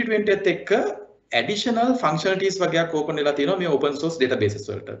build 2020 එකත් එක්ක additional functionalities වගේක් open වෙලා තියෙනවා මේ open source databases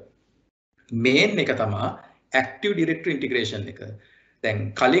වලට. main එක තමයි active directory integration එක. දැන්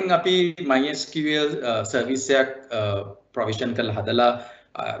කලින් අපි MySQL service එකක් provision කරලා හදලා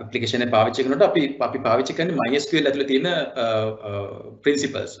application එක පාවිච්චි කරනකොට අපි පාවිච්චි කරන්නේ MySQL ඇතුලේ තියෙන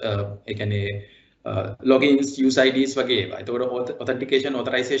principles. ඒ කියන්නේ logins, user IDs වගේ ඒවා. ඒතකොට authentication,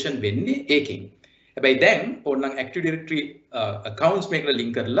 authorization වෙන්නේ ඒකෙන්. හැබැයි දැන් ඕනනම් active directory accounts මේකට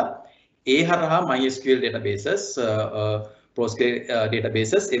link කරලා ඒ හරහා MySQL databases, Postgre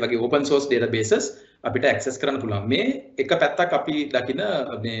databases, ඒ වගේ open source databases අපිට access කරන්න පුළුවන්. මේ එක පැත්තක් අපි දකින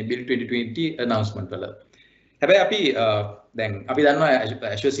මේ build 2020 announcement වල. හැබැයි අපි දැන් අපි දන්නවා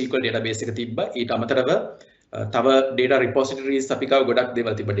Azure SQL database එක තිබ්බා. ඊට අමතරව තව data repositories අපි ගාව ගොඩක්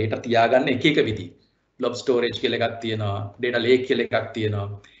දේවල් තිබ්බා. data තියාගන්න එක විදි. blob storage කියලා එකක් තියෙනවා. data lake කියලා එකක් තියෙනවා.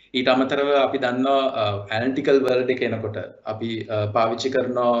 ඊට අමතරව අපි දන්නවා analytical world එක එනකොට අපි පාවිච්චි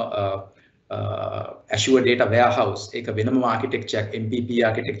කරනවා Azure data warehouse. ඒක වෙනම architecture එකක්, MPP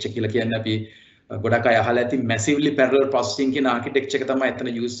architecture කියලා කියන්නේ අපි ගොඩක් අය අහලා ඇති massively parallel processing කියන architecture එක තමයි එතන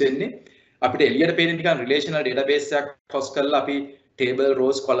use වෙන්නේ. අපිට එළියට පේන නිකන් relational database එකක් cross කරලා අපි table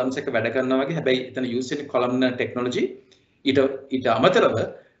rows columns එක වැඩ කරනවා වගේ. හැබැයි එතන use වෙන්නේ columnar technology. ඊට අමතරව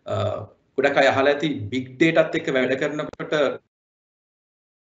ගොඩක් අය අහලා ඇති big data ත් එක්ක වැඩ කරනකොට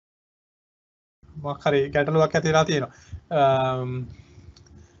මොකක් හරි ගැටලුවක් ඇති වෙලා තියෙනවා.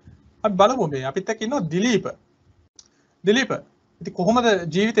 අපි බලමු මේ අපිත් එක්ක ඉන්නවා දිලීප. ඉතින් කොහොමද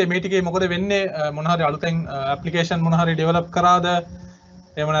ජීවිතේ මේ ටිකේ මොකද වෙන්නේ මොන හරි අලුතෙන් ඇප්ලිකේෂන් මොන හරි ඩෙවලොප් කරාද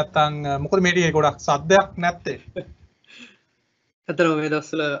එහෙම නැත්නම් මොකද මේ ටිකේ ගොඩක් සද්දයක් නැත්තේ? ඇත්තටම මේ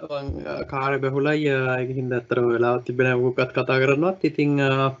දවස්වල කාර්ය බහුලයි ඒක හින්දා ඇත්තටම වෙලාවක් තිබෙන්නේ මොකක්වත් කතා කරන්නවත්. ඉතින්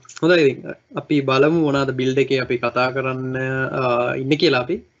හොඳයි ඉතින් අපි බලමු මොනවාද බිල්ඩ් එකේ අපි කතා කරන්න ඉන්නේ කියලා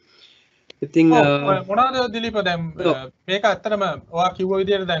අපි. ඉතින් මොනවාද දිලීප දැන් මේක ඇත්තටම ඔයා කිව්ව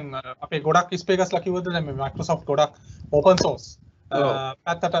විදිහට දැන් අපේ ගොඩක් ස්පීකර්ස්ලා කිව්වද දැන් මේ Microsoft ගොඩක් open source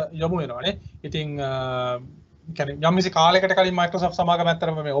පැත්තට යොමු වෙනවානේ. ඉතින් කියන්නේ යම් කිසි කාලයකට කලින් Microsoft සමාගම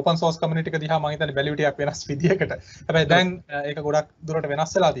ඇත්තටම මේ open source community එක දිහා මම හිතන්නේ value ටිකක් වෙනස් විදියකට. හැබැයි දැන් ඒක ගොඩක් දුරට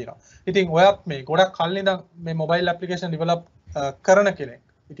වෙනස් වෙලා තියෙනවා. ඉතින් ඔයත් මේ ගොඩක් කලින් ඉඳන් මේ mobile application develop කරන කෙනෙක්.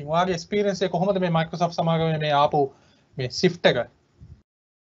 ඉතින් ඔයාගේ experience එක කොහොමද මේ Microsoft සමාගමේ මේ ආපු මේ shift එක?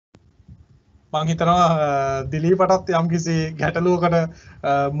 මං හිතනවා දිලීපටත් යම් කිසි ගැටලුවකට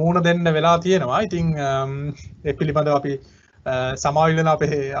මූණ දෙන්න වෙලා තියෙනවා. ඉතින් ඒ පිළිබඳව අපි සමාවිලන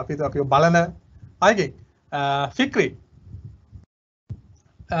අපි බලන අයගෙන් ෆික්‍රි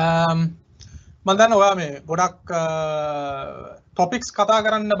මම දන්නවා ඔයා මේ ගොඩක් ටොපික්ස් කතා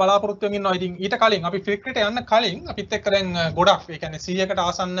කරන්න බලාපොරොත්තු වෙමින් ඉන්නවා. ඉතින් ඊට කලින් අපි ෆික්රිට යන්න කලින් අපිත් එක්ක දැන් ගොඩක් ඒ කියන්නේ 100කට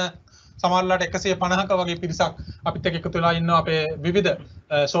ආසන්න සමහරලාට 150ක වගේ පිරිසක් අපිත් එක්ක එකතු වෙලා ඉන්නවා අපේ විවිධ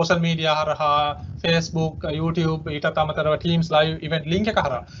සෝෂල් මීඩියා හරහා Facebook, YouTube ඊටත් අමතරව Teams live event link එක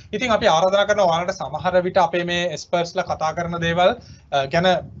හරහා. ඉතින් අපි ආරාධනා කරනවා ඔයාලට සමහර විට අපේ මේ expertsලා කතා කරන දේවල් ගැන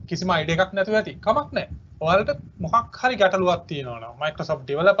කිසිම idea එකක් නැතුව ඇති. කමක් නැහැ. ඔයාලට මොකක් හරි ගැටලුවක් තියෙනවා නම් Microsoft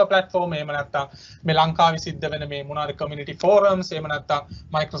developer platform එහෙම නැත්නම් මේ ලංකාවේ සිද්ධ වෙන මේ මොනවාරි community forums එහෙම නැත්නම්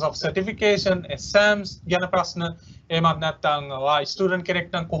Microsoft certification exams ගැන ප්‍රශ්න එහෙමත් නැත්නම් ඔයා ස්ටුඩන්ට්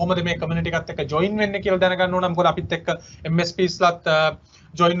කෙනෙක් නම් කොහොමද මේ community එකත් එක්ක join වෙන්නේ කියලා දැනගන්න ඕන නම් මොකද අපිත් එක්ක MSPsලාත්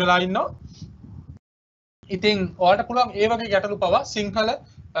join වෙලා ඉන්නවා. ඉතින් ඔයාලට පුළුවන් ඒ වගේ ගැටලු පවා සිංහල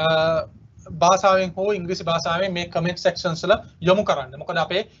භාෂාවෙන් හෝ ඉංග්‍රීසි භාෂාවෙන් මේ comment sections වල යොමු කරන්න. මොකද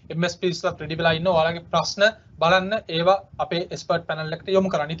අපේ MSPsලා ready වෙලා ඉන්නවා. ඔයාලගේ ප්‍රශ්න බලන්න ඒවා අපේ expert panel එකට යොමු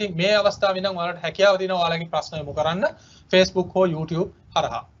කරන්න. ඉතින් මේ අවස්ථාවේ නම් ඔයාලට හැකියාව තියෙනවා ඔයාලගේ ප්‍රශ්න යොමු කරන්න Facebook හෝ YouTube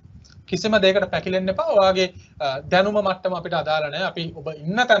හරහා. කිසිම දෙයකට පැකිලෙන්න එපා. ඔයාගේ දැනුම මට්ටම අපිට අදාළ නැහැ. අපි ඔබ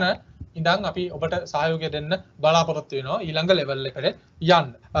ඉන්න තැන ඉඳන් අපි ඔබට සහයෝගය දෙන්න බලාපොරොත්තු වෙනවා ඊළඟ level එකට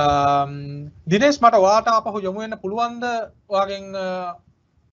යන්න. දිනේෂ් මට ඔයාට ආපහු යොමු වෙන්න පුළුවන්ද ඔයාගෙන්?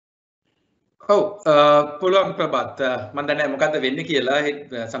 ඔව් පුළුවන් ප්‍රබත් මම දන්නේ මොකද්ද වෙන්නේ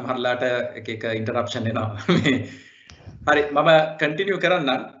කියලා සමහරලාට එක ඉන්ටරප්ෂන් එනවා. හරි මම කන්ටිනියු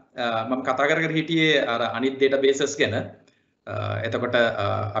කරන්නම්. මම කතා කර හිටියේ අර අනිත් databases ගැන. එතකොට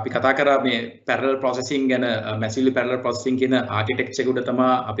අපි කතා කරා මේ parallel processing ගැන massively parallel processing කියන architecture එක උඩ තමයි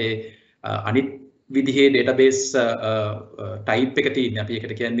අපේ අනිත් විදිහේ database type එක තියෙන්නේ. අපි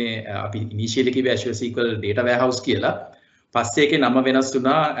ඒකට කියන්නේ අපි initially කිව්වේ Azure SQL data warehouse කියලා. පස්සේ ඒකේ නම වෙනස්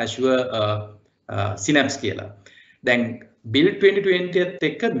වුණා Azure Synapse කියලා. දැන් build 2020ත්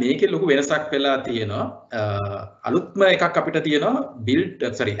එක්ක මේකේ ලොකු වෙනසක් වෙලා තියෙනවා. අලුත්ම එකක් අපිට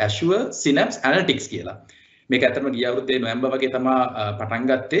තියෙනවා Azure Synapse Analytics කියලා. මේක ඇත්තටම ගිය අවුරුද්දේ නොවැම්බර් වගේ තමයි පටන්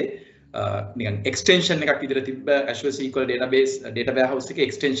ගත්තේ. නිකන් එක්ස්ටෙන්ෂන් එකක් විදිහට තිබ්බ Azure SQL database data warehouse එකේ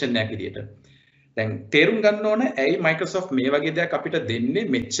එක්ස්ටෙන්ෂන් එකක් විදිහට. දැන් තේරුම් ගන්න ඕන ඇයි Microsoft මේ වගේ දෙයක් අපිට දෙන්නේ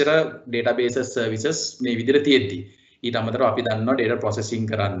මෙච්චර databases services මේ විදිහට තියෙද්දි. ඊට අමතරව අපි දන්නවා data processing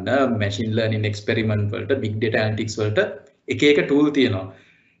කරන්න machine learning experiment වලට big data analytics වලට එක එක tool තියෙනවා.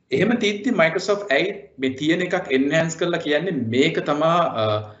 එහෙම තියෙද්දි Microsoft ඇයි මේ තියෙන එකක් enhance කරලා කියන්නේ මේක තමයි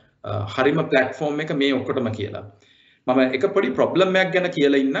හරිම platform එක මේ ඔක්කොටම කියලා. මම එක පොඩි problem එකක් ගැන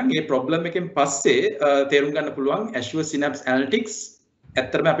කියලා ඉන්නම්. ඒ problem එකෙන් පස්සේ තේරුම් ගන්න පුළුවන් Azure Synapse Analytics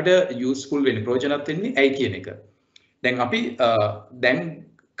ඇත්තටම අපිට useful වෙන්නේ ප්‍රයෝජනවත් වෙන්නේ ඇයි කියන එක. දැන් අපි දැන්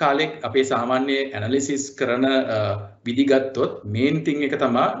කාලේ අපේ සාමාන්‍ය analysis කරන විදි ගත්තොත් main thing එක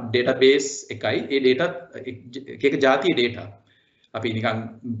තමයි database එකයි ඒ data එක જાතිය data. අපි නිකන්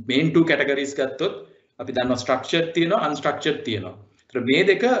main two categories ගත්තොත් අපි දන්නවා structured තියෙනවා unstructured තියෙනවා. ඒතර මේ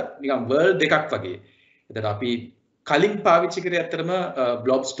දෙක නිකන් world දෙකක් වගේ. ඒතර අපි කලින් පාවිච්චි කරේ ඇත්තටම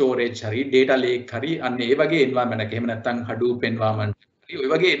blob storage හරි data lake හරි අන්න ඒ වගේ environment එකක්. එහෙම නැත්නම් Hadoop environment හරි ඔය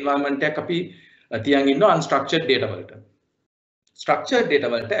වගේ environment එකක් අපි තියන් ඉන්නවා unstructured data වලට. structured data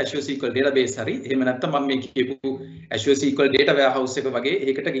වලට Azure SQL database හරි එහෙම නැත්නම් මම මේ කියපු Azure SQL data warehouse එක වගේ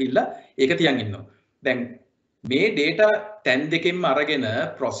ඒකට ගිහිල්ලා ඒක තියන් ඉන්නවා. දැන් මේ data තැන් දෙකෙන්ම අරගෙන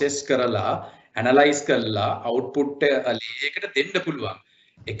process කරලා analyze කරලා output එකට දෙන්න පුළුවන්.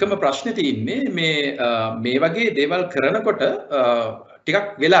 එකම ප්‍රශ්නේ තියෙන්නේ මේ වගේ දේවල් කරනකොට ටිකක්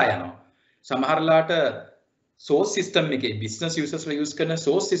වෙලා යනවා. සමහරලාට source system එකේ business users use කරන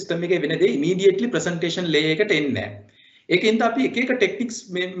source system එකේ වෙන දේ immediately presentation layer එකට එන්නේ නැහැ. ඒකෙන්ද අපි එක එක techniques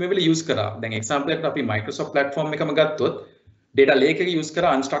මේ වෙලේ use කරා. දැන් example එකකට අපි Microsoft platform එකම ගත්තොත් data lake එක use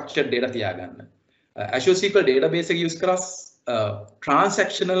කරා unstructured data තියාගන්න. Azure SQL database එක use කරා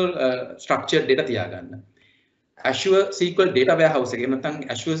transactional structured data තියාගන්න. Azure SQL data warehouse එක නැත්නම්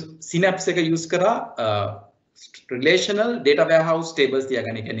Azure Synapse එක use කරා relational data warehouse tables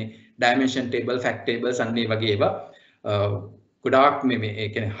තියාගන්න. ඒ කියන්නේ dimension table, fact tables අන්නේ වගේ ඒවා ගොඩාක් මේ ඒ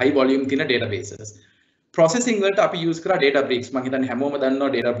කියන්නේ high volume තියෙන databases. processing වලට අපි use කරා Databricks. මම හිතන්නේ හැමෝම දන්නවා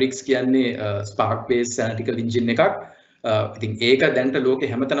Databricks කියන්නේ Spark based analytical engine එකක්. ඉතින් ඒක දැන්ට ලෝකේ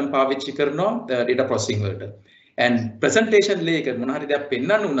හැමතැනම පාවිච්චි කරනවා data processing වලට. and presentation layer එක මොන හරි දෙයක්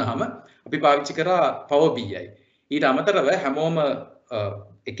පෙන්වන්න වුණාම අපි පාවිච්චි කරා Power BI. ඊට අමතරව හැමෝම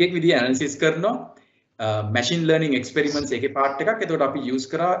එක එක විදිහේ analysis කරනවා machine learning experiments එකේ part එකක්. එතකොට අපි use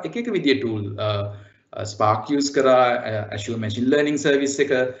කරා එක එක විදිහේ tool Spark use කරා Azure machine learning service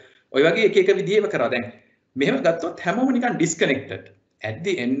එක ඔය වගේ එක එක විදිහේම කරා. දැන් මෙහෙම ගත්තොත් හැමෝම නිකන් disconnected. at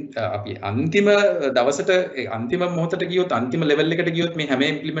the end අපි අන්තිම දවසට අන්තිම මොහොතට ගියොත් අන්තිම level එකට ගියොත් මේ හැම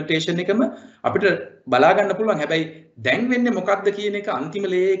implementation එකම අපිට බලා ගන්න පුළුවන්. හැබැයි දැන් වෙන්නේ මොකක්ද කියන එක අන්තිම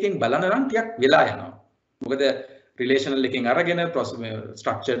layer එකෙන් බලන නම් ටිකක් වෙලා යනවා. මොකද relational එකෙන් අරගෙන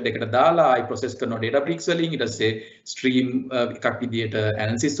structured එකට දාලා I process කරනවා Databricks වලින් ඊට පස්සේ stream එකක් විදියට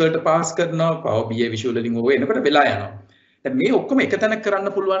analysis වලට pass කරනවා Power BI visual වලින් ඕව එනකොට වෙලා යනවා. දැන් මේ ඔක්කොම එක තැනක කරන්න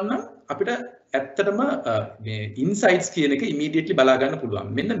පුළුවන් නම් අපිට ඇත්තටම මේ insights කියන එක immediately බලා ගන්න පුළුවන්.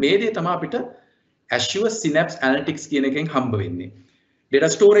 මෙන්න මේ දේ තමයි අපිට Azure Synapse Analytics කියන එකෙන් හම්බ වෙන්නේ. data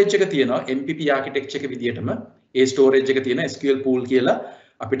storage එක තියෙනවා MPP architecture එක විදියටම ඒ storage එක තියෙන SQL pool කියලා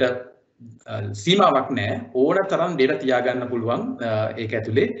අපිට සීමාවක් නැහැ. ඕන තරම් data තියාගන්න පුළුවන් ඒක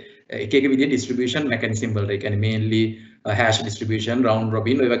ඇතුලේ එක එක විදිහේ distribution mechanism වලට. ඒ කියන්නේ mainly hash distribution, round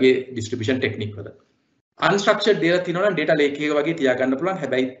robin ඔය වගේ distribution technique වල. unstructured data තියෙනවා නම් data lake එක වගේ තියාගන්න පුළුවන්.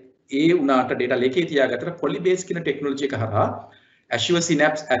 හැබැයි ඒ උනාට data lake එකේ තියාගත්තට polybase කියන technology එක හරහා Azure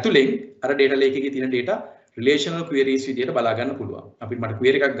Synapse ඇතුලෙන් අර data lake එකේ තියෙන data relational queries විදියට බලා ගන්න පුළුවන්. අපිට මට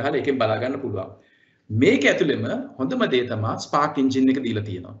query එකක් ගහලා ඒකෙන් බලා ගන්න පුළුවන්. මේක ඇතුළෙම හොඳම දේ තමයි Spark engine එක දීලා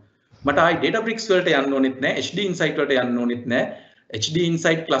තියෙනවා. මට ආයි Databricks වලට යන්න ඕනෙත් නැහැ, HD Insight වලට යන්න ඕනෙත් නැහැ. HD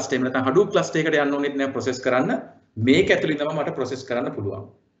Insight cluster එක නැත්නම් Hadoop cluster එකට යන්න ඕනෙත් නැහැ process කරන්න. මේක ඇතුළේ තමයි මට process කරන්න පුළුවන්.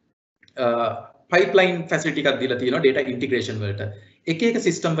 pipeline facility එකක් දීලා තියෙනවා data integration වලට. එක එක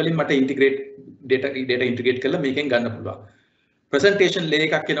system වලින් මට data integrate කරලා මේකෙන් ගන්න පුළුවන්. presentation layer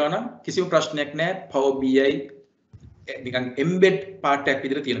එකක් එනවා නම් කිසිම ප්‍රශ්නයක් නැහැ. Power BI නිකන් embed part එකක්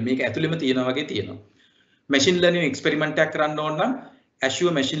විදිහට තියෙනවා. මේක ඇතුළෙම තියෙනවා වගේ තියෙනවා. machine learning experiment එකක් කරන්න ඕන නම්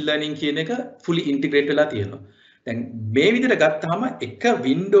Azure machine learning කියන එක fully integrate වෙලා තියෙනවා. දැන් මේ විදිහට ගත්තාම එක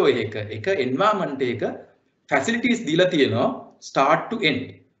window එක environment එක facilities දීලා තියෙනවා start to end.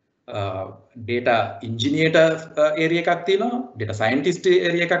 Data engineer area එකක් තියෙනවා, data scientist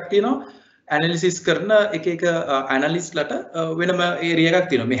area එකක් තියෙනවා, analysis කරන එක analyst ලට වෙනම area එකක්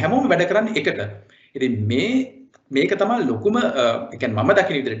තියෙනවා. මේ හැමෝම වැඩ කරන්නේ එකට. ඉතින් මේක තමයි ලොකුම ඒ කියන්නේ මම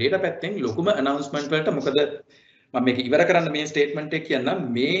දකින විදිහට data පැත්තෙන් ලොකුම announcement වලට මොකද මම මේක ඉවර කරන්න මේ statement එක කියන්නම්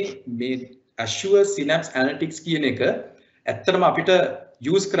මේ Azure Synapse Analytics කියන එක ඇත්තටම අපිට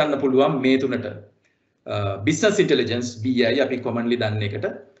use කරන්න පුළුවන් මේ තුනට business intelligence BI අපි commonly දන්න එකට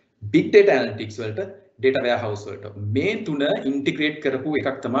big data analytics වලට data warehouse වලට මේ තුන integrate කරපු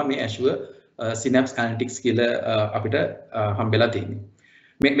එකක් තමයි මේ Azure Synapse Analytics කියලා අපිට හම්බෙලා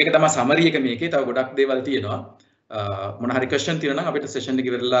තියෙන්නේ මේක තමයි summary එක මේකේ තව ගොඩක් දේවල් තියෙනවා මොන හරි question තියෙනවා නම් අපිට session එක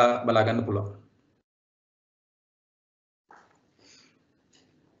ඉවරලා බලා ගන්න පුළුවන්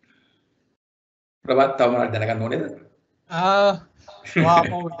ප්‍රවත් තව මොනවද දැනගන්න ඕනේද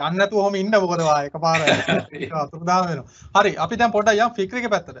යන්න නැතුව ඔහොම ඉන්න මොකද වා එකපාර අතුරුදාම වෙනවා. හරි අපි දැන් පොඩ්ඩක් යමු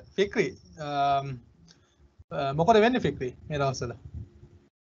ෆික්‍රිගේ පැත්තට. ෆික්‍රි මොකද වෙන්නේ ෆික්‍රි මේ දවස්වල?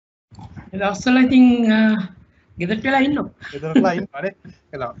 මේ දවස්වල ඉතින් ගෙදරට වෙලා ඉන්නවා. ගෙදරට වෙලා ඉන්නවා නේ.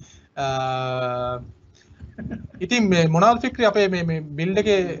 එලා ඉතින් මේ මොනවාද ෆික්‍රි අපේ මේ බිල්ඩ්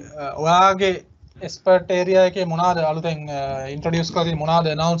එකේ ඔයාගේ එක්ස්පර්ට් ඒරියා එකේ මොනවාද අලුතෙන් ඉන්ට්‍රොඩියුස් කරලා මොනවාද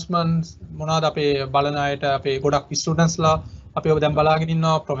announcements මොනවාද අපේ බලන අයට අපේ ගොඩක් ස්ටුඩන්ට්ස්ලා අපි ඔබ දැන් බලාගෙන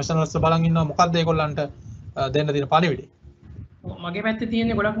ඉන්නවා ප්‍රොෆෙෂනල්ස් බලන් ඉන්නවා මොකක්ද ඒගොල්ලන්ට දෙන්න තියෙන පණිවිඩය මගේ පැත්තේ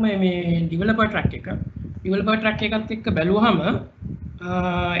තියෙන්නේ ගොඩක්ම මේ ඩෙවලොපර් ට්‍රැක් එක ඩෙවලොපර් ට්‍රැක් එකත් එක්ක බැලුවහම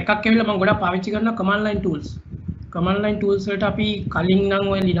එකක් ඇවිල්ලා මම ගොඩක් පාවිච්චි කරනවා command line tools වලට අපි කලින් නම්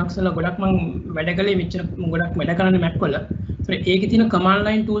ඔය Linux වල ගොඩක් මම වැඩ කළේ මෙච්චර ගොඩක් වැඩ කරන්නේ Mac වල ඒකේ තියෙන command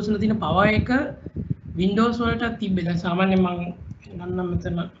line tools වල තියෙන power එක Windows වලට තිබ්බේ දැන් සාමාන්‍යයෙන් මම නන්නම්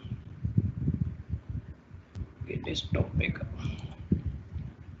මෙතන desktop එක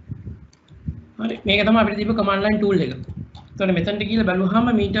හරි මේක තමයි අපිට තිබ්බ command line tool එක. එතකොට මෙතනට ගිහලා බලුවාම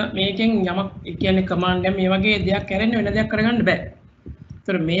මේකෙන් යමක් ඒ කියන්නේ command එක මේ වගේ දෙයක් කරන්න වෙන දෙයක් කරගන්න බෑ.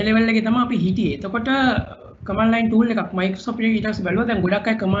 එතකොට මේ level එකේ තමයි අපි හිටියේ. එතකොට command line tool එකක් Microsoft එකේ ඊට පස්සේ බැලුවා දැන් ගොඩක්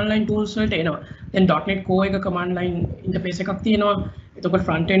අය command line tools වලට එනවා. දැන් .NET Core එක command line interface එකක් තියෙනවා. එතකොට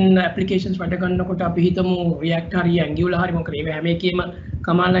front end applications වැඩ කරනකොට අපි හිතමු React හරි Angular හරි මොකද මේ හැම එකේම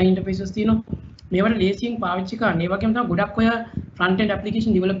command line interfaces තියෙනවා. මේවට ලේසියෙන් පාවිච්චි කරන්න. ඒ වගේම තමයි ගොඩක් ඔය front end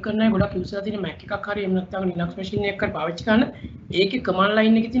application develop කරන අය ගොඩක් use කරලා තියෙන Mac එකක් හරි එහෙම නැත්නම් Linux machine එකක් හරි පාවිච්චි කරන. ඒකේ command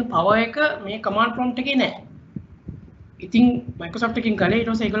line එකේ තියෙන power එක මේ command prompt එකේ නැහැ. ඉතින් Microsoft එකකින් කලේ ඊට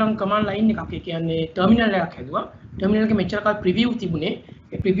පස්සේ ඒගොල්ලන් command line එකක් ඒ කියන්නේ terminal එකක් හැදුවා. terminal එකේ මෙච්චර කාල preview තිබුණේ.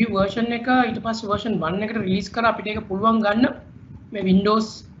 ඒ preview version එක ඊට පස්සේ version 1 එකට release කරලා අපිට ඒක පුළුවන් ගන්න මේ Windows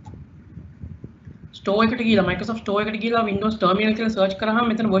Store එකට ගිහලා Microsoft Store එකට ගිහලා Windows Terminal කියලා search කරාම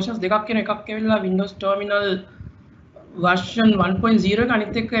මෙතන versions දෙකක් එන එකක් ඇවිල්ලා Windows Terminal version 1.0 එක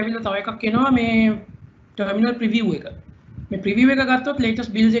අනිත් එක ඇවිල්ලා තව එකක් එනවා මේ Terminal preview එක. මේ preview එක ගත්තොත්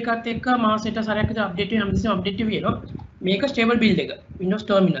latest build එකත් එක්ක මාසෙට සැරයක් විතර update වෙන හැමතිස්සෙම update වෙනවා. මේක stable build එක Windows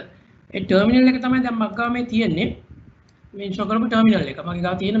Terminal. ඒ terminal එක තමයි දැන් මග්ගා මේ තියෙන්නේ. මේ install කරපු terminal එක. මගේ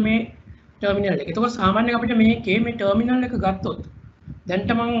ගාව තියෙන මේ terminal එක. ඒකෝ සාමාන්‍යයෙන් අපිට මේකේ මේ terminal එක ගත්තොත්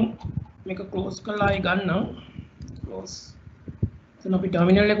දැන්ට මම මේක close කරලා ආයි ගන්නම්. close. එතන අපි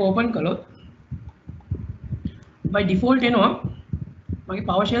terminal එක open කළොත් by default එනවා මගේ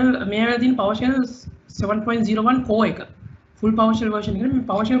PowerShell මේ වෙලාවේ තියෙන PowerShell 7.01 core එක. full PowerShell version එක. මේ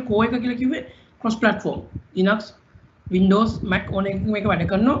PowerShell core එක කියලා කිව්වේ cross platform. Linux, Windows, Mac ඕන එකකින් මේක වැඩ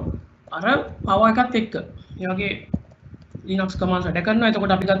කරනවා. අර power එකත් එක්ක. ඒ වගේ Linux commands වැඩ කරනවා.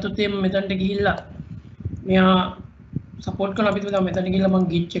 එතකොට අපි ගත්තොත් මෙතනට ගිහිල්ලා මෙයා support කරන අපිට මෙතන ගිහිල්ලා මම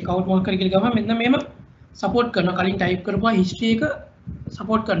git check out මොකක් හරි කියලා ගමන් මෙන්න මේම support කරනවා. කලින් type කරපුවා history එක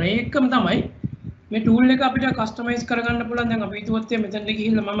support කරනවා. ඒකම තමයි මේ tool එක අපිට customize කරගන්න පුළුවන්. දැන් අපි හිතුවොත් මෙතනට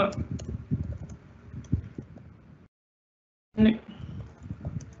ගිහිල්ලා මම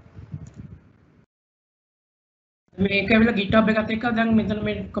මේක ඇවිල්ලා GitHub එකත් එක්ක දැන් මෙතන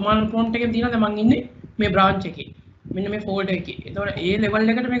මේ command prompt එකෙන් තියෙනවා දැන් මම ඉන්නේ මේ branch එකේ. මෙන්න මේ folder එකේ. ඒතකොට ඒ level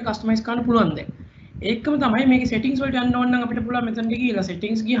එකට මේක customize කරන්න පුළුවන් දැන්. ඒකම තමයි මේකේ settings වලට යන්න ඕන නම් අපිට පුළුවන් මෙතනට ගිහලා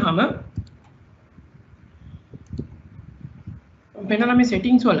settings ගියාම වෙනම මේ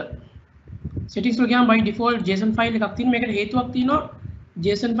settings වල ගියාම by default JSON file එකක් තියෙනවා. මේකට හේතුවක් තියෙනවා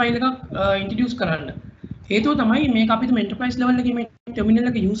JSON file එකක් introduce කරන්න. හේතුව තමයි මේක අපිට enterprise level එකේ මේ terminal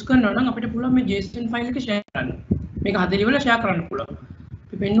එක use කරනවා නම් අපිට පුළුවන් මේ JSON file එක share කරන්න. මේක හදේ level share කරන්න පුළුවන්.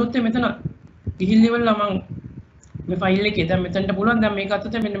 අපි පෙන්නොත් මෙතන ගිහිල් level ලා මම මේ ෆයිල් එකේ දැන් මෙතනට පුළුවන් දැන් මේක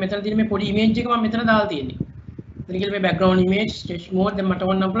අතට මෙන්න මෙතන තියෙන මේ පොඩි ඉමේජ් එක මම මෙතන දාලා තියෙන්නේ. එතන කියලා මේ background image stretch mode දැන් මට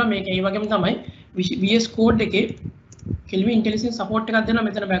ඕන නම් පුළුවන් මේක ඒ වගේම තමයි VS Code එකේ කෙලිම intelligence support එකක් දෙනවා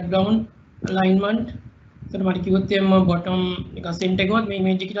මෙතන background alignment එතන මට කිව්වොත් එම bottom එක center එකවත් මේ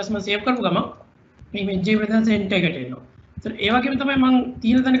image එක ඊට පස්සේ මම save කරපු ගමන් මේ මෙජ්ජේ ප්‍රධාන සෙන්ටර් එකට එනවා. ඒතර ඒ වගේම තමයි මම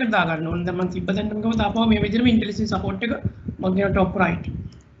තියෙන තැනකට දාගන්න ඕනේ. දැන් මම තිබ්බ තැනටම ගමු තාපුවා මේ විදිහටම ඉන්ටෙලිජන්ස් සපෝට් එක මම කියන টොප් රයිට්.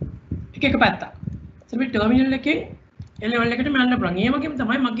 එක පැත්තක්. ඒතර මේ ටර්මිනල් එකේ ඒ ලෙවල් එකට යන්න පුළුවන්. ඒ වගේම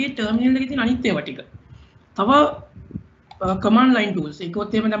තමයි මගේ ටර්මිනල් එකේ තියෙන අනිත් ඒවා ටික. තව command line tools.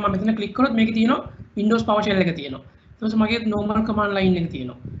 ඒකත් එහෙම දැන් මම මෙතන ක්ලික් කරොත් මේකේ තියෙනවා Windows PowerShell එක තියෙනවා. ඊට පස්සේ මගේ normal command line එක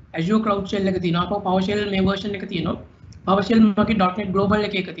තියෙනවා. Azure Cloud Shell එක තියෙනවා. අපෝ PowerShell මේ version එක තියෙනවා. PowerShell මගේ .NET Global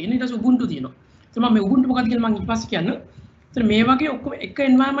එකේ එක තියෙනවා. ඊට පස්සේ Ubuntu තියෙනවා. ඒත් මම මේ Ubuntu මොකක්ද කියලා මම ඊට පස්සේ කියන්න. ඒත් මේ වගේ ඔක්කොම එක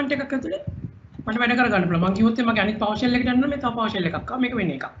environment එකක් ඇතුලේ මට වැඩ කරගන්න පුළුවන්. මම කිව්වොත් මගේ අනිත් PowerShell එකට යන්න මේ තව PowerShell එකක් ආවා. මේක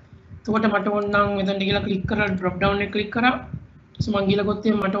වෙන එකක්. එතකොට මට ඕන නම් මෙතනට ගිහලා ක්ලික් කරලා drop down එක ක්ලික් කරා. ඊට මම ගිහලා ගොත්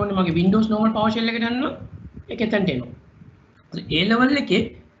මට ඕනේ මගේ Windows normal PowerShell එකට යන්න. ඒක එතනට එනවා. ඒ level එකේ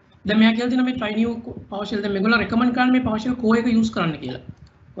දැන් මෙයා කියලා තියෙනවා මේ try new PowerShell දැන් මේගොල්ලෝ recommend කරන්නේ මේ PowerShell core එක use කරන්න කියලා.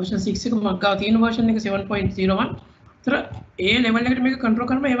 version 6 එක මම ගාව තියෙන version එක 7.01. ඒතර ඒ level එකට මේක control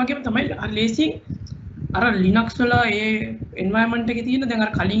කරනවා. ඒ වගේම තමයි අර ලේසියෙන් අර Linux වල ඒ environment එකේ තියෙන දැන්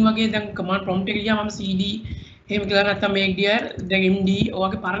අර කලින් වගේ දැන් command prompt එක ගියාම මම cd එහෙම කියලා නැත්නම් make dir දැන් md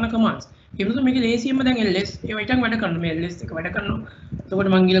ඔයගේ පරණ commands. ඒ වුණත් මේක ලේසියෙන්ම දැන් ls ඒ වයිටක් වැඩ කරනවා. මේ ls එක වැඩ කරනවා. එතකොට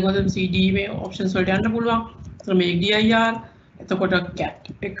මම ගිහලා ගොඩක් cd මේ options වලට යන්න පුළුවන්. එතකොට make dir එතකොට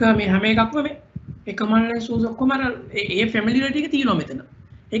cat එක මේ හැම එකක්ම මේ ඒ command line tools ඔක්කොම අර ඒ familiarity එක තියෙනවා මෙතන.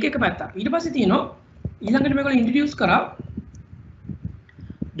 ඒක එක පැත්තක්. ඊට පස්සේ තියෙනවා ඊළඟට මේගොල්ලෝ introduce කරා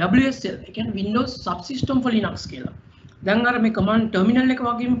WSL ඒ කියන්නේ Windows Subsystem for Linux කියලා. දැන් අර මේ command terminal එක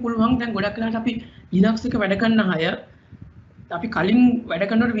වගේම පුළුවන් දැන් ගොඩක් වෙලාවට අපි Linux එක වැඩ කරන අය අපි කලින් වැඩ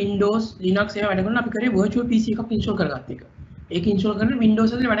කරනකොට Windows Linux ඒවා වැඩ කරනකොට අපි කරේ virtual PC එකක් install කරගත්ත එක. ඒක install කරගෙන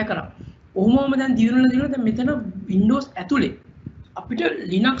Windows එකේ වැඩ කරා. ඔහොමම දැන් දිනුන දැන් මෙතන Windows ඇතුලේ අපිට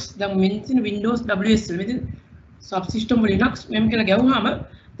Linux දැන් මෙතන Windows WSL මෙතන Subsystem for Linux මෙම් කියලා ගැවුවාම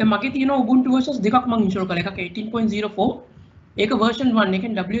දැන් මගේ තියෙන Ubuntu versions දෙකක් මම install කරලා එකක් 18.04 ඒක version 1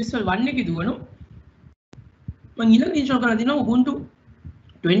 එකෙන් WSL 1 එකේ දුවනවා මම ඊළඟ install කරලා දිනවා Ubuntu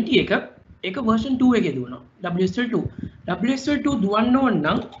 20 එක ඒක version 2 එකේ දුවනවා WSL 2 WSL 2 දුවන්න ඕන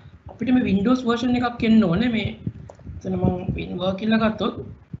නම් අපිට මේ Windows version එකක් එන්න ඕනේ මේ එතන මම WinWork කියලා ගත්තොත්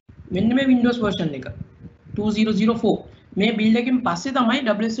මෙන්න මේ Windows version එක 2004 මේ build එකෙන් පස්සේ තමයි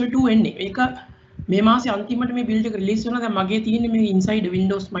WSL 2 එන්නේ ඒක මේ මාසේ අන්තිමට මේ build එක release වෙනවා දැන් මගේ තියෙන්නේ මේ inside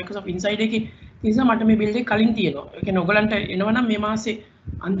Windows Microsoft inside එකේ නිසා මට මේ build එක කලින් තියෙනවා ඒ කියන්නේ ඔයගලන්ට එනවා නම් මේ මාසේ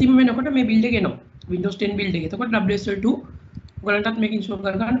අන්තිම වෙනකොට මේ build එක එනවා Windows 10 build එක. එතකොට WSL 2 ඔයගලන්ටත් මේක install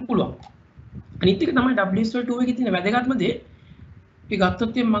කරගන්න පුළුවන්. අනිත් එක තමයි WSL 2 එකේ තියෙන වැදගත්ම දේ. අපි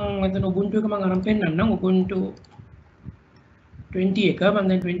ගත්තොත් මම මෙතන Ubuntu එක මම අරන් පෙන්නන්නම්. Ubuntu 20 එක මම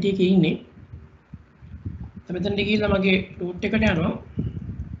දැන් 20 එකේ ඉන්නේ. මෙතනට ගිහිල්ලා මගේ root එකට යනවා.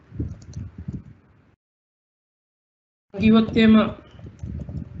 කිව්වොත් එම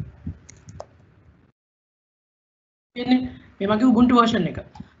මේ මගේ Ubuntu version එක.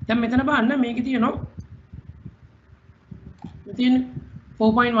 දැන් මෙතන බලන්න මේකේ තියෙනවා මෙතන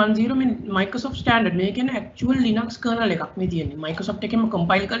 4.10 මේ Microsoft standard මේ කියන්නේ actual Linux kernel එකක් මේ තියෙන්නේ Microsoft එකෙන්ම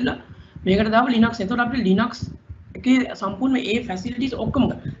compile කරලා මේකට දාව Linux. එතකොට අපිට Linux එකේ සම්පූර්ණ ඒ facilities ඔක්කොම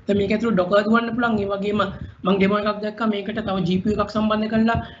දැන් මේක ඇතුළේ Docker දුවන්න පුළුවන්. ඒ වගේම මම demo එකක් දැක්කා මේකට තව GPU එකක් සම්බන්ධ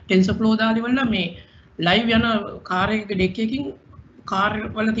කරලා TensorFlow දාලා ඉවරලා මේ live යන car එකක deck එකකින් car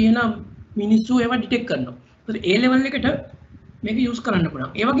වල තියෙන මිනිස්සු ඒවා detect කරනවා. ඒත් ඒ level එකට මේක use කරන්න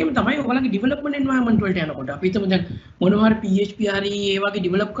පුළුවන්. ඒ වගේම තමයි ඔයගොල්ලන්ගේ development environment වලට යනකොට අපි හිතමු දැන් මොනවා හරි PHP හරි ඒ වගේ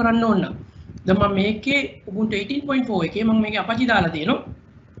develop කරන්න ඕන නම් දැන් මම මේකේ Ubuntu 18.4 එකේ මම මේකේ Apache දාලා තියෙනවා.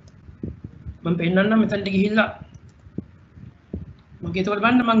 මම පෙන්නන්නම් මෙතනට ගිහිල්ලා මගේ ඒතකොට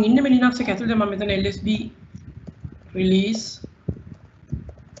බලන්න මම ඉන්නේ මේ Linux එක ඇතුළේ මම මෙතන LSB release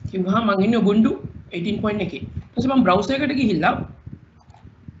කිව්වහම මම ඉන්නේ Ubuntu 18.1 එකේ. ඊට පස්සේ මම browser එකට ගිහිල්ලා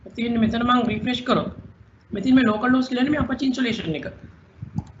තියෙන්නේ මෙතන මම refresh කරොත් මෙතින් මේ local host කියලා මේ Apache installation එක.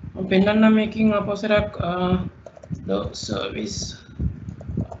 මම පෙන්නන්නම් මේකකින් අපොසරක් the service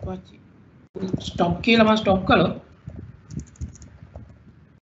Apache stop කියලා මම stop කළොත්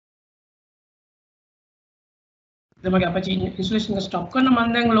දැන් මගේ Apache installation එක stop කරන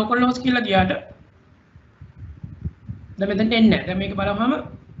මම දැන් local host කියලා ගියාට දැන් මෙතනට එන්නේ නැහැ. දැන් මේක බලවහම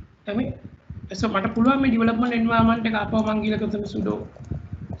දැන් මේ eso මට පුළුවන් මේ development environment එක ආපහු මම ගිහලා කරන sudo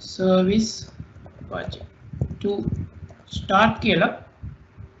service Apache to start කියලා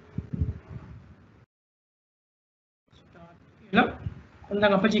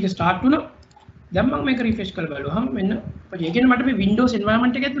දැන් Apache එක start වුණා. දැන් මම මේක refresh කරලා බලුවහම මෙන්න Apache. ඒ කියන්නේ මට මේ Windows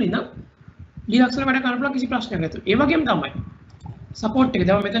environment එක ඇතුළේ ඉඳන් Linux වල වැඩ කරන්න පුළුවන් කිසි ප්‍රශ්නයක් නැතුව. ඒ වගේම තමයි support එක.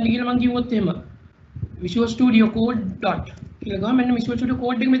 දැන් මෙතන ගිහලා මම කිව්වොත් එහෙම Visual Studio Code dot කියලා ගම මෙන්න Visual Studio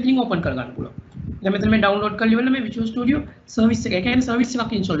Code එක මෙතනින් open කරගන්න පුළුවන්. දැන් මෙතන මේ download කරලා ඉවරලා මේ Visual Studio service එක. ඒ කියන්නේ service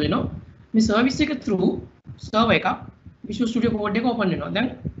එකක් install වෙනවා. මේ service එක through server එකක් Visual Studio Code එක open වෙනවා. දැන්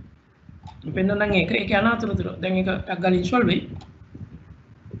පෙන්වන්නම් ඒක යන අතරතුර දැන් ඒක ටක් ගාලා ඉන්ස්ටෝල් වෙයි.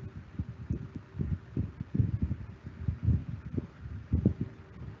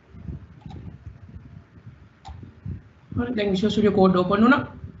 හරි දැන් Visual Studio Code open වුණා.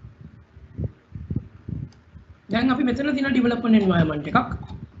 දැන් අපි මෙතන තියෙන development environment එකක්.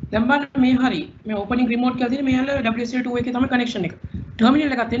 දැන් බලන්න මේ හරි මේ opening remote කියලා තියෙන මේ හැල WSL2 එකේ තමයි connection එක.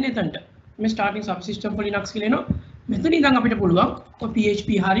 terminal එකක් තියෙන එතනට. මේ starting subsystem for Linux කියලා එනවා. මෙතන ඉඳන් අපිට පුළුවන් PHP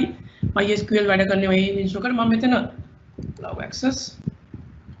හරි MySQL වැඩ කරන්න මේ ඉන්ස්ටෝල් කරලා මම මෙතන allow access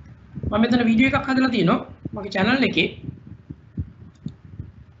මම මෙතන වීඩියෝ එකක් හදලා තියෙනවා මගේ channel එකේ.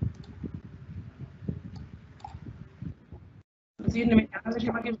 තියෙන මේ channel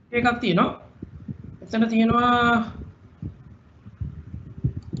එකේ මගේ වීඩියෝ එකක් තියෙනවා. එතන තියෙනවා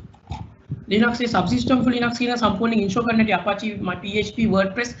Linux A subsystem for Linux කියන සම්පූර්ණ ඉන්ස්ටෝල් කරන්න ඇති Apache PHP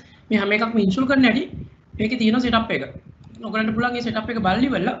WordPress මේ හැම එකක්ම ඉන්ස්ටෝල් කරන්න ඇති. මේකේ තියෙන setup එක. ඔයගලන්ට පුළුවන් මේ setup එක බලලි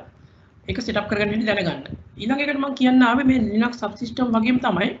වෙලා ඒක setup කරගන්න හැටි දැනගන්න. ඊළඟ එකට මම කියන්න ආවේ මේ Linux subsystem වගේම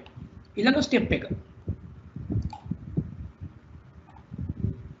තමයි ඊළඟ step එක.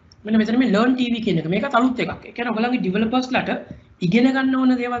 මෙන්න මෙතන මේ learn TV කියන එක. මේක අලුත් එකක්. ඒ කියන්නේ ඔයගලන්ගේ developers ලට ඉගෙන ගන්න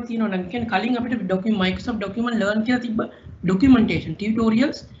ඕන දේවල් තියෙනවා නම් කියන්නේ කලින් අපිට Microsoft document learn කියලා තිබ්බ documentation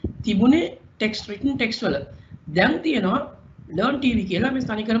tutorials තිබුණේ written text වල. දැන් තියෙනවා learn TV කියලා මේ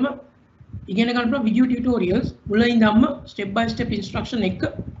තනිකරම ඉගෙන ගන්න පුළුවන් video tutorials මුලින් ඉඳන්ම step by step instruction එක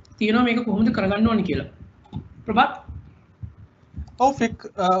තියෙනවා මේක කොහොමද කරගන්න ඕනේ කියලා. ප්‍රභාත් ඔව්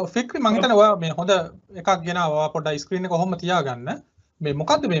ෆික්‍රි මම හිතන්නේ ඔයා මේ හොඳ එකක් ගෙනාවා. ඔයා පොඩ්ඩක් ස්ක්‍රීන් එක කොහොම තියාගන්න. මේ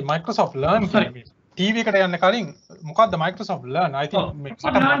මොකද්ද මේ Microsoft Learn කියන්නේ? TV එකට යන්න කලින් මොකද්ද Microsoft Learn? I think මේ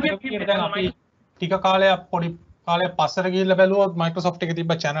මට දැන් අපි ටික කාලයක් පොඩි කාලයක් පස්සට ගිහිල්ලා බැලුවොත් Microsoft එකේ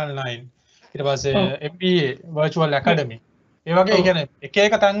තිබ්බ channel 9 ඊට පස්සේ MBA virtual academy ඒ වගේ කියන්නේ එක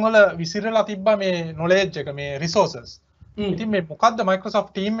එක තැන්වල විසිරලා තිබ්බා මේ knowledge එක මේ resources. ඉතින් මේ මොකද්ද Microsoft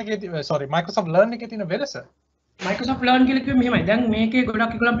team එකේ Microsoft Learn එකේ තියෙන වෙනස? Microsoft Learn කියලා කිව්වෙ මෙහෙමයි. දැන් මේකේ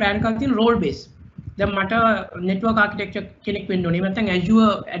ගොඩක් ඒගොල්ලන් plan කරලා තියෙන role base. දැන් මට network architecture කෙනෙක් වෙන්න ඕනේ. නැත්නම් Azure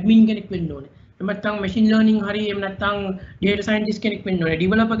admin කෙනෙක් වෙන්න ඕනේ. එහෙම නැත්නම් machine learning හරි එහෙම නැත්නම් data scientist කෙනෙක් වෙන්න ඕනේ.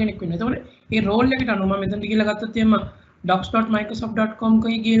 developer කෙනෙක් වෙන්න. එතකොට ඒ role එකට අනුව මම මෙතනට ගිහලා ගත්තොත් එහෙම docs.microsoft.com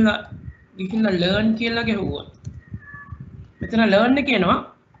කයි ගිහලා learn කියලා ගෙවුවා. මෙතන learn එක එනවා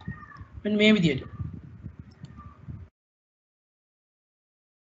මෙන්න මේ විදිහට.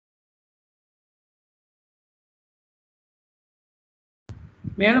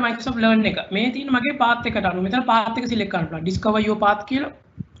 මේක Microsoft Learn එක. මේ තියෙන මගේ path එකට අනුව මෙතන path එක select කරන්න පුළුවන්. discover your path කියලා.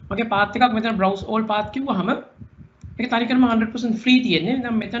 මගේ path එකක් මෙතන browse all path කිව්වහම ඒක තනිකරම 100% free තියෙන්නේ.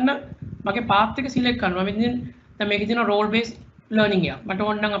 දැන් මෙතන මගේ path එක select කරනවා. මෙතන දැන් මේකේ තියෙන role based learning එක. මට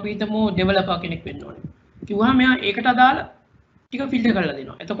ඕන නම් අපි හිතමු developer කෙනෙක් වෙන්න ඕනේ. කිව්වහම මෙයා ඒකට අදාළ ටික ෆිල්ටර් කරලා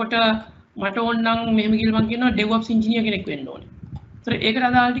දෙනවා. එතකොට මට ඕන නම් මෙහෙම කියලා මම කියනවා DevOps engineer කෙනෙක් වෙන්න ඕනේ. ඒතර ඒකට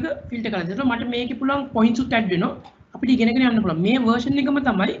අදාළ ටික ෆිල්ටර් කරලා දෙනවා. මට මේකේ පුළුවන් points උත් add වෙනවා. අපිට ඉගෙනගෙන යන්න පුළුවන්. මේ version එකම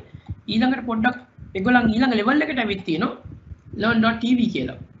තමයි ඊළඟට පොඩ්ඩක් ඒගොල්ලන් ඊළඟ level එකට ඇවිත් තියෙනවා learn.tv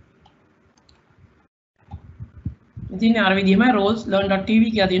කියලා. ඉතින් අර විදිහම roles learn.tv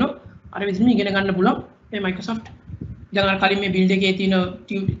කියලා තියෙනවා. අර විදිහම ඉගෙන ගන්න පුළුවන් මේ Microsoft. දැන් අර කලින් මේ build එකේ තියෙන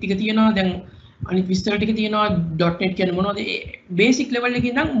ටික තියෙනවා. දැන් අනිත් විස්තර ටික තියෙනවා. .net කියන්නේ මොනවද? basic level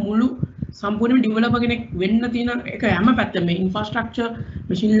එකේ ඉඳන් මුළු සම්පූර්ණයෙන්ම developer කෙනෙක් වෙන්න තියෙන එක හැම පැත්තම මේ infrastructure,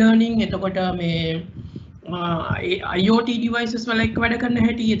 machine learning, එතකොට මේ IoT devices වල එක්ක වැඩ කරන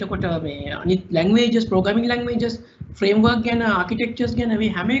හැටි, එතකොට මේ අනිත් languages, programming languages, framework ගැන, architectures ගැන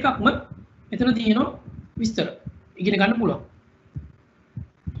මේ හැම එකක්ම මෙතන තියෙනවා විස්තර. ඉගෙන ගන්න පුළුවන්.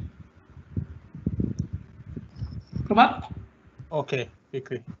 Prabhath. Okay,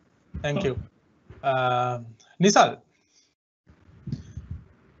 Vikri. Thank you. Nisal.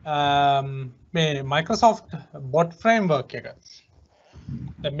 මේ Microsoft bot framework එක.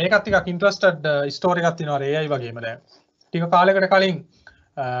 දැන් මේකත් ටිකක් ඉන්ටරෙස්ටඩ් ස්ටෝරි එකක් තියෙනවා AI වගේම දැන්. ටික කාලයකට කලින්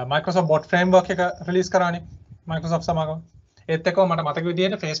Microsoft bot framework එක රිලීස් කරානේ Microsoft සමාගම. ඒත් එක්කම මට මතක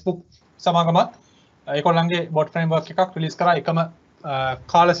විදිහට Facebook සමාගමත් ඒගොල්ලන්ගේ bot framework එකක් රිලීස් කරා එකම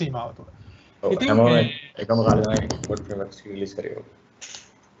කාල සීමාව තුළ. ඉතින් එකම කාලේ තමයි bot framework රිලීස් කරේ.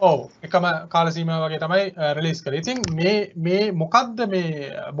 ඔව් එකම කාල සීමාව වගේ තමයි රිලීස් කරේ. ඉතින් මේ මොකද්ද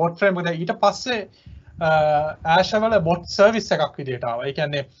මේ bot framework එක ඊට පස්සේ Azure වල bot service එකක් විදිහට ආවා. ඒ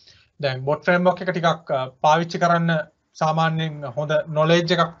කියන්නේ දැන් bot framework එක ටිකක් පාවිච්චි කරන්න සාමාන්‍යයෙන් හොඳ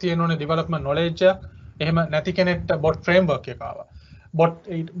knowledge එකක් තියෙන ඕනේ, development knowledge එකක්. එහෙම නැති කෙනෙක්ට bot framework එක ආවා.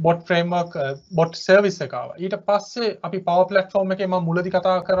 bot framework bot service එක ආවා. ඊට පස්සේ අපි Power platform එකේ මම මුලදී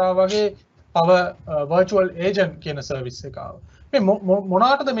කතා කරා වගේ Power virtual agent කියන service එක ආවා. මේ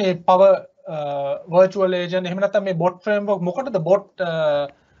මොනකටද මේ Power virtual agent එහෙම නැත්නම් මේ bot framework මොකටද bot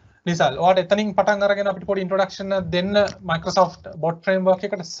නිසල් ඔයාට එතනින් පටන් අරගෙන අපිට පොඩි ඉන්ට්‍රොඩක්ෂන් එකක් දෙන්න Microsoft bot framework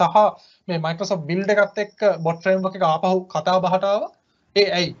එකට සහ මේ Microsoft build එකත් එක්ක bot framework එක ආපහු කතා බහට ආවා. ඒ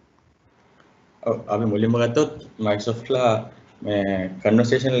ඇයි? ඔව් අපි මුලින්ම ගත්තොත් Microsoft ලා මේ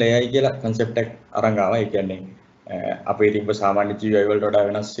conversational AI කියලා concept එකක් අරන් ආවා. ඒ කියන්නේ අපේ තිබ්බ සාමාන්‍ය GUI වලට වඩා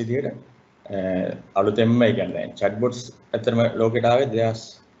වෙනස් විදියට අලුතෙන්ම ඒ කියන්නේ chatbots ඇත්තටම ලෝකෙට ආවේ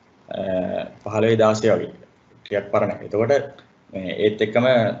 2015 16 වගේ ටිකක් පරණයි. එතකොට ඒත් එක්කම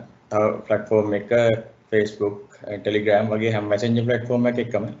තව platform එක Facebook, Telegram වගේ හැම messenger platform එකක්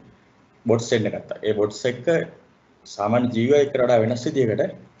එක්කම bots එන්න ගත්තා. ඒ bots එක සාමාන්‍ය GUI එකට වඩා වෙනස් විදියකට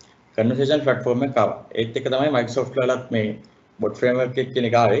conversation platform එකක් ආවා. ඒත් එක්ක තමයි Microsoft වලත් මේ bot framework එක කියන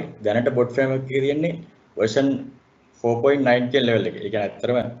එක ආවේ. දැනට bot framework එකේ තියෙන්නේ version 4.9 කියන level එකේ. ඒ කියන්නේ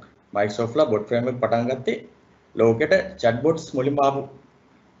ඇත්තටම Microsoft ලා bot framework පටන් ගත්තේ ලෝකෙට chatbots මුලින්ම ආපු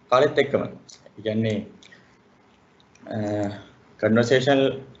කාලෙත් එක්කම. ඒ කියන්නේ conversational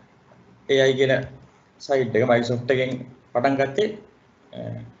AI කියන සයිට් එක Microsoft එකෙන් පටන් ගත්තේ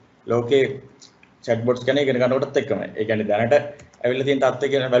ලෝකේ chatbots ගැන ඉගෙන ගන්නකොටත් එක්කම. ඒ කියන්නේ දැනට ඇවිල්ලා තියෙන තත්ත්වය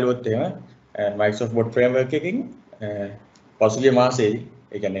ගැන බැලුවොත් එහෙම Microsoft bot framework එකකින් පසුගිය මාසෙදී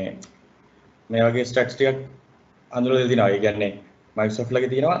ඒ කියන්නේ මේ වගේ stats ටිකක් හඳුනලා දෙනවා. ඒ කියන්නේ Microsoft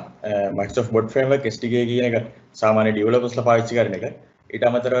ලගේ තියෙනවා Microsoft bot framework SDK කියන එක සාමාන්‍ය developers ලා පාවිච්චි කරන එක. ඊට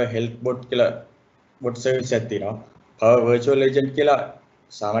අමතරව health bot කියලා bot service එකක් තියෙනවා. Power virtual agent කියලා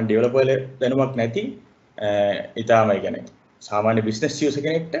සාමාන්‍ය developer දැනුමක් නැති ඊටාම ඒ කියන්නේ සාමාන්‍ය business user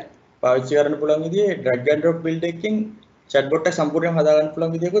කෙනෙක්ට පාවිච්චි කරන්න පුළුවන් විදිහේ drag and drop build එකකින් chatbot එක සම්පූර්ණයෙන් හදා ගන්න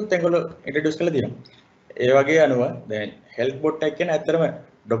පුළුවන් විදිහකුත් ඒගොල්ලෝ introduce කරලා තියෙනවා. ඒ වගේ අනුව දැන් health bot එක කියන්නේ ඇත්තටම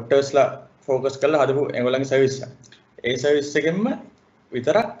doctors ලා focus කරලා හදපු ඒගොල්ලන්ගේ service එක. ඒ service එකෙන්ම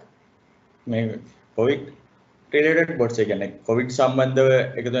විතරක් මේ covid related bots එක කියන්නේ covid සම්බන්ධව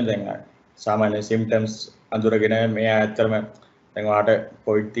එකතු වෙන දැන් සාමාන්‍ය symptoms අඳුරගෙන මේ ඇත්තටම දැන් ඔයාලට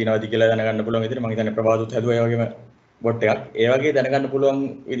covid තියෙනවද කියලා දැනගන්න පුළුවන් විදිහට මම හිතන්නේ ප්‍රභාතුත් හැදුවා ඒ වගේම bot එකක්. ඒ වගේ දැනගන්න පුළුවන්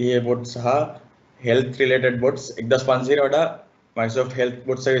විදිහේ bot සහ health related bots 1500 වඩා Microsoft health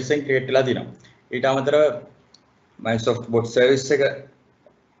bot service එකෙන් create වෙලා තියෙනවා. ඊට අමතරව Microsoft bot service එක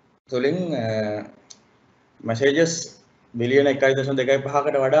තුලින් messages බිලියන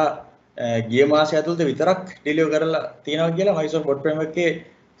 1.25කට වඩා ගිය මාසය ඇතුළත විතරක් ඩෙලිවර් කරලා තියෙනවා කියලා Microsoft bot framework එකේ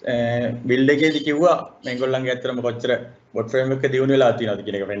build එකේදී කිව්වා මේගොල්ලන්ගේ ඇත්තටම කොච්චර bot framework එක දියුණු වෙලා තියෙනවද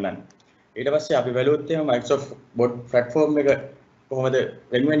කියන එක පෙන්නන්න. ඊට පස්සේ අපි බැලුවොත් එහෙනම් Microsoft bot platform එක කොහොමද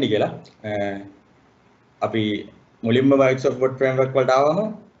වෙන් වෙන්නේ කියලා අපි මුලින්ම Microsoft bot framework වලට ආවම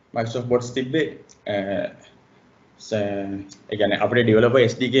Microsoft bots තිබ්බේ ඒ කියන්නේ අපේ developer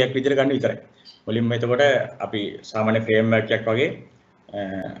SDK එකක් විදිහට ගන්න විතරයි. මුලින්ම එතකොට අපි සාමාන්‍ය framework එකක් වගේ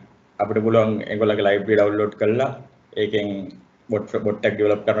අපිට පුළුවන් ඒගොල්ලන්ගේ library download කරලා ඒකෙන් bot එකක්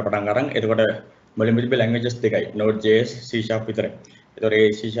develop කරන්න පටන් ගන්න. එතකොට මුලින්ම තිබ්බේ languages දෙකයි Node.js C# විතරයි. එතකොට ඒ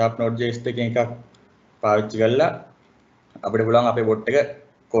C# Node.js දෙකෙන් එකක් පාවිච්චි කරලා අපිට පුළුවන් අපේ bot එක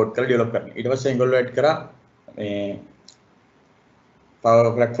code කරලා develop කරන්න. ඊට පස්සේ ඒගොල්ලෝ add කරා මේ Power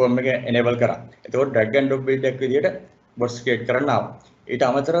platform එක enable කරා. එතකොට drag and drop build එකක් විදිහට bots create කරන්න ආවා. ඊට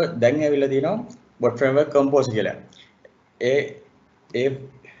අමතරව දැන් ඇවිල්ලා තියෙනවා bot framework compose කියලා. ඒ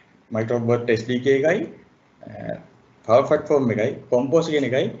Microsoft bot SDK එකයි Power platform එකයි compose කියන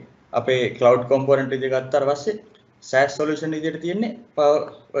එකයි අපේ cloud component විදිහට ගත්තාට පස්සේ SaaS solution විදිහට තියෙන්නේ Power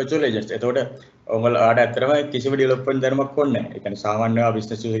virtual agents. එතකොට ඔයාලට ඇත්තටම කිසිම development දැනුමක් ඕනේ නැහැ. ඒ කියන්නේ සාමාන්‍ය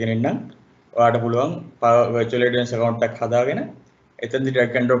business user කෙනෙක් නම් ඔයාලට පුළුවන් Power virtual agents account එකක් හදාගෙන එතනදි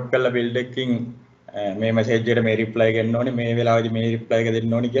drag and drop කරලා build එකකින් මේ message එකට මේ reply ගන්න ඕනේ මේ වෙලාවේදී මේ reply එක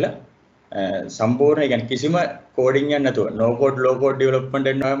දෙන්න ඕනේ කියලා සම්පූර්ණ يعني කිසිම coding එකක් නැතුව no code low code development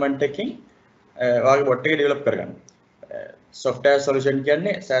environment එකකින් ඔයාගේ bot එක develop කරගන්න. software solution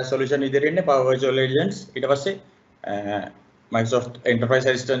කියන්නේ SaaS solution විදිහට ඉන්නේ Power virtual agents ඊට පස්සේ Microsoft enterprise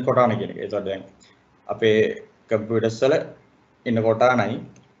assistant කොටාන කියන එක. ඒතකොට දැන් අපේ computers වල ඉන්න කොටානයි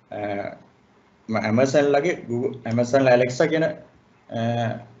Amazon ලගේ Amazon Alexa කියන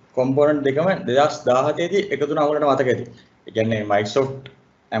component දෙකම 2017 දී එකතු වුණා වුණාට මතක ඇති. ඒ කියන්නේ Microsoft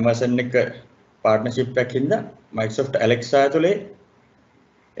Amazon එක partnership එකක් හින්දා Microsoft Alexa ඇතුලේ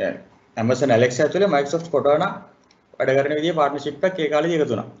Amazon Alexa ඇතුලේ Microsoft Cortana වැඩ කරන විදිහේ partnership එකක් ඒ කාලේදී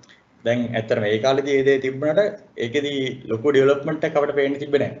එකතු වුණා. දැන් ඇත්තටම ඒ කාලේදී ඒ දේ තිබුණාට ඒකෙදී ලොකු development එකක් අපිට පේන්න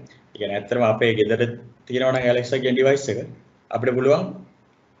තිබ්බේ නැහැ. ඒ කියන්නේ ඇත්තටම අපේ ගෙදර තියෙනවා නම් Alexa කියන device එක අපිට පුළුවන්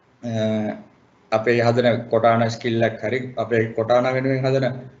අපේ හදන Cortana skill එකක් හරි අපේ Cortana වෙනුවෙන් හදන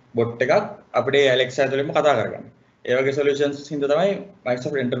bot එකක් අපේ Alexa ඇතුළේම කතා කරගන්න. ඒ වගේ solutions හින්දා තමයි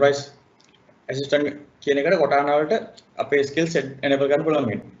Microsoft Enterprise Assistant කියන එකට Cortana වලට අපේ skills enable කරන්න පුළුවන්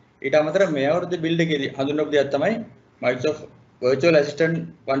වෙන්නේ. ඊට අමතරව මේ අවුරුද්දේ build එකේදී හඳුන්වපු දෙයක් තමයි Microsoft Virtual Assistant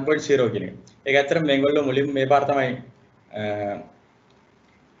 1.0 කියන එක. ඒක ඇත්තටම මේගොල්ලෝ මුලින්ම මේ පාර තමයි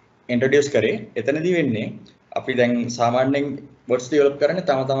ඉන්ට්‍රොඩියුස් කරේ. එතනදී වෙන්නේ අපි දැන් සාමාන්‍යයෙන් බොට්ස් ඩෙවලොප් කරන්නේ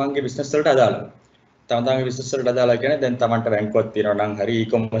තම තමන්ගේ බිස්නස් වලට අදාළව. තම තමන්ගේ බිස්නස් වලට අදාළව කියන්නේ දැන් තමන්ට බැංකුවක් තියෙනවා නම් හරි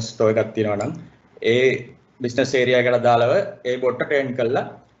e-commerce store එකක් තියෙනවා නම් ඒ බිස්නස් ඒරියා එකට අදාළව ඒ බොට් එක ට්‍රේන් කළා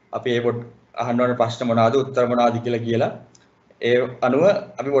අපි ඒ බොට් අහන්න ඕන ප්‍රශ්න මොනවද උත්තර මොනවද කියලා ඒ අනුව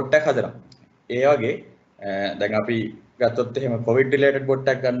අපි බොට් එකක් හදනවා. ඒ වගේ දැන් අපි ගත්තොත් එහෙම COVID related bot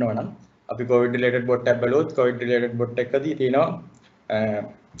එකක් ගන්නවා නම් අපි COVID related bot එකක් බලුවොත් COVID related bot එකකදී තියෙනවා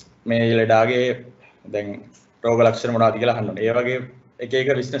මේ ලෙඩාගේ දැන් රෝග ලක්ෂණ මොනවද කියලා අහන්න ඕනේ. ඒ වගේ එක එක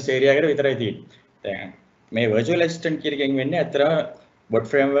business area එකට විතරයි තියෙන්නේ. දැන් මේ virtual assistant කියන එකෙන් වෙන්නේ ඇත්තටම bot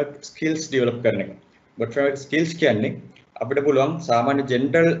framework skills develop කරන එක. bot framework skills කියන්නේ අපිට පුළුවන් සාමාන්‍ය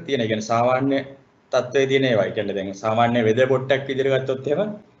general තියෙන, කියන්නේ සාමාන්‍ය තත්ත්වයේ තියෙන ඒවා. ඒ කියන්නේ දැන් සාමාන්‍ය weather bot එකක් විදිහට ගත්තොත් එහෙම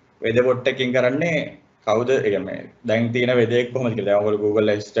weather bot එකකින් කරන්නේ කවුද කියන්නේ දැන් තියෙන weather එක කොහොමද කියලා. දැන් ඔයගොල්ලෝ Google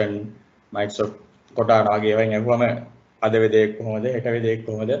Assistant, Microsoft Cortana වගේ ඒවායින් අහුවම අද weather එක කොහොමද, හෙට weather එක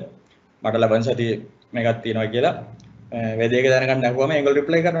කොහොමද, මට ලබන සතියේ මේකක් තියෙනවා කියලා weather එක දැනගන්න අහුවම ඒගොල්ලෝ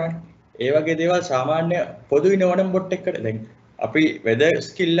reply කරනවානේ. ඒ වගේ දේවල් සාමාන්‍ය පොදුයි ඕනම bot එකකට. දැන් අපි weather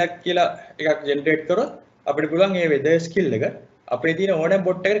skill එකක් කියලා එකක් generate කරොත් අපිට පුළුවන් මේ weather skill එක අපේ තියෙන ඕනම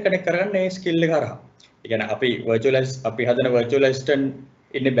bot එකකට connect කරගන්න මේ skill එක හරහා. ඒ කියන්නේ අපි හදන virtual assistant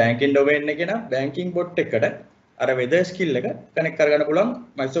ඉන්නේ banking domain එකේ නම් banking bot එකට අර weather skill එක connect කරගන්න පුළුවන්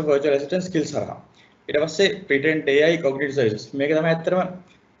Microsoft virtual assistant skills හරහා. ඊට පස්සේ pre-trained AI cognitive services. මේක තමයි ඇත්තටම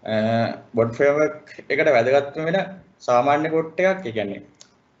bot framework එකට වැදගත්ම වෙන සාමාන්‍ය bot එකක්. ඒ කියන්නේ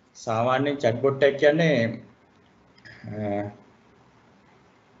සාමාන්‍ය chat bot එකක් කියන්නේ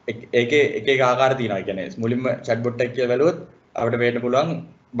ඒකේ එක ආකාර තියෙනවා. ඒ කියන්නේ මුලින්ම chat bot එක කියලා බැලුවොත් අපිට වෙන්න පුළුවන්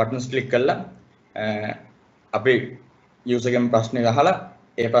buttons click කරලා අපි user ගෙන් ප්‍රශ්න අහලා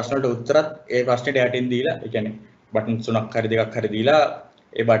ඒ ප්‍රශ්න වලට උත්තරත් ඒ ප්‍රශ්නෙට යටින් දීලා, ඒ කියන්නේ බටන් තුනක් හරි දෙකක් හරි දීලා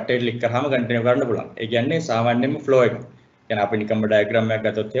ඒ බටන් එක ක්ලික් කරාම කන්ටිනියු කරන්න පුළුවන්. ඒ කියන්නේ සාමාන්‍යයෙන්ම ෆ්ලෝ එක. කියන්නේ අපි නිකම්ම ඩයග්‍රෑම් එකක්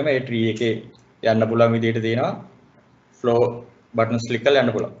ගත්තොත් එහෙම ඒ ට්‍රී එකේ යන්න පුළුවන් විදිහට තියෙනවා ෆ්ලෝ බටන්ස් ක්ලික් කරලා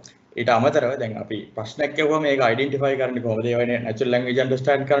යන්න පුළුවන්. ඊට අමතරව දැන් අපි ප්‍රශ්නයක් අහුවම මේක අයිඩෙන්ටිෆයි කරන්නේ කොහොමද? ඒ වගේ නැචරල් ලැන්ග්වේජ්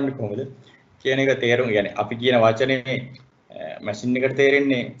අන්ඩර්ස්ටෑන්ඩ් කරන්නේ කොහොමද කියන එක තේරුම්, කියන්නේ අපි කියන වචනේ මැෂින් එකට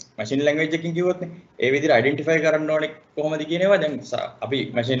තේරෙන්නේ මැෂින් ලැන්ග්වේජ් එකකින් කිව්වොත් නේ ඒ විදිහට අයිඩෙන්ටිෆයි කරන්න ඕනේ කොහොමද කියන ඒවා. දැන් අපි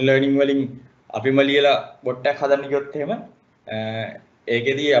මැෂින් ලර්නින් වලින් අපිම ලියලා බොට් එකක් හදන්න ගියොත් එහෙම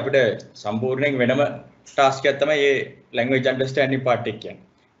ඒකෙදී අපිට සම්පූර්ණයෙන් වෙනම ටාස්ක් එකක් තමයි මේ ලැන්ග්වේජ් අන්ඩර්ස්ටෑන්ඩින් පාර්ට් එක කියන්නේ.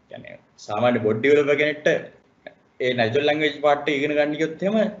 කියන්නේ සාමාන්‍ය බොට් ඩෙවලොපර් කෙනෙක්ට ඒ නැචරල් ලැන්ග්වේජ් පාර්ට් එක ඉගෙන ගන්න ගියොත්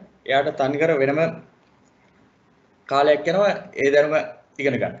එහෙම එයාට තනිකර වෙනම කාලයක් යනවා ඒ ධර්ම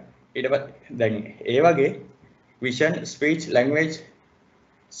ඉගෙන ගන්න. ඊට පස්සේ දැන් ඒ වගේ vision, speech, language,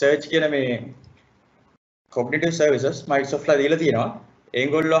 search කියන මේ cognitive services Microsoft ලා දීලා තියෙනවා.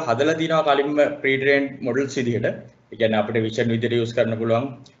 ඒගොල්ලෝ හදලා තියෙනවා කලින්ම pre-trained models විදිහට. ඒ කියන්නේ අපිට vision විදිහට use කරන්න පුළුවන්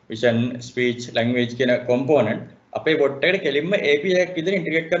vision, speech, language කියන component අපේ bot එකට කෙලින්ම API එකක් විදිහට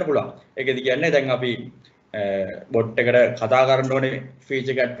integrate කරන්න පුළුවන්. ඒකෙදි කියන්නේ දැන් අපි bot එකට කතා කරන්න ඕනේ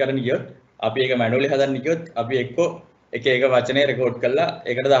feature එකක් කරන්න ගියොත් අපි ඒක manually හදන්න ගියොත් අපි එක්ක එක වචනේ record කරලා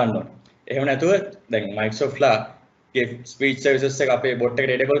ඒකට දාන්න ඕනේ. එහෙම නැතුව දැන් Microsoft ලාගේ ස්පීච් සර්විසස් එක අපේ බොට්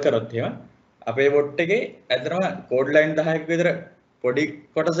එකට enable කරොත් එහෙම අපේ බොට් එකේ ඇත්තටම කෝඩ් ලයින් 10ක විතර පොඩි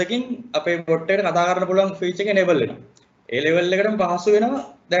කොටසකින් අපේ බොට් එකට කතා කරන්න පුළුවන් ෆීචර් එක enable වෙනවා. ඒ level එකටම පහසු වෙනවා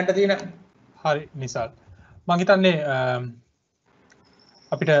දැන්ට තියෙන. හරි නිසල්. මම හිතන්නේ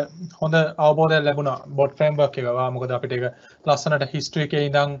අපිට හොඳ අවබෝධයක් ලැබුණා බොට් ෆ්‍රේම්වර්ක් එක. මොකද අපිට ඒක ලස්සනට හිස්ටරි එකේ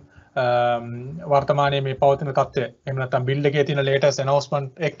ඉඳන් වර්තමානයේ මේ පවතින තත්ත්වය, එහෙම නැත්නම් බිල්ඩ් එකේ තියෙන ලේටස්ට්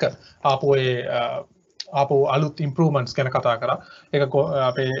ඇනවුස්මන්ට් එක්ක ආපු අලුත් ඉම්ප්‍රූව්මන්ට්ස් ගැන කතා කරා. ඒක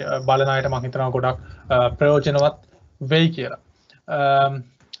අපේ බලන අයට මම හිතනවා ගොඩක් ප්‍රයෝජනවත් වෙයි කියලා.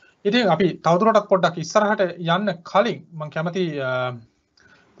 ඉතින් අපි තවදුරටත් පොඩ්ඩක් ඉස්සරහට යන්න කලින් මම කැමති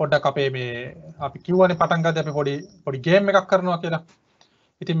පොඩ්ඩක් අපේ මේ අපි කියවනේ පටන් ගත්තේ අපි පොඩි ගේම් එකක් කරනවා කියලා.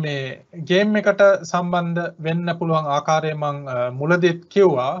 ඉතින් මේ ගේම් එකට සම්බන්ධ වෙන්න පුළුවන් ආකාරය මම මුලදීත්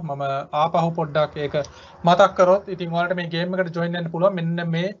කිව්වා. මම ආපහු පොඩ්ඩක් ඒක මතක් කරොත් ඉතින් ඔයාලට මේ ගේම් එකට ජොයින් වෙන්න පුළුවන් මෙන්න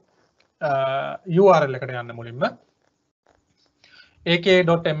මේ URL එකට යන්න මුලින්ම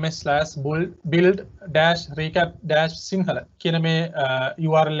ak.ms/build-recap-sinhala කියන මේ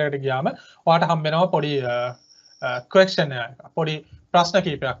URL එකට ගියාම ඔයාලට හම්බ වෙනවා පොඩි question එකක්. පොඩි ප්‍රශ්න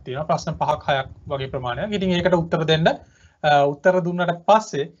කීපයක් තියෙනවා. ප්‍රශ්න 5ක් 6ක් වගේ ප්‍රමාණයක්. ඉතින් ඒකට උත්තර දෙන්න උත්තර දුන්නට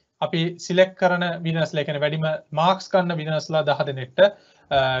පස්සේ අපි සිලෙක්ට් කරන විනර්ස්ලා, කියන්නේ වැඩිම මාක්ස් ගන්න විනර්ස්ලා 10 දෙනෙක්ට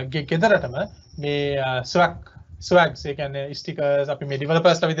ගෙදරටම මේ ස්වැග්ස්, ඒ කියන්නේ ස්ටිකර්ස්, අපි මේ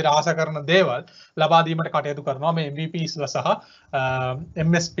ඩෙවලොපර්ස්ලා විදිහට ආශා කරන දේවල් ලබා දීමට කටයුතු කරනවා මේ MVPsලා සහ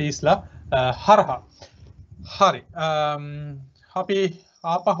MSPsලා හරහා. හරි. අපි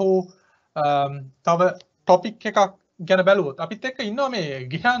ආපහු තව ටොපික් එකක් ගැන බැලුවොත් අපිත් එක්ක ඉන්නවා මේ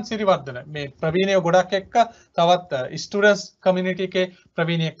ගිහාන් සිරිවර්ධන මේ ප්‍රවීණයෝ ගොඩක් එක්ක තවත් ස්ටුඩන්ට්ස් කමියුනිටි එකේ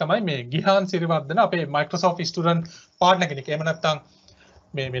ප්‍රවීණයෙක් තමයි මේ ගිහාන් සිරිවර්ධන අපේ Microsoft ස්ටුඩන්ට් පාර්ට්නර් කෙනෙක්. එහෙම නැත්නම්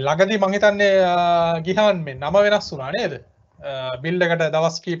මේ ළඟදී මම හිතන්නේ ගිහාන් මේ නම වෙනස් වුණා නේද? බිල්ඩ් එකට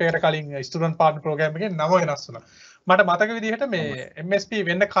දවස් කීපයකට කලින් ස්ටුඩන්ට් පාර්ට්නර් ප්‍රෝග්‍රෑම් එකේ නම වෙනස් වුණා. මට මතක විදිහට මේ MSP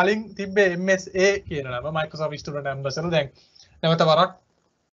වෙන්න කලින් තිබ්බේ MSA කියන නම Microsoft Student Ambassador. දැන් නැවත වරක්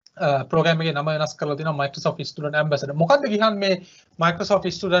ප්‍රෝග්‍රෑම් එකේ නම වෙනස් කරලා තියෙනවා Microsoft Student Ambassador. මොකද්ද ගිහන් මේ Microsoft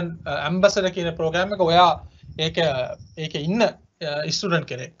Student Ambassador කියන ප්‍රෝග්‍රෑම් එක? ඔයා ඒකේ ඉන්න ස්ටුඩන්ට්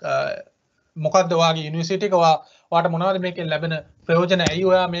කෙනෙක්. මොකද්ද ඔයාගේ යුනිවර්සිටි එක ඔයාට මොනවද මේකෙන් ලැබෙන ප්‍රයෝජන? ඇයි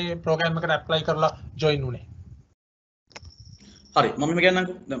ඔයා මේ ප්‍රෝග්‍රෑම් එකට ඇප්ලයි කරලා ජොයින් වුනේ? හරි මම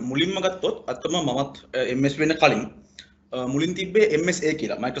කියන්නම්කෝ. දැන් මුලින්ම ගත්තොත් අත්තම මමත් MS වෙන්න කලින් මුලින් තිබ්බේ MSA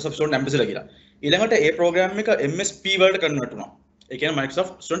කියලා Microsoft Student Ambassador කියලා. ඊළඟට ඒ ප්‍රෝග්‍රෑම් එක MSP වලට කන්වර්ට් වුණා. ඒ කියන්නේ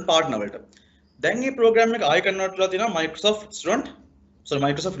Microsoft Student Partner වලට. දැන් මේ ප්‍රෝග්‍රෑම් එක ආයෙ කන්වර්ට් වෙලා තියෙනවා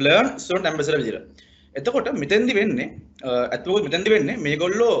Microsoft Learn Student Ambassador විදිහට. එතකොට මෙතෙන්දි වෙන්නේ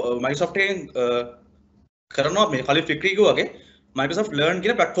මේගොල්ලෝ Microsoft එකෙන් කරනවා මේ කලින් ෆික්‍රීකෝ වගේ Microsoft Learn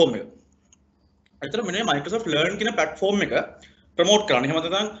කියන platform එක. එතකොට මෙන්න Microsoft Learn කියන platform එක ප්‍රමෝට් කරන්න. එහෙම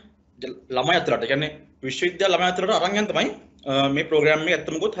නැත්නම් ළමයි අතරට කියන්නේ විශ්වවිද්‍යාල ළමයි අතරට අරන් යන තමයි මේ ප්‍රෝග්‍රෑම් එක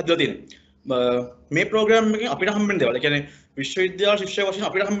ඇත්තම ගොත් හදලා තියෙන්නේ. මේ ප්‍රෝග්‍රෑම් එකෙන් අපිට හම්බෙන දේවල්. ඒ කියන්නේ විශ්වවිද්‍යාල ශිෂ්‍යයෙක් වශයෙන්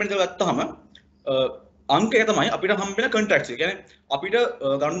අපිට හම්බෙන දේවල් ගත්තාම අංකය තමයි අපිට හම්බෙන කොන්ට්‍රැක්ට්ස්. ඒ කියන්නේ අපිට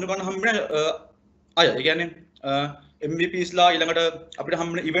ගන්න හම්බෙන අය. ඒ කියන්නේ MVPs ලා ඊළඟට අපිට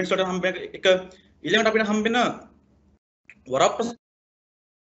හම්බෙන ඉවෙන්ට්ස් වලට හම්බෙන එක ඊළඟට අපිට හම්බෙන වරප්‍රසාද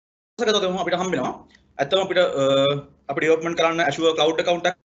අපිට හම්බෙනවා. ඇත්තම අපිට ඩෙවලොප්මන්ට් කරන්න Azure Cloud account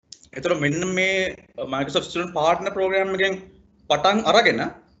එක. ඒතර මෙන්න මේ Microsoft Student Partner program එකෙන් පටන් අරගෙන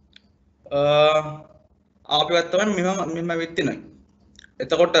අපි ඇත්තම මෙහෙම වෙත්තිනයි.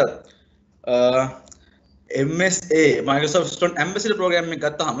 එතකොට MSA Microsoft Student Ambassador program එක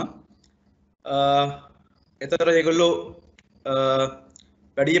ගත්තාම එතකොට ඒගොල්ලෝ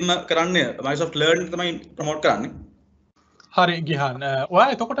වැඩියෙන්ම කරන්නේ Microsoft Learn තමයි ප්‍රොමෝට් කරන්නේ. හරි ගිහන්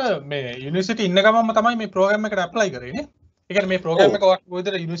ඔයා එතකොට මේ යුනිවර්සිටි ඉන්න ගමන්ම තමයි මේ ප්‍රෝග්‍රෑම් එකට ඇප්ලයි කරේ නේ? ඒ කියන්නේ මේ ප්‍රෝග්‍රෑම් එක ඔය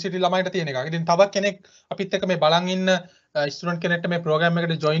විදිහට යුනිවර්සිටි ළමයින්ට තියෙන එකක්. ඉතින් තවත් කෙනෙක් අපිත් එක්ක මේ බලන් ඉන්න ස්ටුඩන්ට් කෙනෙක්ට මේ ප්‍රෝග්‍රෑම්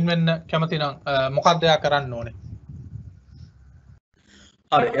එකට ජොයින් වෙන්න කැමති නම් මොකක්ද එයා කරන්න ඕනේ?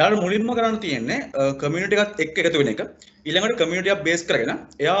 හරි එයාට මුලින්ම කරන්න තියෙන්නේ කමියුනිටි එකත් එක්ක එකතු වෙන එක. ඊළඟට කමියුනිටි එක බේස් කරගෙන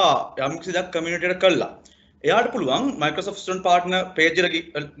එයා යම් කිසි දෙයක් කමියුනිටි එකට කළා. එයාට පුළුවන් Microsoft Student Partner page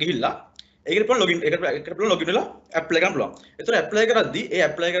එකට ගිහිල්ලා ඒකට පුළුවන් ලොගින් වෙලා ඇප්ලයි කරන්න පුළුවන්. ඒතර ඇප්ලයි කරද්දී ඒ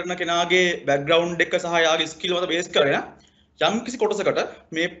ඇප්ලයි කරන කෙනාගේ බෑග්ග්‍රවුන්ඩ් එක සහ එයාගේ ස්කිල් මත බේස් කරගෙන යම් කිසි කොටසකට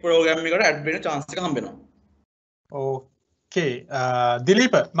මේ ප්‍රෝග්‍රෑම් එකට ඇඩ් වෙන්න chance එක හම්බ වෙනවා. ඕකේ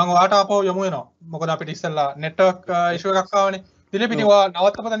දිලීප මම ඔයාට ආපහු යමු වෙනවා. මොකද අපිට ඉස්සෙල්ලා network issue එකක් ආවනේ. දිලීප ඉතින් ඔයා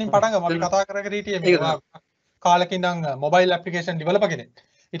නවත්තපු තැනින් පටන් ගමු. අපි කතා කරගෙන හිටියේ මේ කාලෙක ඉඳන් mobile application developer කෙනෙක්.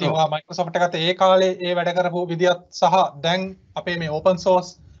 ඉතින් ඔයා Microsoft එකත් ඒ කාලේ ඒ වැඩ කරපු විදියත් සහ දැන් අපේ මේ open source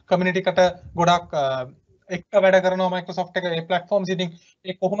community එකට ගොඩක් එක්ක වැඩ කරනවා Microsoft එක ඒ platforms ඉතින්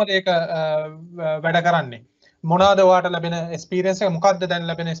ඒ කොහොමද ඒක වැඩ කරන්නේ? මොනවාද ඔයාට ලැබෙන experience එක? මොකක්ද දැන්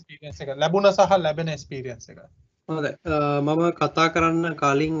ලැබෙන experience එක? ලැබුණ සහ ලැබෙන experience එක. හොඳයි මම කතා කරන්න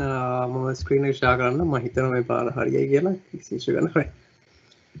කලින් මම ස්ක්‍රීන් එක ෂෙයා කරන්න මම හිතනවා මේ පාර හරියයි කියලා ඉස්සෙල්ලා ගන්න හරි.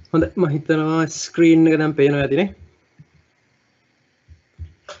 හොඳයි මම හිතනවා ස්ක්‍රීන් එක දැන් පේනවා ඇතිනේ.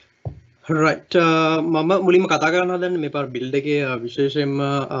 right මම මුලින්ම කතා කරන්න හදන්නේ මේ පාර බිල්ඩ් එකේ විශේෂයෙන්ම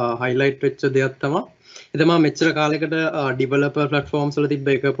highlight වෙච්ච දෙයක් තමයි. ඒ තමයි මෙච්චර කාලයකට developer platforms වල තිබ්බ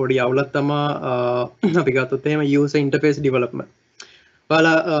එක පොඩි අවුලක් තමයි අපි ගත්තොත් එහෙම user interface development.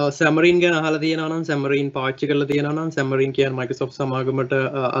 ඔයාලා Xamarin ගැන අහලා තියෙනවා නම් Xamarin පාවිච්චි කරලා තියෙනවා නම් Xamarin කියන්නේ Microsoft සමාගමට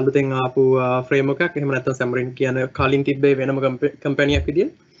අලුතෙන් ආපු framework එකක්. එහෙම නැත්නම් Xamarin කියන්නේ කලින් තිබ්බේ වෙනම company එකක්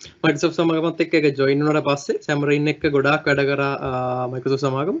විදියට. Microsoft සමාගමත් එක්ක ඒක join වුණාට පස්සේ Xamarin එක්ක ගොඩාක් වැඩ කරා Microsoft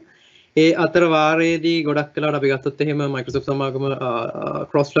සමාගම. ඒ අතර වාරයේදී ගොඩක් වෙලාවට අපි ගත්තොත් එහෙම Microsoft සමාගම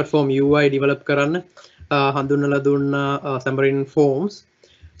cross platform UI develop කරන්න හඳුන්වලා දුන්න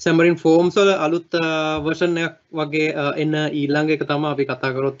Xamarin Forms වල අලුත් version එකක් වගේ එන ඊළඟ එක තමයි අපි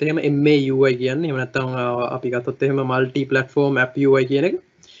කතා කරොත් එහෙම MA UI කියන්නේ. එහෙම නැත්නම් අපි ගත්තොත් එහෙම multi platform app UI කියන එක.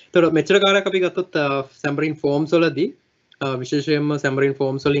 ඒතකොට මෙච්චර කාලයක් අපි ගත්තොත් Xamarin Forms වලදී විශේෂයෙන්ම Xamarin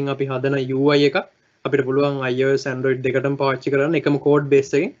Forms වලින් අපි හදන UI එක අපිට පුළුවන් iOS Android දෙකටම පාවිච්චි කරන්න එකම code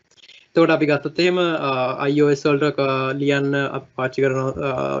base එකෙන්. එතකොට අපි ගත්තොත් එහෙම iOS වලට ලියන්න පාවිච්චි කරනවා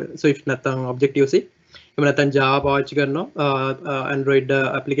Swift නැත්නම් Objective C. එහෙම නැත්නම් Java පාවිච්චි කරනවා Android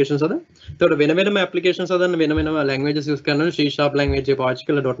applications හදන්න. එතකොට වෙන වෙනම applications හදන්න වෙන වෙනම languages use කරනවා. C# language එක පාවිච්චි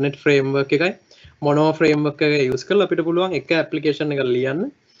කරලා .NET framework එකයි Mono framework එක use කරලා අපිට පුළුවන් එක application එකක් ලියන්න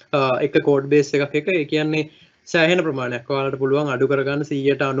එක code base එකක් එක. ඒ කියන්නේ සෑහෙන ප්‍රමාණයක් ඔයාලට පුළුවන් අඩු කරගන්න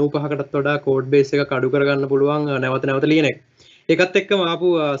 95%කටත් වඩා කෝඩ් බේස් එකක් අඩු කරගන්න පුළුවන් නැවත නැවත ලියන එක. ඒකත් එක්කම ආපු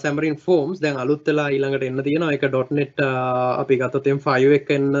Xamarin Forms දැන් අලුත් වෙලා ඊළඟට එන්න තියෙනවා. ඒක .NET අපි ගත්තොත් M5 එක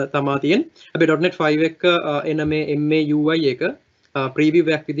එන්න තමා තියෙන්නේ. අපි .NET 5 එක එන මේ MAUI එක ප්‍රීවියු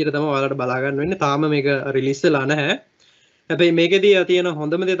එකක් විදිහට තමයි ඔයාලට බලා ගන්න වෙන්නේ. තාම මේක රිලීස් වෙලා නැහැ. හැබැයි මේකෙදී තියෙන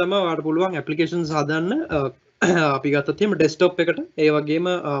හොඳම දේ තමයි ඔයාලට පුළුවන් ඇප්ලිකේෂන්ස් හදන්න අපි ගත්තොත් එහෙම ඩෙස්ක්ටොප් එකට ඒ වගේම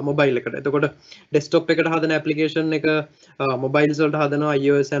මොබයිල් එකට. එතකොට ඩෙස්ක්ටොප් එකට හදන ඇප්ලිකේෂන් එක මොබයිල්ස් වලට හදනවා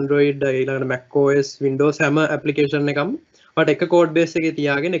iOS Android ඊළඟට macOS Windows හැම ඇප්ලිකේෂන් එකම ඔයාලට එක කෝඩ් බේස් එකේ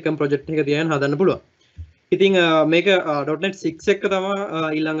තියාගෙන එකම ප්‍රොජෙක්ට් එක තියාගෙන හදන්න පුළුවන්. ඉතින් මේක .NET 6 එක තමයි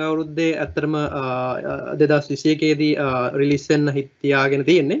ඊළඟ අවුරුද්දේ ඇත්තටම 2021 දී රිලීස් වෙන්න තියාගෙන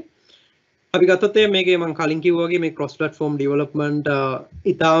තියෙන්නේ. අපි ගත්තොත් මේකේ මම කලින් කිව්වා වගේ මේ cross platform development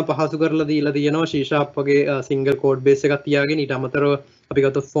ඉතාම පහසු කරලා දීලා තියෙනවා C# වගේ single code base එකක් තියාගෙන ඊට අමතරව අපි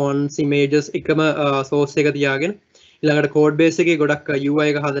ගත්තොත් fonts images එකම source එක තියාගෙන ඊළඟට code base එකේ ගොඩක් UI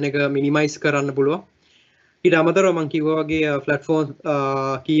එක හදන එක minimize කරන්න පුළුවන්. ඊට අමතරව මම කිව්වා වගේ platform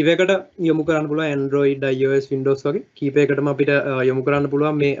කීප එකට යොමු කරන්න පුළුවන් Android iOS Windows වගේ කීප එකටම අපිට යොමු කරන්න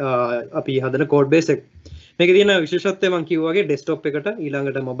පුළුවන් මේ අපි හදන code base එක. මේකේ තියෙන විශේෂත්වය මම කිව්වා වගේ ඩෙස්ක්ටොප් එකට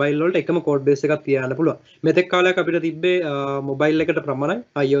ඊළඟට මොබයිල් වලට එකම කෝඩ් බේස් එකක් තියාන්න පුළුවන්. මෙතෙක් කාලයක් අපිට තිබ්බේ මොබයිල් එකට ප්‍රමාණයි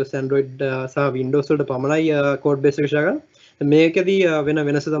iOS Android සහ Windows වලට පමණයි කෝඩ් බේස් එක ෂෙයා කරන්නේ. මේකෙදී වෙන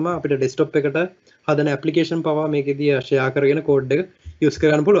වෙනස තමයි අපිට ඩෙස්ක්ටොප් එකට හදන ඇප්ලිකේෂන් පවා මේකෙදී ෂෙයා කරගෙන කෝඩ් එක යූස්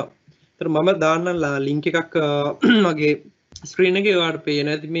කරගන්න පුළුවන්. ඒතර මම දාන්න ලින්ක් එකක් මගේ ස්ක්‍රීන් එකේ ඔයාලට පේන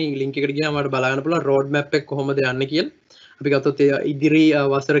ඇති මේ ලින්ක් එකට ගියාම ඔයාලට බලන්න පුළුවන් රෝඩ් මැප් එක කොහොමද යන්නේ කියලා. අපි ගත්තොත් ඉදිරි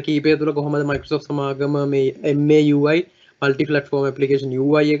වසර කීපය තුළ කොහොමද Microsoft සමාගම මේ MAUI multi platform application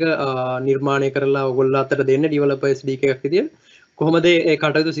UI එක නිර්මාණය කරලා ඔයගොල්ලෝ අතට දෙන්න developer SDK එකක් විදියට කොහොමද ඒ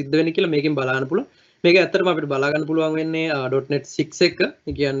කටයුතු සිද්ධ වෙන්නේ කියලා මේකෙන් බලන්න පුළුවන්. මේක ඇත්තටම අපිට බලා ගන්න පුළුවන් වෙන්නේ .NET 6 එක.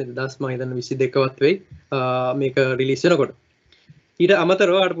 ඒ කියන්නේ 2022 වත් වෙයි මේක රිලීස් වෙනකොට. ඊට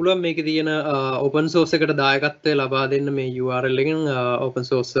අමතරව ඔයාලට පුළුවන් මේකේ තියෙන open source එකට දායකත්වය ලබා දෙන්න මේ URL එකෙන් open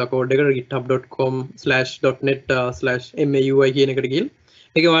source code එකට github.com/.net/maui කියන එකට ගිහින්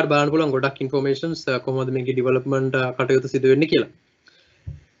මේකේ ඔයාලට බලන්න පුළුවන් ගොඩක් informations කොහොමද මේකේ development කටයුතු සිදු වෙන්නේ කියලා.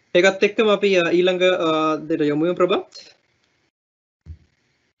 ඒකත් එක්කම අපි ඊළඟ දෙයට යමු ප්‍රභාත්.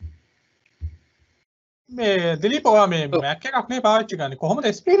 මේ දිලීප් ඔයා මේ Mac එකක් නේ පාවිච්චි කරන්නේ. කොහොමද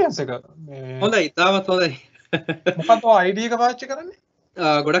experience එක? හොඳයි, තාමත් හොඳයි. මොකක්ද ඔය ID එක පාවිච්චි කරන්නේ?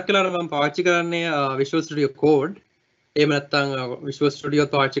 ගොඩක් වෙලාවට මම පාවිච්චි කරන්නේ Visual Studio Code. එහෙම නැත්නම් Visual Studio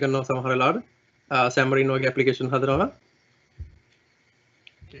පාවිච්චි කරනවා සමහර වෙලාවට. Xamarin වගේ application හදනවා.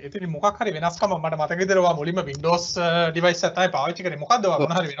 ඉතින් මොකක් හරි වෙනස්කමක් මට මතක විදිහට ඔයා මුලින්ම Windows device එක තමයි පාවිච්චි කරේ. මොකද්ද ඔයා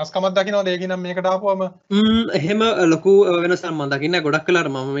මොන හරි වෙනස්කමක් දකින්නවද ඒකින් නම් මේකට ආපුවම? එහෙම ලොකු වෙනසක් මම දකින්නේ ගොඩක්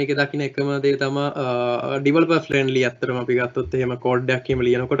වෙලාවට මම මේකේ දකින්න එකම දේ තමයි developer friendly. අත්‍තරම අපි ගත්තොත් එහෙම code එකක් එහෙම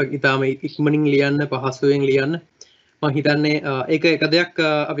ලියනකොට ඉතාලම ඉක්මනින් ලියන්න පහසුවෙන් ලියන්න මම හිතන්නේ ඒක එක දෙයක්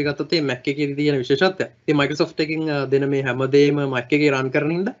අපි ගත්තොත් මේ Mac එකේ තියෙන විශේෂත්වය. ඉතින් Microsoft එකෙන් දෙන මේ හැමදේම Mac එකේ run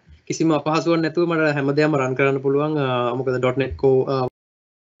කරන හින්දා කිසිම අපහසුවක් නැතුව මට හැමදේම run කරන්න පුළුවන්. මොකද .NET Core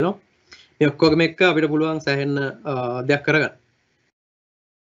මේ ඔක්කොගම එක්ක අපිට පුළුවන් සෑහෙන දෙයක් කරගන්න.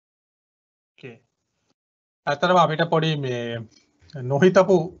 ඕකේ. අතරම අපිට පොඩි මේ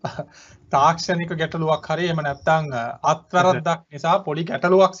නොහිතපු තාක්ෂණික ගැටලුවක් හරි එහෙම නැත්නම් අත්වැරද්දක් නිසා පොඩි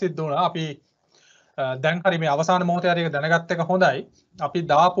ගැටලුවක් සිද්ධ වුණා. අපි දැන් හරි මේ අවසාන මොහොතේ හරි ඒක දැනගත්ත එක හොඳයි. අපි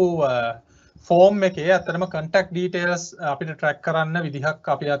දාපු ෆෝම් එකේ ඇත්තටම contact details අපිට track කරන්න විදිහක්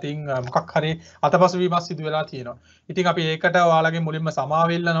අපි අතින් මොකක් හරි අතපසුවීමක් සිදු වෙලා තියෙනවා. ඉතින් අපි ඒකට ඔයාලගේ මුලින්ම සමාව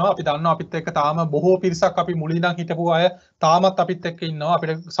ඉල්ලනවා. අපි දන්නවා අපිත් එක්ක තාම බොහෝ පිරිසක් අපි මුලින් ඉඳන් හිටපු අය තාමත් අපිත් එක්ක ඉන්නවා.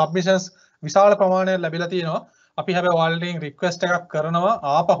 අපිට submissions විශාල ප්‍රමාණයක් ලැබිලා තියෙනවා. අපි හැබැයි ඔයාලගෙන් request එකක් කරනවා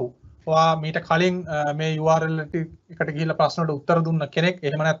ආපහු. ඔයා මීට කලින් මේ URL එකට ගිහිල්ලා ප්‍රශ්නවලට උත්තර දුන්න කෙනෙක්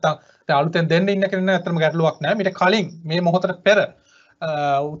එහෙම නැත්නම් දැන් අලුතෙන් දෙන්න ඉන්න කෙනෙක් නම් ඇත්තටම ගැටලුවක් නැහැ. මීට කලින් මේ මොහොතට පෙර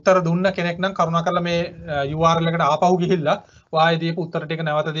උත්තර දුන්න කෙනෙක් නම් කරුණාකරලා මේ URL එකට ආපහු ගිහිල්ලා ඔයාගේ දීපු උත්තර ටික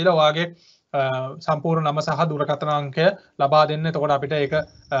නැවත දීලා ඔයාගේ සම්පූර්ණ නම සහ දුරකථන අංකය ලබා දෙන්න. එතකොට අපිට ඒක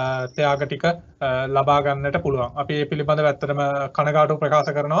ත්‍යාග ටික ලබා ගන්නට පුළුවන්. අපි මේ පිළිබඳව ඇත්තටම කනගාටු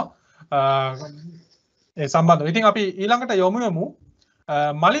ප්‍රකාශ කරනවා ඒ සම්බන්ධව. ඉතින් අපි ඊළඟට යමු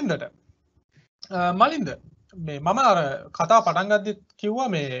මලින්දට. මලින්ද මේ මම අර කතා පටන් ගද්දි කිව්වා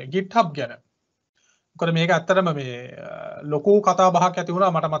මේ GitHub ගැන. මොකද මේක ඇත්තටම මේ ලොකු කතා බහක් ඇති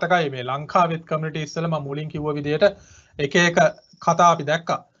වුණා. මට මතකයි මේ ලංකාවෙත් කමියුනිටි ඉස්සෙල්ලා මම මුලින් කිව්ව විදිහට එක එක කතා අපි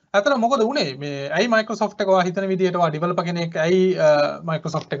දැක්කා. ඇත්තට මොකද වුනේ මේ ඇයි Microsoft එක ඔයා හිතන විදිහට ඔයා ඩෙවලොපර් කෙනෙක් ඇයි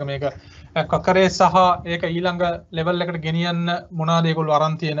Microsoft එක මේක කරේ සහ ඒක ඊළඟ ලෙවල් එකට ගෙනියන්න මොනවාද ඒගොල්ලෝ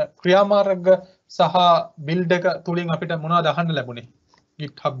අරන් තියෙන ක්‍රියාමාර්ග සහ බිල්ඩ් එක තුලින් අපිට මොනවද අහන්න ලැබුණේ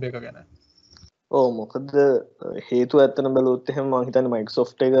GitHub එක ගැන? මොකද හේතුව ඇත්තන බැලුවොත් එහෙම මම හිතන්නේ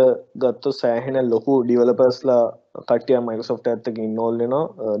Microsoft එක ගත්තොත් සෑහෙන ලොකු ඩෙවලොපර්ස්ලා කට්ටිය Microsoft එකත් එක්ක ඉන්වෝල්ව්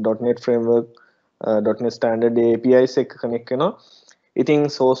වෙනවා .NET framework .NET standard APIs එක කනෙක්ට් වෙනවා. ඉතින්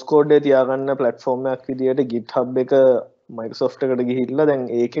source code එක තියාගන්න platform එකක් විදියට GitHub එක Microsoft එකට ගිහිල්ලා දැන්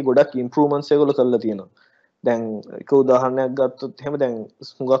ඒකේ ගොඩක් improvements ඒගොල්ලෝ කරලා තියෙනවා. දැන් එක උදාහරණයක් ගත්තොත් එහෙම දැන්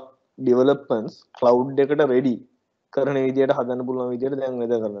හුඟක් developments cloud එකට ready කරන විදියට හදන්න පුළුවන් විදියට දැන්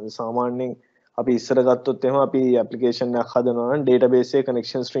වැඩ කරනවා. සාමාන්‍යයෙන් අපි ඉස්සර ගත්තොත් එහෙම අපි ඇප්ලිකේෂන් එකක් හදනවා නම් database එකේ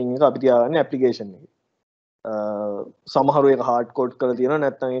connection string එක අපි තියාගන්නේ ඇප්ලිකේෂන් එකේ. සමහරු ඒක hard code කරලා තියෙනවා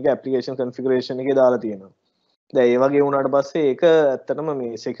නැත්නම් ඒක application configuration එකේ දාලා තියෙනවා. දැන් ඒ වගේ වුණාට පස්සේ ඒක ඇත්තටම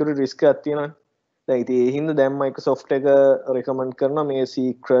මේ security risk එකක් තියෙනවානේ. දැන් ඉතින් ඒ හින්දා දැන් Microsoft එක recommend කරනවා මේ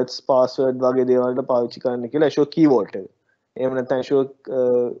secrets password වගේ දේවල් වලට පාවිච්චි කරන්න කියලා Azure Key Vault එක. එහෙම නැත්නම් Azure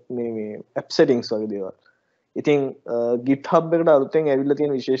මේ app settings වගේ දේවල්. ඉතින් GitHub එකට අලුතෙන් ඇවිල්ලා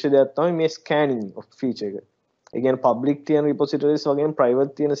තියෙන විශේෂ දෙයක් තමයි මේ scanning of feature එක. ඒ කියන්නේ public තියෙන repositories වගේම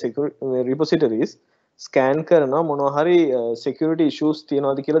private තියෙන repositories scan කරනවා මොනවා හරි security issues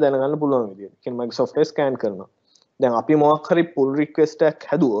තියෙනවද කියලා දැනගන්න පුළුවන් විදියට. කියන්නේ Microsoft එක scan කරනවා. දැන් අපි මොකක් හරි pull request එකක්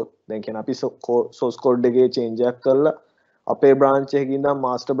හැදුවොත් දැන් කියන්නේ අපි source code එකේ change එකක් කරලා අපේ branch එකකින් ඉඳන්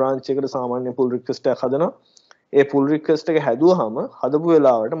master branch එකට සාමාන්‍ය pull request එකක් හදනවා. ඒ pull request එක හැදුවාම හදපු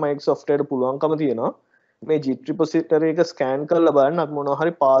වෙලාවට Microsoft එකට පුළුවන්කම තියෙනවා මේ git repository එක scan කරලා බලන්න අපි මොනවා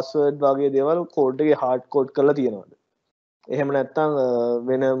හරි password වගේ දේවල් code එකේ hard code කරලා තියෙනවද. එහෙම නැත්නම්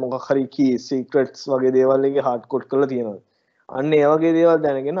වෙන මොකක් හරි key secrets වගේ දේවල් එකේ hard code කරලා තියෙනවද. අන්න ඒ වගේ දේවල්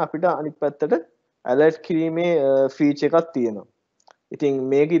දැනගෙන අපිට අනිත් පැත්තට alert කිරීමේ feature එකක් තියෙනවා. ඉතින්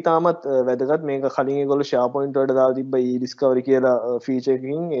මේක ඉතාමත් වැදගත්. මේක කලින් ඒගොල්ලෝ SharePoint වලට දාලා තිබ්බ e-discovery කියලා feature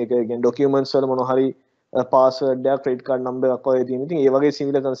එකකින් ඒක කියන්නේ documents වල මොනවා හරි password එකක් credit card number එකක් වගේ තියෙන. ඉතින් ඒ වගේ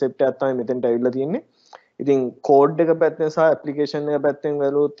similar concept එකක් තමයි මෙතෙන්ට ඇවිල්ලා තියෙන්නේ. ඉතින් කෝඩ් එක පැත්තෙන් සහ ඇප්ලිකේෂන් එක පැත්තෙන්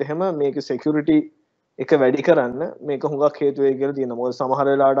බැලුවොත් එහෙම මේක security එක වැඩි කරන්න මේක හුඟක් හේතු වෙයි කියලා තියෙනවා. මොකද සමහර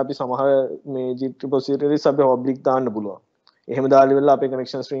වෙලාවට අපි සමහර මේ git repositories අපි public දාන්න පුළුවන්. එහෙම දාලා ඉවරලා අපේ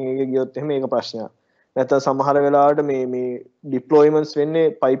connection string එකේ ගියොත් එහෙම මේක ප්‍රශ්නයක්. නැත්නම් සමහර වෙලාවට මේ deployments වෙන්නේ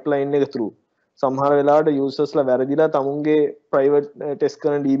pipeline එක through. සමහර වෙලාවට usersලා වැරදිලා තමුන්ගේ private test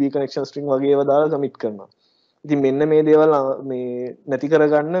කරන db connection string වගේ ඒවා දාලා commit කරනවා. ඉතින් මෙන්න මේ දේවල් මේ නැති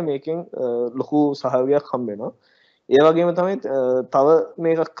කරගන්න මේකෙන් ලොකු සහයෝගයක් හම්බ වෙනවා. ඒ වගේම තමයි තව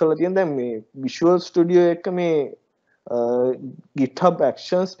මේකක් කරලා තියෙන දැන් මේ Visual Studio එක මේ GitHub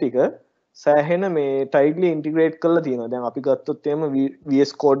Actions ටික සෑහෙන මේ tightly integrate කරලා තියෙනවා. දැන් අපි ගත්තොත් එහෙම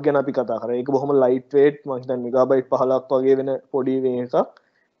VS Code ගැන අපි කතා කරා. ඒක බොහොම lightweight මම හිතන්නේ megabyte 15ක් වගේ වෙන පොඩි එකක්.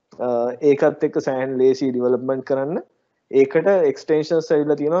 ඒකත් එක්ක සෑහෙන lazy development කරන්න. ඒකට extensions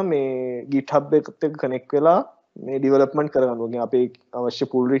ඇවිල්ලා තියෙනවා මේ GitHub එකත් එක්ක connect වෙලා මේ development කරගන්න. ඕනේ අපේ අවශ්‍ය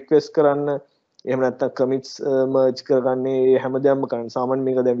pull request කරන්න එහෙම නැත්නම් commits merge කරගන්න හැමදේම කරන්න. සාමාන්‍යයෙන්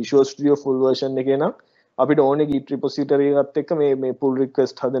මේක දැන් Visual Studio full version එකේ නම් අපිට ඕනේ Git repository එකත් එක්ක මේ pull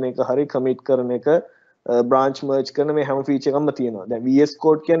request හදන එක හරි commit කරන එක branch merge කරන මේ හැම feature එකක්ම තියෙනවා. දැන් VS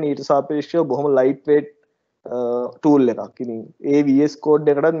Code කියන්නේ ඊට සාපේක්ෂව බොහොම lightweight tool එකක්. ඉතින් ඒ VS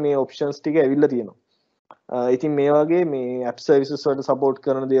Code එකටත් මේ options ටික ඇවිල්ලා තියෙනවා. ඉතින් මේ වගේ මේ app services වලට support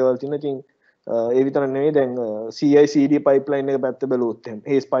කරන දේවල් තියෙනවා. ඉතින් ඒ විතර නෙවෙයි දැන් CI/CD pipeline එක පැත්ත බැලුවොත් එහෙනම්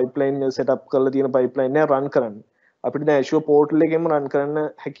ඒ pipeline setup කරලා තියෙන pipeline එක run කරන්න අපිට දැන් Azure portal එකෙන්ම run කරන්න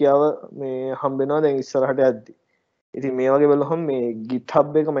හැකියාව මේ හම්බ වෙනවා දැන් ඉස්සරහට යද්දි. ඉතින් මේ වගේ බලුවහම මේ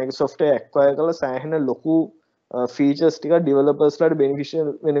GitHub එක Microsoft එක acquire කරලා සෑහෙන ලොකු features ටික developers ලාට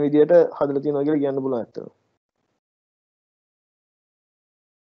beneficial වෙන විදියට හදලා තියෙනවා කියලා කියන්න පුළුවන් ඇත්තටම.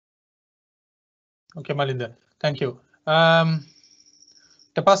 Okay Malinda, thank you.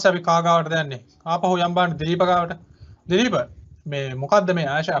 ඊට පස්සේ අපි කාගාවටද යන්නේ? ආපහු යම් බලන්න දිලීප ගාවට. දිලීප මේ මොකද්ද මේ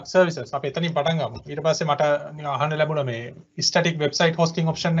Azure App Services? අපි එතනින් පටන් ගමු. ඊට පස්සේ මට අහන්න ලැබුණා මේ static website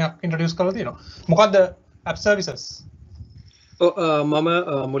hosting option එකක් introduce කරලා තියෙනවා. මොකද්ද App Services? මම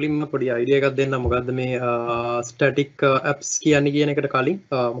මුලින්ම පොඩි idea එකක් දෙන්නම්. මොකද්ද මේ static apps කියන්නේ කියන එකට කලින්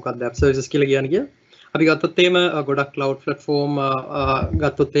මොකද්ද App Services කියලා කියන්නේ කියලා. අපි ගත්තොත් එහෙම ගොඩක් cloud platform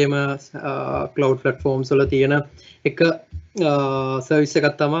ගත්තොත් එහෙම cloud platforms වල තියෙන එක service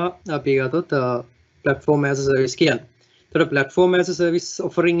එකක් තමයි අපි ගත්තොත් platform as a service කියන්නේ. ඒතර platform as a service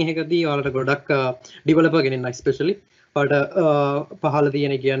offering එකකදී ඔයාලට ගොඩක් developer කෙනෙක් especially ඔයාලට පහළ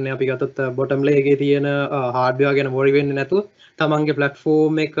තියෙන කියන්නේ අපි ගත්තොත් bottom layer එකේ තියෙන hardware ගැන worry වෙන්නේ නැතුව තමන්ගේ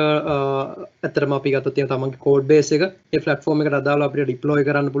platform එක ඇත්තටම අපි ගත්තොත් එහෙම තමන්ගේ code base එක ඒ platform එකට අදාළව අපිට deploy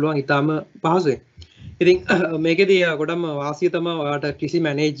කරන්න පුළුවන් ඉතාලම පහසුවෙන්. ඉතින් මේකෙදී ගොඩක්ම වාසිය තමයි ඔයාලට කිසි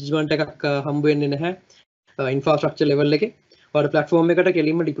management එකක් හම්බ වෙන්නේ නැහැ infrastructure level එකේ. ඔයාලට platform එකට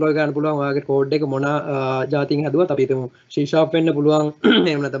කෙලින්ම deploy කරන්න පුළුවන් ඔයාගේ code එක මොන જાතියෙන් හැදුවත් අපි හිතමු C# වෙන්න පුළුවන්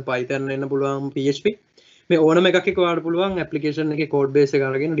එහෙම නැත්නම් Python වෙන්න පුළුවන් PHP මේ ඕනම එකක් එක ඔයාලට පුළුවන් ඇප්ලිකේෂන් එකේ කෝඩ් බේස් එක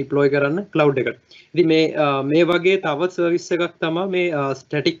අරගෙන ඩිප්ලොයි කරන්න ක්ලවුඩ් එකට. ඉතින් මේ වගේ තව සර්විස් එකක් තමයි මේ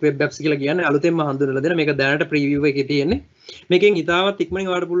ස්ටැටික් වෙබ් ඇප්ස් කියලා කියන්නේ අලුතෙන්ම හඳුන්වලා දෙන මේක දැනට ප්‍රීවියු එකේ තියෙන්නේ. මේකෙන් ඉතාමත්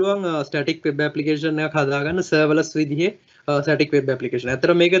ඉක්මනින් ඔයාලට පුළුවන් ස්ටැටික් වෙබ් ඇප්ලිකේෂන් එකක් හදාගන්න සර්වර්ලස් විදිහේ ස්ටැටික් වෙබ් ඇප්ලිකේෂන්.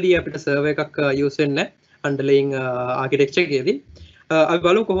 ඇත්තට මේකදී අපිට සර්වර් එකක් යූස් වෙන්නේ නැහැ අන්ඩර්ලයින් ආකිටෙක්චර් එකේදී. අපි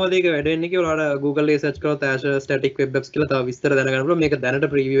බලමු කොහොමද ඒක වැඩ වෙන්නේ කියලා. ඔයාලා Google එකේ සර්ච් කරොත් Azure Static Web Apps කියලා තව විස්තර දැනගන්න පුළුවන්. මේක දැනට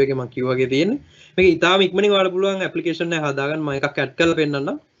ප්‍රීවියු එකේ මම කිව්වා වගේ තියෙන්නේ. මේක ඉතාලම ඉක්මනින් ඔයාලට පුළුවන් ඇප්ලිකේෂන් එක හදාගන්න. මම එකක් ඇඩ් කරලා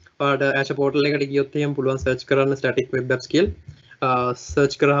පෙන්නන්නම්. ඔයාලට Azure portal එකට ගියොත් එහෙම පුළුවන් සර්ච් කරන්න Static Web Apps කියලා.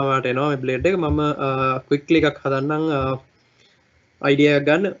 සර්ච් කරාම ඔයාලට එනවා මේ බ්ලේඩ් එක. මම quickly එකක් හදන්නම් idea එකක්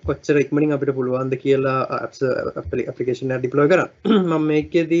ගන්න කොච්චර ඉක්මනින් අපිට පුළුවන්ද කියලා application එක deploy කරන්න. මම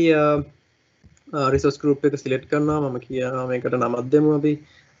මේකෙදී resource group එක select කරනවා. මම කියනවා මේකට නමක් දෙමු අපි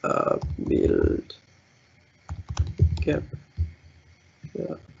build cap.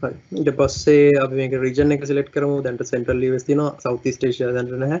 හරි. ඊට පස්සේ අපි මේක region එක select කරමු. දැන්ට central US තියෙනවා. south east asia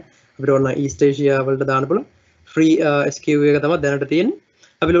දැන්ට නැහැ. අපිට ඕන east asia වලට දාන්න පුළුවන්. free SKU එක තමයි දැනට තියෙන්නේ.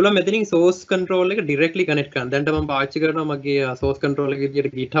 අපි ලෝලා මෙතනින් source control එක directly connect කරන්න. දැන්ට මම පාවිච්චි කරනවා මගේ source control එක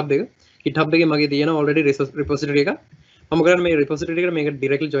විදියට GitHub එක. GitHub එකේ මගේ තියෙන already resource repository එක. මම කරන්නේ මේ repository එකට මේක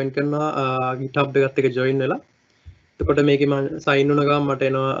directly join කරනවා GitHub එකත් එක්ක join වෙලා. එතකොට මේකේ මම sign වුණ ගමන් මට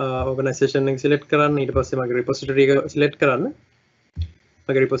එනවා organization එක select කරන්න. ඊට පස්සේ මගේ repository එක select කරන්න.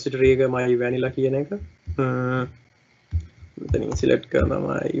 මගේ repository එක my vanilla කියන එක. මෙතනින් select කරනවා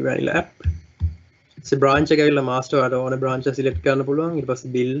my vanilla app. ඊට branch එක ඇවිල්ලා master වලට ඕන branch එක select කරන්න පුළුවන්. ඊට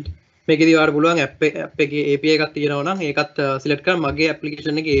පස්සේ build. මේකේදී ඔයාලට පුළුවන් app එකේ API එකක් තියෙනවා නම් ඒකත් select කරන්න. මගේ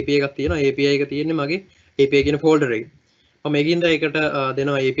application එකේ API එකක් තියෙනවා. API එක තියෙන්නේ මගේ API කියන folder එකේ. මම මේකින්ද ඒකට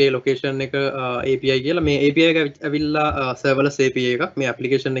දෙනවා API location එක API කියලා. මේ API එක ඇවිල්ලා serverless API එකක් මේ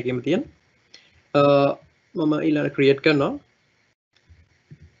application එකේම තියෙන. මම ඊළඟ create කරනවා.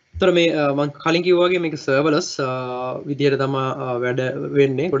 මේ මම කලින් කිව්වා වගේ මේක serverless විදියට තමයි වැඩ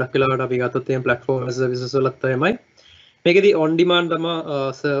වෙන්නේ. ගොඩක් වෙලාවට අපි ගත්තොත් එහෙනම් platform as a services වලත් තමයි. මේකෙදි on demand තමයි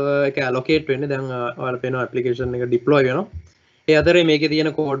server එක allocate වෙන්නේ. දැන් ඔයාලට පේනවා application එක deploy වෙනවා. ඒ අතරේ මේකේ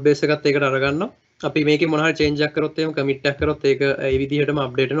තියෙන code base එකත් ඒකට අරගන්නවා. අපි මේකේ මොන හරි change එකක් කරොත් එහෙම commit එකක් කරොත් ඒක ඒ විදිහටම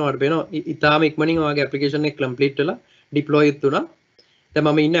update වෙනවා. ඔයාලට පේනවා ඉතාලම ඉක්මනින් ඔයාගේ application එක complete වෙලා deploy වුණා. දැන්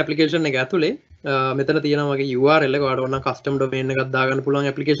මම ඉන්න application එක ඇතුලේ මෙතන තියෙනවා මගේ URL එක. ඔයාලට ඕන නම් custom domain එකක් දාගන්න පුළුවන්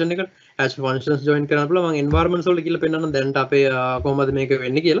application එකට. Azure functions join කරන්න පුළුවන්. මම environments වලට කියලා පෙන්නන්නම් දැන්ට අපේ කොහොමද මේක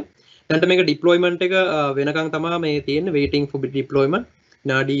වෙන්නේ කියලා. දැන්ට මේක deployment එක වෙනකන් තමයි මේ තියෙන්නේ waiting for deployment.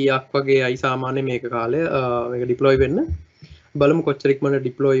 විනාඩියක් වගේ අයි සාමාන්‍ය මේක කාලය මේක deploy වෙන්න. බලමු කොච්චර ඉක්මනට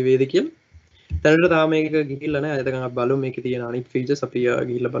deploy වේද කියලා. දැනට තාම මේක ගිහිල්ලා නැහැ. එතකන් අපි බලමු මේකේ තියෙන අනිත් features අපි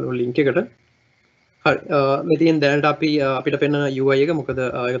ගිහිල්ලා බලමු link එකට. හරි. මේ තියෙන දැනට අපිට පෙන්න UI එක මොකද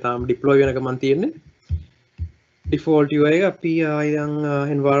ඒක තාම deploy වෙන ගමන් තියෙන්නේ. default UI එක අපි ආයන්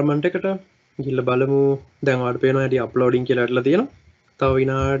environment එකට ගිහිල්ලා බලමු. දැන් ඔයාලට පේනවා ඇටි uploading කියලා ඇట్లా තියෙනවා. තව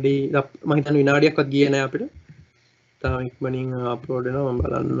විනාඩි මම හිතන්නේ විනාඩියක්වත් ගියේ නැහැ අපිට. තාම ඉක්මනින් අප්ලෝඩ් වෙනවා. මම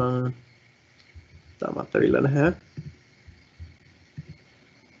බලන්නම්. තාමත් ඇවිල්ලා නැහැ.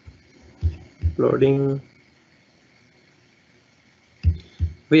 අප්ලෝඩින්.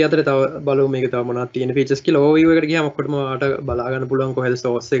 මේ අතරේ තව බලමු මේක තව මොනවද තියෙන features කියලා. overview එකට ගියාම ඔක්කොටම ඔයාලට බලා ගන්න පුළුවන් කොහෙද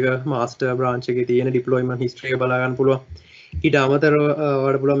source එක, master branch එකේ තියෙන deployment history එක බලා ගන්න පුළුවන්. ඊට අමතරව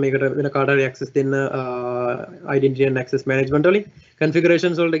ඔයාලට පුළුවන් මේකට වෙන කාට හරි access දෙන්න identity and access management වලින්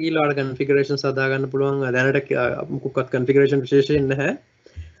configurations වලට ගිහලා ඔයාලට configurations හදා ගන්න පුළුවන්. දැනට මොකක්වත් configuration විශේෂයෙන් නැහැ.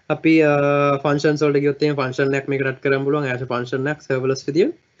 අපි functions වලට ගියොත් එහෙනම් function එකක් මේකට add කරන්න පුළුවන්. Azure function එකක් serverless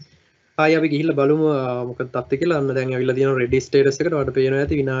විදියට. ආයි අපි ගිහිල්ලා බලමු මොකද තත්ත්වය කියලා. අන්න දැන් ඇවිල්ලා තියෙනවා ready status එකට. ඔයාලට පේනවා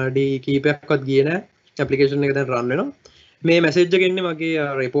ඇති විනාඩි කිහිපයක්වත් ගියේ නැහැ. application එක දැන් run වෙනවා. මේ message එක එන්නේ මගේ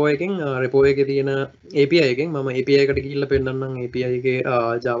repo එකෙන්. repo එකේ තියෙන API එකෙන්. මම API එකට ගිහිල්ලා පෙන්නන්නම්. API එකේ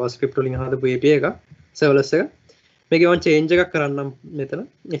JavaScript වලින් හදපු API එක serverless එක. මේකේ මම change එකක් කරන්නම් මෙතන.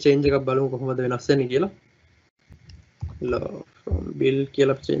 මේ change එකක් බලමු කොහොමද වෙනස් වෙන්නේ කියලා. from build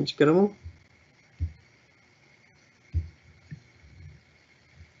කියලා change කරමු.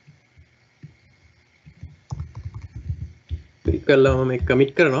 click කරලා මම මේක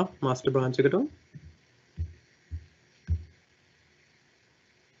commit කරනවා master branch එකට.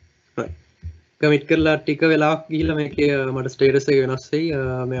 right commit කරලා ටික වෙලාවක් ගිහිල්ලා මේකේ මට status එක වෙනස් වෙයි.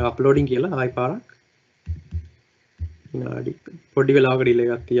 මේ uploading කියලා ආයි පාරක්. විනාඩි පොඩි වෙලාවක delay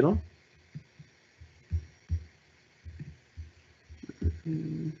එකක් තියෙනවා.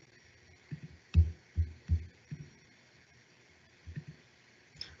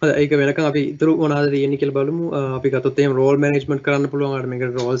 ඒක වෙනකන් අපි ඉතුරු මොනවද තියෙන්නේ කියලා බලමු. අපි ගත්තොත් එහෙම role management කරන්න පුළුවන්. අර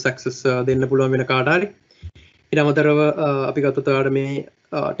මේකට roles access දෙන්න පුළුවන් වෙන කාට හරි. ඊට අමතරව අපි ගත්තොත් ඔයාලට මේ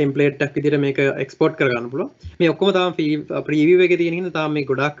ටෙම්ප්ලේට් එකක් විදිහට මේක එක්ස්පෝර්ට් කරගන්න පුළුවන්. මේ ඔක්කොම තාම ප්‍රීවියු එකේ තියෙන හින්දා තාම මේ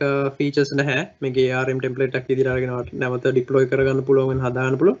ගොඩක් ෆීචර්ස් නැහැ. මේකේ ARM ටෙම්ප්ලේට් එකක් විදිහට අරගෙන නැවත ඩිප්ලොයි කරගන්න පුළුවන් වෙන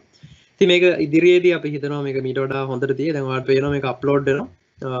හදාගන්න පුළුවන්. ඉතින් මේක ඉදිරියේදී අපි හිතනවා මේක මීට වඩා හොඳට තියෙයි. දැන් ඔයාලට පේනවා මේක අප්ලෝඩ් වෙනවා.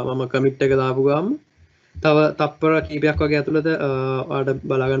 මම කමිට් එක දාපු ගාම තව තප්පර කීපයක් වගේ ඇතුළත ඔයාලට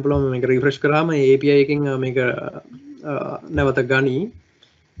බලා ගන්න පුළුවන් මේක රිෆ්‍රෙෂ් කරාම API එකකින් මේක නැවත ගනී.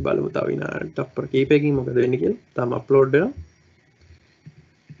 බලමු තව විනාඩි තප්පර කීපයකින් මොකද වෙන්නේ කියලා. තාම අප්ලෝඩ් වෙනවා.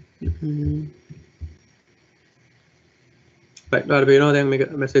 right ඔයාලට පේනවා දැන් මේක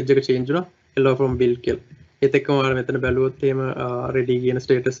මැසේජ් එක චේන්ජ් වුණා. hello from bill කියලා. ඒත් එක්කම ඔයාලා මෙතන බැලුවොත් එහෙම ready කියන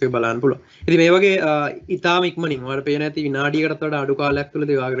status එක බලන්න පුළුවන්. ඉතින් මේ වගේ ඉතාලම ඉක්මනින් ඔයාලට පේන ඇති විනාඩියකටත් වඩා අඩු කාලයක්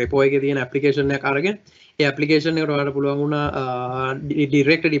තුළදී ඔයාගේ repo එකේ තියෙන application එකක් අරගෙන ඒ application එකට ඔයාලට පුළුවන් වුණා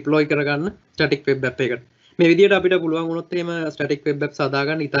direct deploy කරගන්න static web app එකකට. මේ විදිහට අපිට පුළුවන් වුණොත් එහෙම static web apps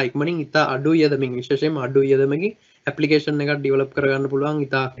හදාගන්න ඉතා ඉක්මනින් ඉතා අඩු යදමින් විශේෂයෙන්ම අඩු යදමකින් application එකක් develop කරගන්න පුළුවන්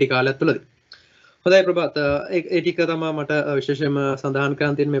ඉතා කෙටි කාලයක් තුළදී. හොඳයි ප්‍රභාත් ඒ ටික තමයි මට විශේෂයෙන්ම සඳහන්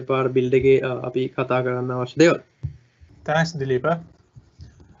කරන්න තියෙන මේ පාර බිල්ඩ් එකේ අපි කතා කරන්න අවශ්‍ය දේවල්. thanks දිලීප.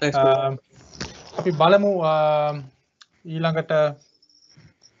 අපි බලමු ඊළඟට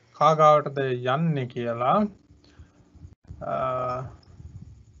කාගාවටද යන්නේ කියලා.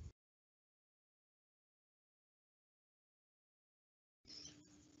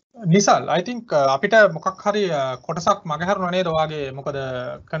 නිසල් I think අපිට මොකක් හරි කොටසක් මගහැරුණා නේද ඔයාගේ මොකද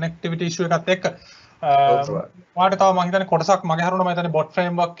connectivity issue එකත් එක්ක ඔයාට තව මම හිතන්නේ කොටසක් මගහැරුණා මම හිතන්නේ bot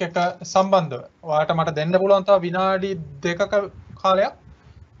framework එක සම්බන්ධව ඔයාට මට දෙන්න පුළුවන් තව විනාඩි 2ක කාලයක්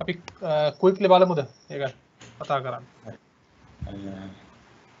අපි quickly බලමුද ඒක කතා කරන්න.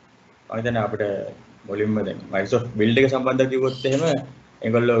 මම හිතන්නේ අපිට මුලින්ම දැන් Microsoft build එක සම්බන්ධව කිව්වොත් එහෙම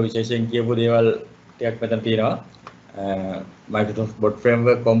ඒගොල්ලෝ විශේෂයෙන් කියපු දේවල් ටිකක් මෙතන තියෙනවා. Microsoft bot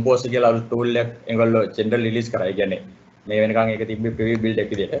framework compose කියලා අලුත් tool එකක් ඒගොල්ලෝ general release කරා. ඒ කියන්නේ මේ වෙනකන් ඒක තිබ්බේ preview build එක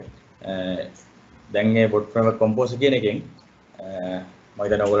විදිහට. දැන් මේ bot framework compose කියන එකෙන් මම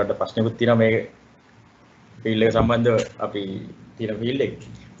හිතනවා ඔයගොල්ලන්ට ප්‍රශ්නකුත් තියෙනවා මේ field එක සම්බන්ධව අපි තියෙන field එක.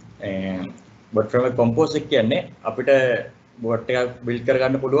 bot framework compose කියන්නේ අපිට bot එකක් build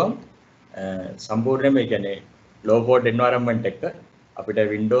කරගන්න පුළුවන් සම්පූර්ණයෙන්ම ඒ කියන්නේ low code environment එක අපිට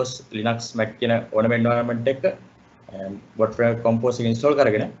Windows Linux Mac කියන ඕනම environment එක bot framework compose එක install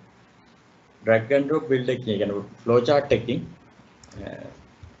කරගෙන drag and drop build එක කියන flow chart එකකින්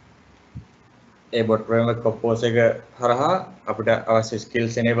ඒ bot framework compose එක හරහා අපිට අවශ්‍ය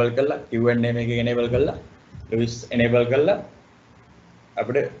skills enable කරලා Q&A මේක enable කරලා Lewis enable කරලා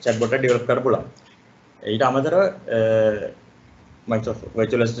අපිට chatbot එක develop කරන්න පුළුවන්. ඊට අමතරව Microsoft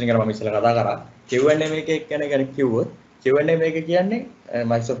virtual assistant ගැන මම ඉස්සෙල්ලා කතා කරා. Q&A මේක ගැන කිව්වොත් Q&A මේක කියන්නේ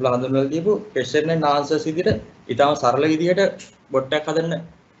Microsoft ලා හඳුන්වලා දීපු question and answers විදිහට ඉතාම සරල විදිහට bot එකක් හදන්න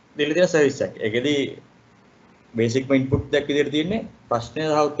දීලා තියෙන service එකක්. ඒකෙදි basic input දෙයක් විදිහට තියෙන්නේ ප්‍රශ්නය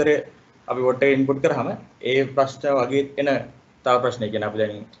සහ උත්තරය අපි bot එකේ input කරාම ඒ ප්‍රශ්න වගේ එන තව ප්‍රශ්න කියන්නේ අපි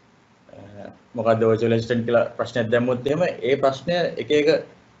දැන් මොකද්ද virtual assistant කියලා ප්‍රශ්නයක් දැම්මොත් එහෙම ඒ ප්‍රශ්නය එක එක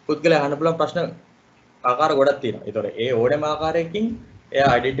පුද්ගලයා අහන්න පුළුවන් ප්‍රශ්න ආකාර ගොඩක් තියෙනවා. ඒතකොට ඒ ඕනෑම ආකාරයකින්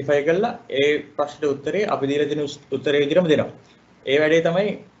එයා identify කරලා ඒ ප්‍රශ්නෙට උත්තරේ අපි දීලා තියෙන උත්තරේ විදිහටම දෙනවා. ඒ වැඩේ තමයි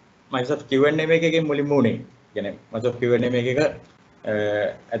Microsoft Q&A මේකකින් මුලින්ම උනේ. කියන්නේ Microsoft Q&A මේකක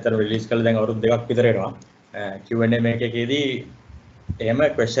අතර රිලීස් කළා දැන් අවුරුදු 2ක් විතර වෙනවා. Q&A මේකකේදී එහෙම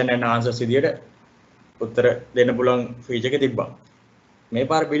question and answers විදිහට උත්තර දෙන්න පුළුවන් feature එක තිබ්බා. මේ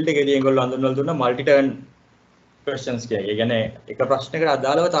පාර build එකේදී ඒගොල්ලෝ හඳුන්වලා දුන්නා multi turn questions කියලා. ඒ කියන්නේ එක ප්‍රශ්නයකට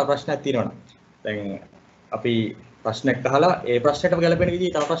අදාළව තව ප්‍රශ්නයක් තියෙනවා. දැන් අපි ප්‍රශ්නයක් අහලා ඒ ප්‍රශ්නයටම ගැලපෙන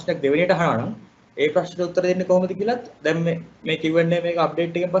විදිහේ තව ප්‍රශ්නයක් දෙවෙනියට අහනවා නම් ඒ ප්‍රශ්නට උත්තර දෙන්නේ කොහොමද කියලාත් දැන් මේ Q&A මේක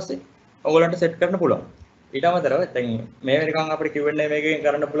අප්ඩේට් එකෙන් පස්සේ ඔයගොල්ලන්ට සෙට් කරන්න පුළුවන්. ඊට අමතරව දැන් මේ වෙනකන් අපිට Q&A මේකෙන්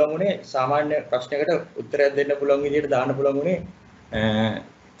කරන්න පුළුවන් උනේ සාමාන්‍ය ප්‍රශ්නයකට උත්තරයක් දෙන්න පුළුවන් විදිහට දාන්න පුළුවන් උනේ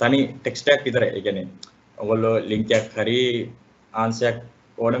තනි ටෙක්ස්ට් එකක් විතරයි. ඒ කියන්නේ ඔයගොල්ලෝ link එකක් හරි answer එකක්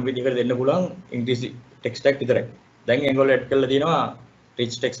ඕනම විදිහකට දෙන්න පුළුවන් ඉංග්‍රීසි ටෙක්ස්ට් එකක් විතරයි. දැන් ඒගොල්ලෝ ඇඩ් කරලා තියෙනවා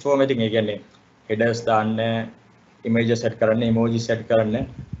rich text formatting. ඒ කියන්නේ headers දාන්න, images set කරන්න, emojis set කරන්න,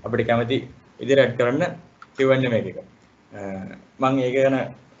 අපිට කැමති විදිහට add කරන්න Q&A මේක. මම ඒක ගැන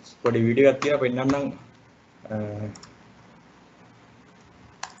පොඩි වීඩියෝ එකක් තියෙනවා පෙන්නන්නම්.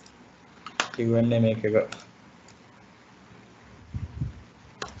 Q&A මේක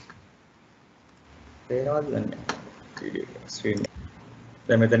පේනවද දැන් වීඩියෝ ස්ක්‍රීන්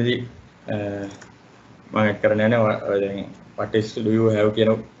දැන් මෙතනදී මම add කරන්න යන්නේ දැන් what is do you have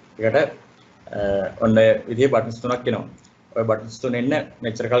කියන එකට ඔන්න විදිහේ buttons තුනක් එනවා. ඔය buttons තුන එන්න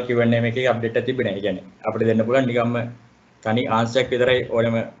මෙච්චර කල් Q&A මේකේ අප්ඩේට් එකක් තිබ්බේ නැහැ. ඒ කියන්නේ අපිට දෙන්න පුළුවන් නිකම්ම තනි answer එකක් විතරයි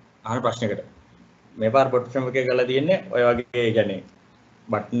ඕනම අහන ප්‍රශ්නයකට. මේ පාර bot framework එක කරලා තියෙන්නේ ඔය වගේ. ඒ කියන්නේ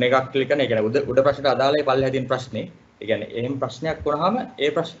බටන් එකක් ක්ලික් කරන. ඒ කියන්නේ උඩ ප්‍රශ්නට අදාළයි පල්ලෙහා තියෙන ප්‍රශ්නේ. ඒ කියන්නේ එහෙම ප්‍රශ්නයක් වුණාම ඒ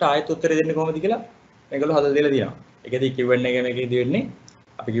ප්‍රශ්නට ආයෙත් උත්තර දෙන්නේ කොහොමද කියලා මේගොල්ලෝ හදලා දීලා තියෙනවා. ඒකදී Q&A එක මේකේදී වෙන්නේ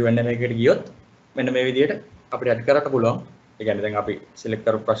අපි Q&A එකකට ගියොත් මෙන්න මේ විදිහට අපිට ඇඩ් කරන්න පුළුවන්. ඒ කියන්නේ දැන් අපි සිලෙක්ට්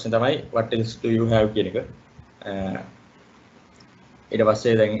කරපු ප්‍රශ්න තමයි what else do you have කියන එක. ඊට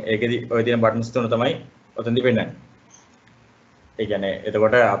පස්සේ දැන් ඒකෙදි ඔය තියෙන බටන්ස් තුන තමයි ඔතනදි පෙන්නන්නේ. ඒ කියන්නේ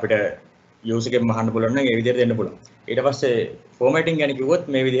එතකොට අපිට යූස් එකෙන් අහන්න පුළුවන් නම් ඒ විදිහට දෙන්න පුළුවන්. ඊට පස්සේ ෆෝමැටින් ගැන කිව්වොත්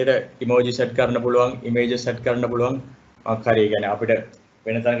මේ විදිහට ඉමෝජි සෙට් කරන්න පුළුවන්, ඉමේජස් සෙට් කරන්න පුළුවන්. මොකක් හරි කියන්නේ අපිට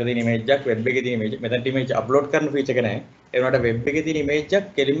වෙන තැනක තියෙන ඉමේජ් එකක් වෙබ් එකේ තියෙන ඉමේජ් මෙතනට ඉමේජ් අප්ලෝඩ් කරන්න ෆීචර් එක නැහැ. ඒ වුණාට වෙබ් එකේ තියෙන ඉමේජ් එක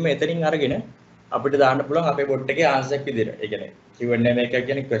කෙලින්ම එතනින් අරගෙන අපිට දාන්න පුළුවන් අපේ බොට් එකේ ආන්සර් එක විදිහට. ඒ කියන්නේ Q&A මේක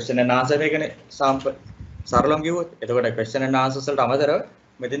කියන්නේ question and answer එකනේ සාම්පල් සරලව කිව්වොත්. එතකොට question and answers වලට අමතරව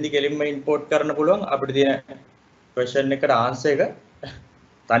මෙතෙන්දි කෙලින්ම import කරන්න පුළුවන් අපිට තියෙන question එකට answer එක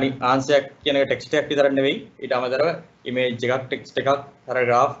තනි answer එක කියන text එකක් විතරක් නෙවෙයි ඊට අමතරව image එකක් text එකක්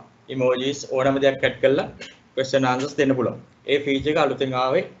paragraph emojis ඕනම දෙයක් add කරලා question answers දෙන්න පුළුවන්. ඒ feature එක අලුතෙන්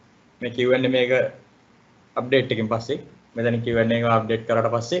ආවේ මේ Q&A මේක update එකකින් පස්සේ මෙතන Q&A එක update කරාට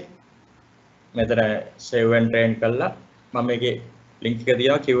පස්සේ මෙතන save and train කරලා මම මේකේ link එක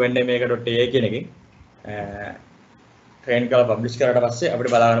තියෙනවා Q&A මේක.ai කියන එකේ train කරලා publish කරාට පස්සේ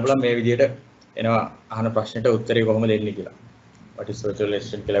අපිට බලා ගන්න පුළුවන් මේ විදිහට එනවා අහන ප්‍රශ්නෙට උත්තරේ කොහොමද දෙන්නේ කියලා. what is virtual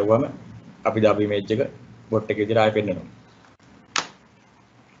assistant කියලා වුවම අපි දාපු image එක bot එකේ විදිහට ආයෙ පෙන්නනවා.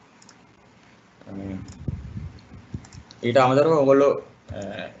 ඊට අමතරව ඔයගොල්ලෝ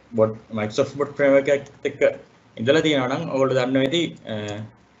bot Microsoft bot framework එකත් එක්ක ඉඳලා තියෙනවා නම් ඔයගොල්ලෝ දන්නවා ඇති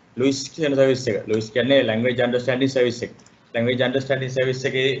Luis කියන service එක. Luis කියන්නේ language understanding service එක. language understanding service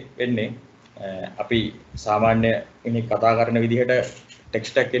එකේ වෙන්නේ අපි සාමාන්‍ය කෙනෙක් කතා කරන විදිහට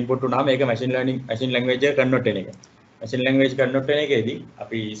text එකක් input වුණාම ඒක machine language එක convert වෙන එක. machine language convert වෙන එකේදී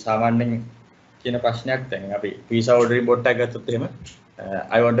අපි සාමාන්‍යයෙන් කියන ප්‍රශ්නයක් දැන් අපි pizza ordering bot එකක් ගත්තොත් එහෙම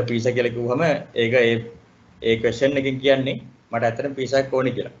I want a pizza කියලා කිව්වම ඒක ඒ question එකෙන් කියන්නේ මට ඇත්තටම pizza එකක්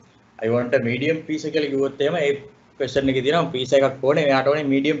ඕනේ කියලා. I want a medium pizza කියලා කිව්වොත් එහෙම ඒ question එකේ තියෙනවා pizza එකක් ඕනේ මෙයාට ඕනේ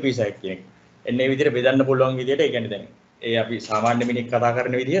medium pizza එකක් කියන එක. එන්නේ මේ විදිහට බෙදන්න පුළුවන් විදිහට ඒ කියන්නේ දැන් ඒ අපි සාමාන්‍ය මිනිහෙක් කතා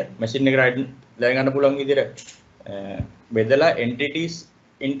කරන විදිය මැෂින් එකට දැන ගන්න පුළුවන් විදිහට බෙදලා entities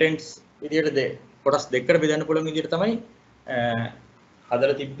intents විදිහට කොටස් දෙකකට බෙදන්න පුළුවන් විදිහට තමයි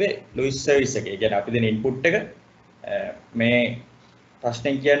හදලා තිබ්බේ Luis service එක. ඒ කියන්නේ අපි දෙන input එක මේ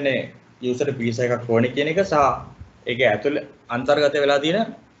ප්‍රශ්නේ කියන්නේ user pizza එකක් ඕනේ කියන එක සහ ඒක ඇතුළේ අන්තර්ගත වෙලා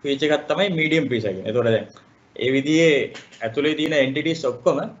තියෙන feature එකක් තමයි medium pizza කියන්නේ. ඒතකොට දැන් ඒ විදිහේ ඇතුළේ තියෙන entities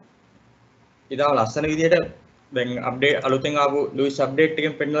ඔක්කොම ඉතාලම ලස්සන විදිහට දැන් අප්ඩේට් අලුතෙන් ආපු Luis අප්ඩේට්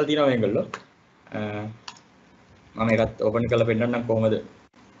එකෙන් පෙන්නලා තියෙනවා මේගොල්ලෝ. මම ඒකත් ඕපන් කරලා පෙන්නන්නම් කොහොමද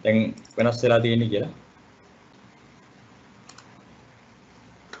දැන් වෙනස් වෙලා තියෙන්නේ කියලා.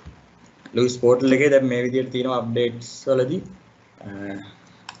 Luis portal එකේ දැන් මේ විදිහට තියෙනවා අප්ඩේට්ස් වලදී.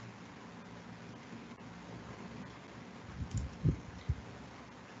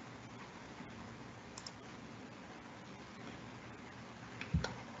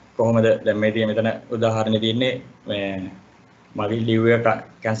 කොහොමද දැන් මේ තියෙන මෙතන උදාහරණෙ තියෙන්නේ මේ මගේ ලිව් එක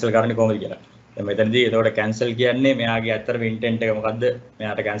කැන්සල් කරන්නේ කොහොමද කියලා. දැන් මෙතනදී එතකොට කැන්සල් කියන්නේ මෙයාගේ ඇත්තටම ඉන්ටෙන්ට් එක මොකද්ද?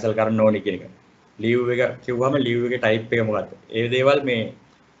 මෙයාට කැන්සල් කරන්න ඕනේ කියන එක. ලිව් එක කිව්වම ලිව් එකේ ටයිප් එක මොකද්ද? ඒ දේවල් මේ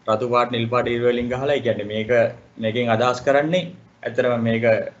රතු පාට නිල් පාට ඉර වලින් ගහලා ඒ කියන්නේ මේකෙන් අදහස් කරන්නේ ඇත්තටම මේක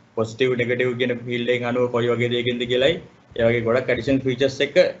පොසිටිව් නෙගටිව් කියන ෆීල්ඩ් එකෙන් අනුව කොයි වගේ දෙයකින්ද කියලායි. ඒ වගේ ගොඩක් ඇඩිෂනල් ෆීචර්ස්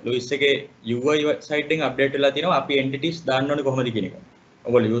එක Luis එකේ UI site එකෙන් අප්ඩේට් වෙලා තියෙනවා. අපි entities දාන්න ඕනේ කොහොමද කියන එක.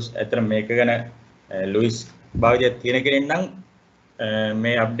 ඔයගොල්ලෝ යූස් ඇත්තට මේක ගැන Luis භාවිතයක් තියෙන කෙනෙක් නම්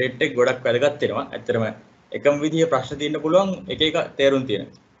මේ අප්ඩේට් එක ගොඩක් වැදගත් වෙනවා. ඇත්තටම එකම විදිහේ ප්‍රශ්න තියෙන්න පුළුවන් එක එක තේරුම් තියෙන.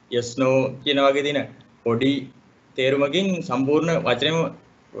 yes no කියන වගේ තියෙන පොඩි තේරුමකින් සම්පූර්ණ වචනේම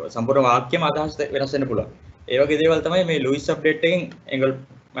සම්පූර්ණ වාක්‍යම අදහස් වෙනස් වෙන්න පුළුවන්. ඒ වගේ දේවල් තමයි මේ Luis අප්ඩේට් එකෙන් ඒගොල්ලෝ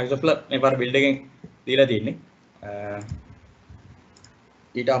Microsoft මේ පාර බිල්ඩ් එකෙන් දීලා තියෙන්නේ.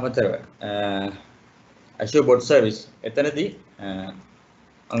 ඊට අමතරව Azure bot service එතනදී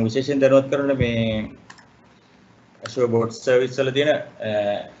මම විශේෂයෙන් දැනුවත් කරන මේ Azure bot service වල තියෙන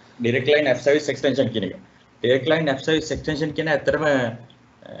direct line app service extension කියන එක. direct line app service extension කියන ඇත්තටම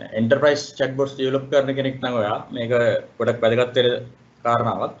enterprise chatbots develop කරන කෙනෙක් නම් ඔයා මේක ගොඩක් වැදගත් වෙන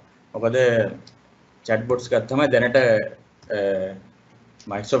කාරණාවක්. මොකද chatbots ගත්තම දැනට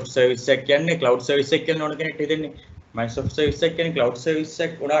Microsoft service එක කියන්නේ cloud service එක කියන ඕන කෙනෙක්ට හිතෙන්නේ. Microsoft service එක කියන්නේ cloud service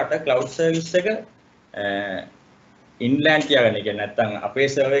එක උනාට cloud service එක ඉන්ලෑන්ඩ් තියාගන්න. ඒ කියන්නේ නැත්තම් අපේ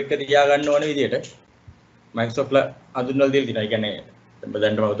සර්වර් එක තියාගන්න ඕන විදිහට Microsoft ලා හඳුන්වලා දීලා තියෙනවා. ඒ කියන්නේ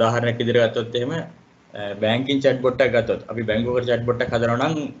දැන් මම උදාහරණයක් විදිහට ගත්තොත් එහෙම බැංකින් chatbot එකක් ගත්තොත් අපි බැංකුවකට chatbot එකක් හදනවා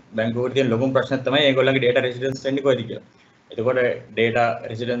නම් බැංකුවකට තියෙන ලොකුම ප්‍රශ්නයක් තමයි ඒගොල්ලන්ගේ data residence වෙන්නේ කොහෙද කියලා. එතකොට data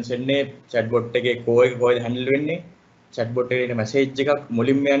residence වෙන්නේ chatbot එකේ කෝ එක කොහෙද handle වෙන්නේ chatbot එකේ message එකක්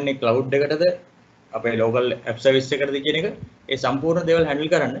මුලින්ම යන්නේ cloud එකටද අපේ local app service එකටද කියන එක ඒ සම්පූර්ණ දේවල් handle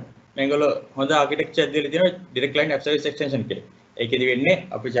කරන්න මේගොල්ලෝ හොඳ architecture දීලා තියෙනවා direct line app service extension කියලා. ඒකෙදි වෙන්නේ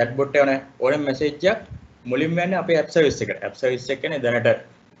අපි chatbot එක ඕනම message එකක් මුලින්ම යන්නේ අපේ app service එකට. app service එක කියන්නේ දැනට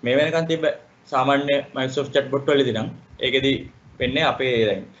මේ වෙනකන් තිබ්බ සාමාන්‍ය Microsoft chatbot වලදී නම් ඒකෙදි වෙන්නේ අපේ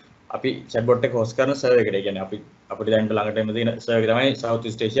දැන් අපි chatbot එක host කරන server එකට. ඒ කියන්නේ අපිට දැන් ළඟටම තියෙන server එක තමයි South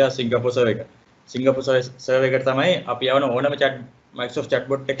East Asia Singapore server එක. Singapore server එකට තමයි අපි යවන ඕනම Microsoft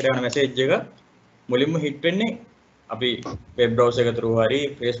chatbot එකට යන message එක මුලින්ම hit වෙන්නේ අපි web browser එක through හරි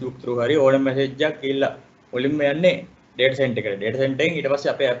Facebook through හරි ඕනම message එකක් ගිහිල්ලා මුලින්ම යන්නේ data center එකට. data center එකෙන් ඊට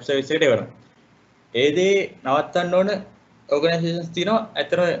පස්සේ අපේ app service එකට එවනවා. ඒ දේ නවත්තන්න ඕන organizations තියෙනවා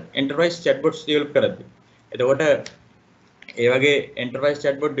ඇත්තටම enterprise chatbots develop කරද්දී. එතකොට ඒ වගේ enterprise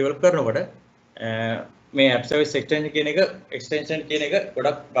chatbot develop කරනකොට මේ app service extension කියන එක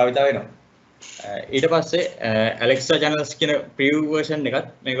ගොඩක් භාවිතා වෙනවා. ඊට පස්සේ Alexa channels කියන preview version එකත්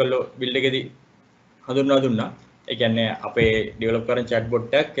මේගොල්ලෝ build එකේදී හඳුන්වා දුන්නා. ඒ කියන්නේ අපේ develop කරන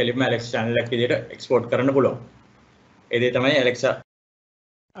chatbot එකක් කෙලින්ම Alexa channel එකක් විදිහට export කරන්න පුළුවන්. ඒ දේ තමයි Alexa.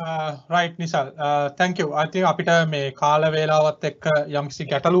 Right Nishal, thank you. I think අපිට මේ කාල වේලාවත් එක්ක යම්කිසි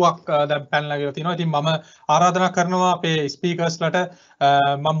ගැටලුවක් දැන් පැනලා ගිහලා තිනවා. ඉතින් මම ආරාධනා කරනවා අපේ ස්පීකර්ස්ලට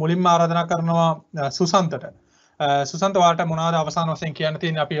මම මුලින්ම ආරාධනා කරනවා සුසන්තට. සුසන්ත ඔයාලට මොනවාද අවසාන වශයෙන් කියන්න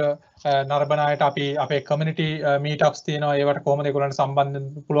තියෙන්නේ? අපි නරඹන අයට අපි අපේ community meetups තියෙනවා. ඒවට කොහොමද ඒගොල්ලන්ට සම්බන්ධ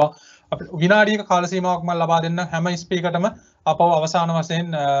වෙන්න පුළුවන්? අපි විනාඩියක කාල සීමාවක් මම ලබා දෙන්න හැම ස්පීකර්ටම අපව අවසාන වශයෙන්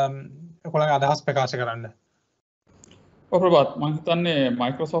ඔයගොල්ලන්ගේ අදහස් ප්‍රකාශ කරන්න. ප්‍රභාත් මම හිතන්නේ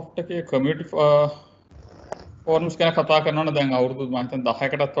Microsoft එකේ community forums ගැන කතා කරනවනේ දැන් අවුරුදු මම හිතන්නේ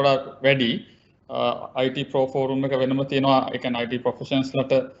 10කටත් වඩා වැඩි IT Pro forum එක වෙනම තියෙනවා. ඒ කියන්නේ IT professionals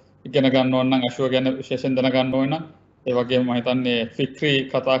ලට ඉගෙන ගන්න ඕන නම් Azure ගැන විශේෂයෙන් දැනගන්න ඕන නම් ඒ වගේම මම හිතන්නේ Fikri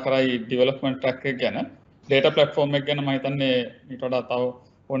කතා කරයි development track එක ගැන data platform එක ගැන මම හිතන්නේ ඊට වඩා තව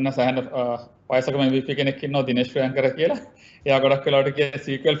ඔන්න සෑහෙන වයසක MVP කෙනෙක් ඉන්නවා දිනේෂ් ප්‍රියංකර කියලා. එයා ගොඩක් වෙලාවට කියන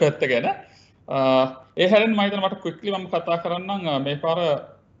SQL පැත්ත ගැන ඒ හැරෙන් මම හිතනවා මට quickly මම කතා කරන්නම් මේ පාර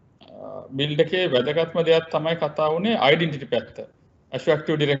build එකේ වැදගත්ම දෙයක් තමයි කතා වුනේ identity පැත්ත. Azure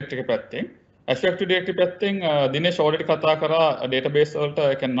Active Directory පැත්තෙන්. Azure Active Directory පැත්තෙන් දිනේෂ් already කතා කරා database වලට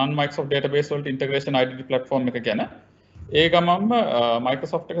ඒ කියන්නේ non Microsoft database වලට integration identity platform එක ගැන. ඒ ගමන්ම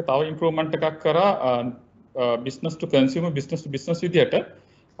Microsoft එක තව improvement එකක් කරා business to consumer business to business විදියට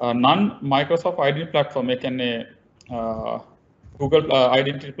non Microsoft identity platform ඒ කියන්නේ Google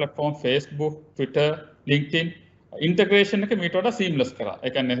identity platform, Facebook, Twitter, LinkedIn integration එක මීට වඩා seamless කරා. ඒ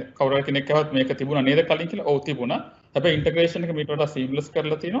කියන්නේ කවුරු හරි කෙනෙක් අහුවත් මේක තිබුණා නේද කලින් කියලා? ඔව් තිබුණා. හැබැයි integration එක මීට වඩා seamless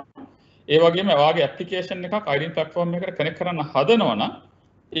කරලා තිනවා. ඒ වගේම ඔයාගේ application එකක් identity platform එකකට connect කරන්න හදනවා නම්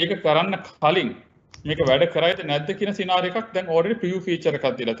ඒක කරන්න කලින් මේක වැඩ කරයිද නැද්ද කියන scenario එකක් දැන් already preview feature එකක්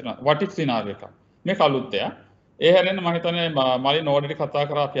දීලා තිනවා. what if scenario එකක්. මේක අලුත් දෙයක්. ඒ හැරෙන්න මම හිතන්නේ මලින් already කතා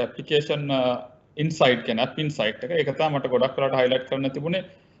කරා අපි application insight කියන app insight එක. ඒක තමයි මට ගොඩක් වෙලාවට highlight කරන්න තිබුණේ.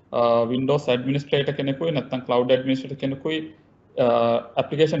 Windows administrator කෙනෙකුයි නැත්නම් cloud administrator කෙනෙකුයි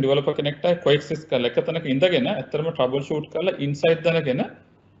application developer කෙනෙක්ට coexist කරලා එක තැනක ඉඳගෙන ඇත්තටම trouble shoot කරලා insight දැනගෙන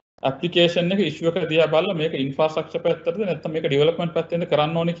application එක issue එක දිහා බලලා මේක infrastructure පැත්තටද නැත්නම් මේක development පැත්තෙන්ද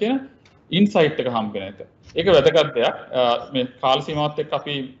කරන්න ඕනේ කියන insight එක හම්බ වෙන එක. ඒක වැදගත් දෙයක්. මේ කාල සීමාවත් එක්ක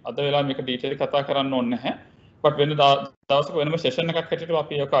අපි අද වෙලාව මේක detail කතා කරන්න ඕනේ නැහැ. but වෙන දවසක වෙනම session එකක් හැටියට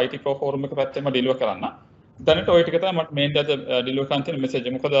අපි ඒක IT Pro forum එක පැත්තෙම deliver කරන්න. දැනට ওই ටික තමයි මට main දත deliver කරන්න තියෙන message.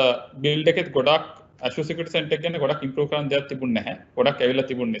 මොකද build එකෙත් ගොඩක් Azure Security Center එක ගැන ගොඩක් improve කරන්න දෙයක් තිබුණ නැහැ. ගොඩක් ඇවිල්ලා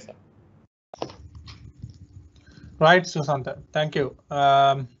තිබුණ නිසා. right Susanta, thank you.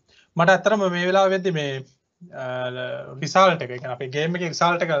 මට ඇත්තටම මේ වෙලාවෙදී මේ result එක කියන්නේ අපේ game එකේ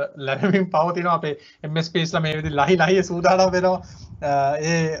result එක ලැබෙමින් පවතිනවා. අපේ MSPs ලා මේ විදිහට ලහි සූදානම් වෙනවා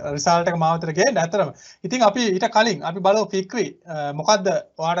ඒ result එක මාවතට ගේන්න. ඇත්තටම ඉතින් අපි ඊට කලින් අපි බලමු Fikri මොකද්ද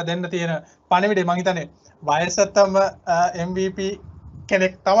ඔයාලට දෙන්න තියෙන පණිවිඩය. මම හිතන්නේ වයසතම MVP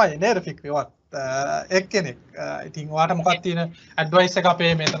කෙනෙක් තමයි නේද Fikri වත් එක්කෙනෙක්. ඉතින් ඔයාලට මොකක්ද තියෙන advice එක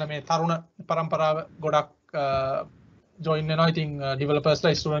අපේ මෙතන මේ තරුණ පරම්පරාව ගොඩක් join වෙනවා. ඉතින් developers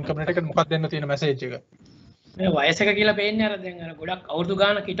ලා student community එකට මොකක්ද දෙන්න තියෙන message එක? මේ වයසක කියලා පේන්නේ අර දැන් අර ගොඩක් අවුරුදු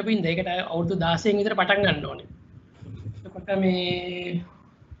ගානක් හිටපින්ද ඒකට අවුරුදු 16 විතර පටන් ගන්න ඕනේ. එතකොට මේ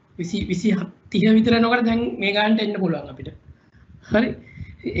 20 30 විතර යනකොට දැන් මේ ගානට එන්න පුළුවන් අපිට. හරි.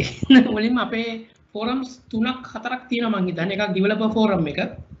 එහෙනම් මුලින්ම අපේ forums 3ක් 4ක් තියෙනවා මං හිතන්නේ. එකක් developer forum එක.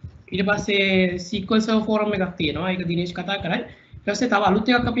 ඊට පස්සේ SQL server forum එකක් තියෙනවා. ඒක දිනේෂ් කතා කරයි. ඊට පස්සේ තව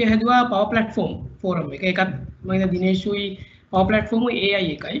අලුත් එකක් අපි හැදුවා power platform forum එක. ඒකත් මම හිතන්නේ දිනේෂුයි power platform AI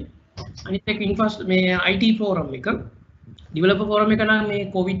එකයි. අනිත් එක මේ IT forum එක developer forum එක නම් මේ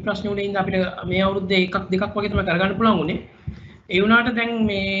covid ප්‍රශ්න වලින් ඉඳන් අපිට මේ අවුරුද්දේ එකක් දෙකක් වගේ තමයි කරගන්න පුළුවන් උනේ. ඒ වුණාට දැන්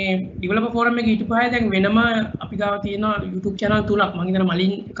මේ ඩෙවලොපර් ෆෝරම් එකේ ඊට පස්සේ දැන් වෙනම අපි ගාව තියෙන YouTube channel තුනක් මම හිතන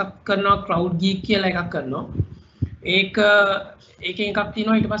මලින් එකක් කරනවා crowd geek කියලා එකක් කරනවා. ඒකෙන් එකක්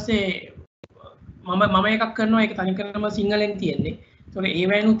තියෙනවා ඊට පස්සේ මම එකක් කරනවා ඒක තනිකරම සිංහලෙන් තියෙන්නේ. ඒතකොට ඒ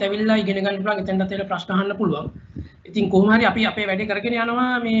වයින්ුත් ඇවිල්ලා ඉගෙන ගන්න පුළුවන් එතෙන්ට ඇවිල්ලා ප්‍රශ්න අහන්න පුළුවන්. ඉතින් කොහොම හරි අපි අපේ වැඩේ කරගෙන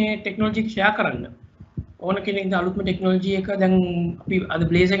යනවා මේ ටෙක්නොලොජි ෂෙයා කරන්න. ඕන කෙනෙක් ද අලුත්ම ටෙක්නොලොජි එක දැන් අපි අද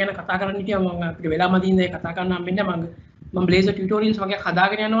බ්ලේසර් ගැන කතා කරන්න හිටියා මම අපිට වෙලා මදින්ද ඒක කතා කරන්න හම්බෙන්නේ මම බ්ලේසර් ටියුටෝරියල්ස් වගේ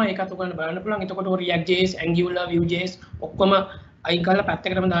හදාගෙන යනවා ඒකත් ඔයගොල්ලෝ බලන්න පුළුවන්. එතකොට ඔය React.js, Angular, Vue.js ඔක්කොම අයින් කරලා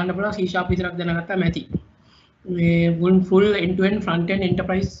පැත්තකටම දාන්න පුළුවන්. C# විතරක් දැනගත්තාම ඇති. මේ full end to end front end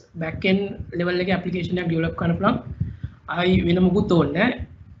enterprise back end level එකේ application එකක් develop කරන්න පුළුවන්. ආයි වෙන මොකුත් ඕනේ නැහැ.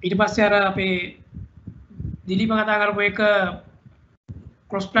 ඊට පස්සේ අර අපේ දිලීප කතා කරපු එක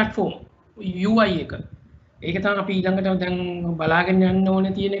cross platform UI එක. ඒක තමයි අපි ඊළඟට දැන් බලාගෙන යන්න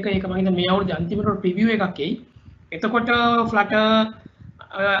ඕනේ තියෙන එක. ඒක මම හිතන්නේ මේ අවුරුද්දේ අන්තිමට preview එකක් එයි. එතකොට Flutter,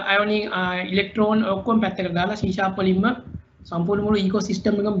 Ionic, Electron ඔක්කොම පැත්තකට දාලා C# වලින්ම සම්පූර්ණ මුළු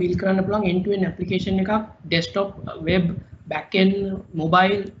ecosystem එකම build කරන්න පුළුවන් end to end application එකක් desktop, web, back end,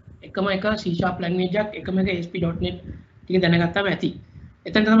 mobile එකම එක C# language එකක් එකම එක ASP.NET ටික දැනගත්තාම ඇති.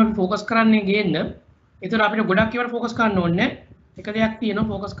 එතන තමයි අපි focus කරන්නේ ගේන්න. ඒතර අපිට ගොඩක් ඒවට focus කරන්න ඕනේ නැහැ. එක දෙයක්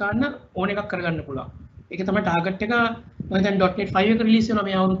තියෙනවා focus කරන්න ඕන එකක් කරගන්න පුළුවන්. ඒක තමයි target එක. මම දැන් .NET 5 එක release වෙනවා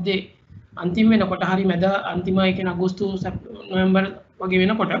මේ අවුරුද්දේ අන්තිම වෙනකොට හරි මැද අන්තිම ඒ කියන්නේ අගෝස්තු නොවැම්බර් වගේ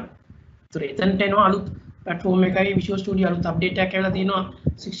වෙනකොට. ඒතර එතනට එනවා අලුත් platform එකයි Visual Studio අලුත් update එකක් ඇවිල්ලා තියෙනවා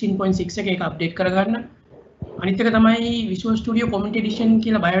 16.6 එක ඒක update කරගන්න. අනිත් එක තමයි Visual Studio Community Edition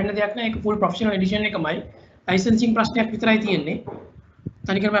කියලා බය වෙන්න දෙයක් නැහැ. ඒක full professional edition එකමයි. licensing ප්‍රශ්නයක් විතරයි තියෙන්නේ.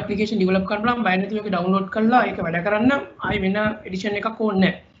 තනිකරම application develop කරන්න බලන්න බය නැතිව ඒක download කරලා ඒක වැඩ කරන්න ආයි වෙන edition එකක් ඕනේ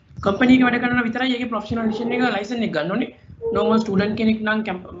නැහැ. company එක වැඩ කරන විතරයි ඒකේ professional edition එක license එක ගන්න ඕනේ. normal student කෙනෙක් නම්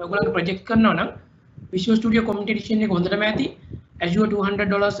ඔයගොල්ලන්ගේ project කරනවා නම් Visual Studio Community Edition එක හොඳටම ඇති. Azure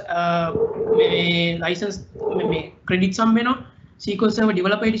 $200 මේ license මේ credits හම්බ වෙනවා. SQL Server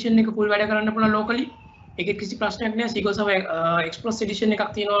Developer Edition එක full වැඩ කරන්න පුළුවන් locally. ඒකේ කිසි ප්‍රශ්නයක් නැහැ. SQL Server Express Edition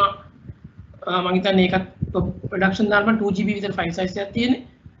එකක් තියෙනවා. මම හිතන්නේ ඒකත් production දාන්න 2GB විතර file size එකක් තියෙන්නේ.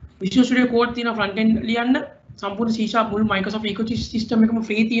 Visual Studio Code තියෙනවා front end ලියන්න. සම්පූර්ණ C# මුල් Microsoft ecosystem එකම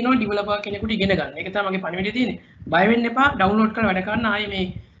free තියෙනවා developer කෙනෙකුට ඉගෙන ගන්න. ඒක තමයි මගේ පණිවිඩය තියෙන්නේ. බය වෙන්න එපා download කරලා වැඩ කරන්න. ආයේ මේ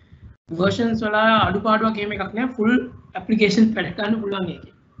versions වල අඩුපාඩුවක් එහෙම එකක් නෑ. full application වැඩ ගන්න පුළුවන්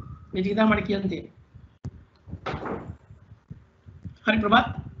ඒකේ. මේ ටික තමයි මට කියන්න තියෙන්නේ. හරි Prabhath.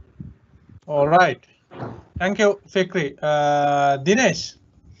 all right. thank you Fikri. Dinesh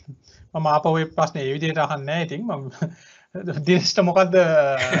මම ආපහු ඒ ප්‍රශ්නේ ඒ විදිහට අහන්නේ නැහැ. ඉතින් මම දිනේෂ්ට මොකද්ද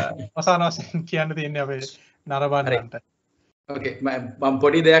අවසාන වශයෙන් කියන්න තියෙන්නේ අපේ නරඹන්නන්ට? ඕකේ මම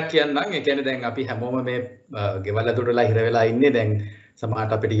පොඩි දෙයක් කියන්නම්. ඒ කියන්නේ දැන් අපි හැමෝම මේ ගෙවල් ඇතුළටලා හිර වෙලා ඉන්නේ. දැන්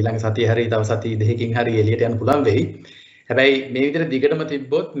සමහරට අපිට ඊළඟ සතිය හරි තව සති දෙකකින් හරි එළියට යන්න පුළුවන් වෙයි. හැබැයි මේ විදිහට දිගටම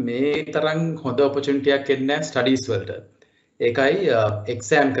තිබ්බොත් මේ තරම් හොඳ opportunity එකක් එන්නේ නැහැ studies වලට. ඒකයි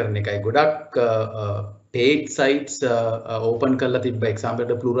exam කරන එකයි. ගොඩක් paid sites open කරලා තිබ්බ example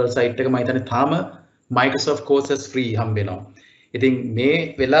එක plural site එක මම හිතන්නේ තාම Microsoft courses free හම්බ වෙනවා. ඉතින් මේ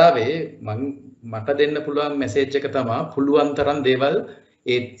වෙලාවේ මට දෙන්න පුළුවන් message එක තමයි පුළුවන් තරම් දේවල්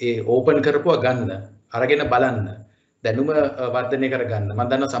ඒ open කරපුවා ගන්න, අරගෙන බලන්න, දැනුම වර්ධනය කරගන්න. මම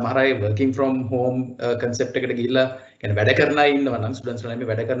දන්නවා සමහර අය working from home concept එකට ගිහිල්ලා يعني වැඩ කරන අය ඉන්නවා නම් students ලා මේ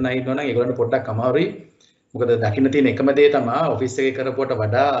වැඩ කරන අය ඉන්නවා නම් ඒගොල්ලන්ට පොඩ්ඩක් අමාරුයි. මොකද දකින්න තියෙන එකම දේ තමයි ඔෆිස් එකේ කරපුවට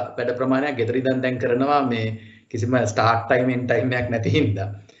වඩා වැඩ ප්‍රමාණයක් ගෙදර ඉඳන් දැන් කරනවා මේ කිසිම start time end time එකක් නැති හින්දා.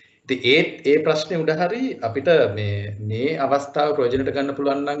 ඉතින් ඒ ප්‍රශ්නේ උඩ හරි අපිට මේ අවස්ථාව ප්‍රයෝජනට ගන්න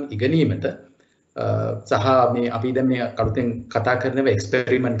පුළුවන් නම් ඉගෙනීමට සහ මේ අපි දැන් මේ කලුතෙන් කතා කරනවා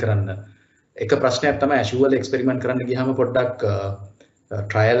එක්ස්පෙරිමන්ට් කරන්න. එක ප්‍රශ්නයක් තමයි Azure වල එක්ස්පෙරිමන්ට් කරන්න ගියාම පොඩ්ඩක්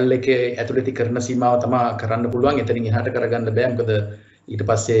ට්‍රයල් එකේ ඇතුළතදී කරන සීමාව තමයි කරන්න පුළුවන්. එතනින් එහාට කරගන්න බෑ. මොකද ඊට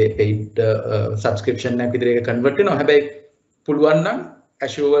පස්සේ paid subscription එකක් විදිහට ඒක convert වෙනවා. හැබැයි පුළුවන් නම්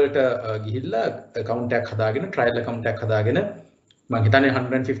Azure වලට ගිහිල්ලා account එකක් හදාගෙන trial account එකක් හදාගෙන මම හිතන්නේ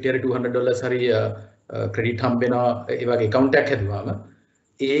 $150 හරි $200 හරි credit හම්බ වෙනවා. ඒ වගේ account එකක් හැදුවාම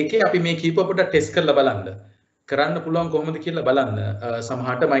ඒකේ අපි මේ කීප පොඩ්ඩක් ටෙස්ට් කරලා බලන්න. කරන්න පුළුවන් කොහොමද කියලා බලන්න.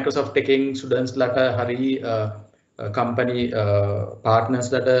 සමහරට Microsoft එකෙන් students ලට හරි company partners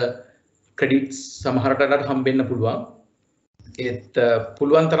ලට credits සමහරට හම්බෙන්න පුළුවන්. ඒත්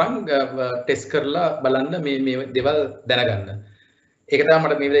පුළුවන් තරම් ටෙස්ට් කරලා බලන්න මේ දේවල් දැනගන්න. ඒක තමයි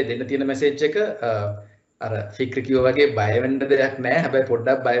මට මේ වෙලේ දෙන්න තියෙන මැසේජ් එක. අර ෆික්‍රි කිව්වා වගේ බය වෙන්න දෙයක් නැහැ. හැබැයි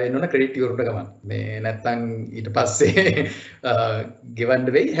පොඩ්ඩක් බය වෙන්න ඕන ක්‍රෙඩිට් ඉවරට ගමන්. මේ නැත්තම් ඊට පස්සේ ගෙවන්න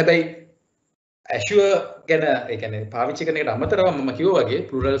වෙයි. හැබැයි Azure ගැන ඒ කියන්නේ පාවිච්චි කරන එකට අමතරව මම කිව්වා වගේ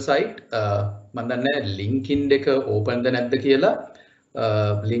plural site මම දන්නේ LinkedIn එක open ද නැද්ද කියලා.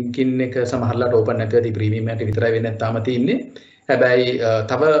 LinkedIn එක සමහරලාට open නැතුව ඇති premium එකට විතරයි වෙන්නේ තාම තියෙන්නේ. හැබැයි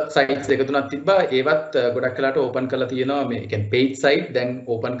තව සයිට්ස් දෙක තුනක් තිබ්බා ඒවත් ගොඩක් වෙලාට ඕපන් කරලා තියෙනවා මේ කියන්නේ paid site දැන්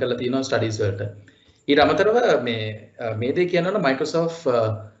ඕපන් කරලා තියෙනවා ස්ටඩීස් වලට. ඊට අමතරව මේ දේ කියනවනම් Microsoft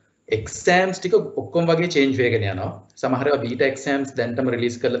exams ටික ඔක්කොම වගේ change වෙගෙන යනවා. සමහර ඒවා beta exams දැන්ටම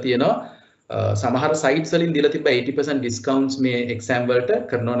release කරලා තියෙනවා. සමහර sites වලින් දීලා තිබ්බ 80% discounts මේ exam වලට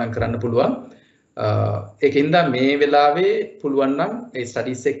කරනවා නම් කරන්න පුළුවන්. ඒකින්ද මේ වෙලාවේ පුළුවන් නම් ඒ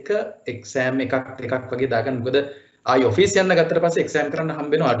studies එක exam එකක් වගේ දාගන්න. මොකද ආයි ඔෆිස් යන්න ගත්තට පස්සේ එක්සෑම් කරන්න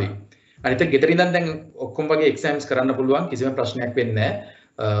හම්බ වෙනවා අඩුයි. අනිත් එක ගෙදර ඉඳන් දැන් ඔක්කොම වගේ එක්සෑම්ස් කරන්න පුළුවන් කිසිම ප්‍රශ්නයක් වෙන්නේ නැහැ.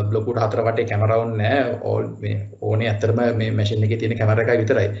 බ්ලොකුට හතර වටේ කැමරා වුන් නැහැ. ඕල් මේ ඕනේ අතරම මේ මැෂින් එකේ තියෙන කැමරා එකයි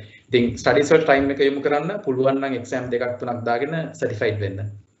විතරයි. ඉතින් ස්ටඩීස් වල ටයිම් එක යොමු කරන්න පුළුවන් නම් එක්සෑම් දෙකක් තුනක් දාගෙන සර්ටිෆයිඩ් වෙන්න.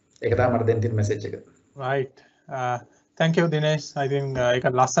 ඒක තමයි මට දෙන්න තියෙන මැසේජ් එක. right thank you Dinesh I think ඒක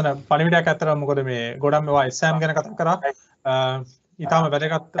ලස්සන පණිවිඩයක් අතරම මොකද මේ ගොඩක් මේවා එක්සෑම් ගැන කතා කරා. ඊටම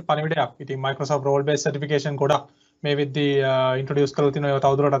වැදගත් පණිවිඩයක්. ඉතින් Microsoft role based certification ගොඩක් මේ විද්දී ඉන්ට්‍රොඩියුස් කරලා තිනවා. ඒවා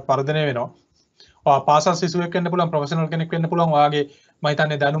තවදුරටත් වර්ධනය වෙනවා. පාසල් සිසුවෙක් වෙන්න පුළුවන්, ප්‍රොෆෙෂනල් කෙනෙක් වෙන්න පුළුවන්. ඔයාගේ මම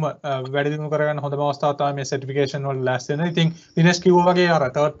හිතන්නේ දැනුම වැඩි දියුණු කරගන්න හොඳම අවස්ථාව තමයි මේ සර්ටිෆිකේෂන් වල ලෑස්ති වෙන. ඉතින් දිනේෂ් කිව්වා වගේ අර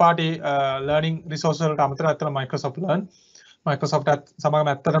third party learning resource වලට අමතරව ඇත්තට Microsoft Learn Microsoft සමගම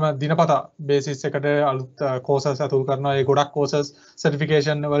ඇත්තටම දිනපතා basis එකට අලුත් courses අතුල් කරනවා. ඒ ගොඩක් courses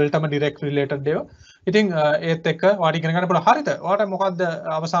certification වලටම direct related ඒවා. ඉතින් ඒත් එක්ක ඔයාට ඉගෙන ගන්න පුළුවන්. හරිද? ඔයාට මොකද්ද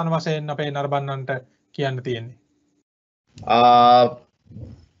අවසාන වශයෙන් අපේ නරඹන්නන්ට කියන්න තියෙන්නේ?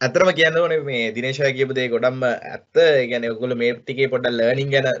 ඇත්තටම කියන්න ඕනේ මේ දිනේෂය කියපු දේ ගොඩක්ම ඇත්ත. ඒ කියන්නේ ඔයගොල්ලෝ මේ ටිකේ පොඩ්ඩක්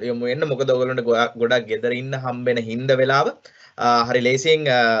ලර්නින් ගැන යමු වෙන්න. මොකද ඔයගොල්ලන්ට ගොඩක් ගෙදර ඉන්න හම්බෙන හින්ද වෙලාව හරි ලේසියෙන්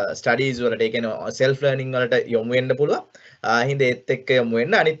ස්ටඩීස් වලට ඒ කියන්නේ self learning වලට යොමු වෙන්න පුළුවන්. හින්දා ඒත් එක්ක යොමු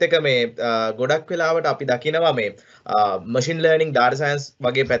වෙන්න. අනිත් එක මේ ගොඩක් වෙලාවට අපි දකිනවා මේ machine learning data science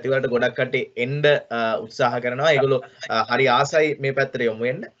වගේ පැති වලට ගොඩක් කට්ටිය එන්න උත්සාහ කරනවා. ඒගොල්ලෝ හරි ආසයි මේ පැත්තට යොමු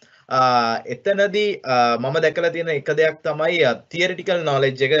වෙන්න. එතනදී මම දැකලා තියෙන එක දෙයක් තමයි theoretical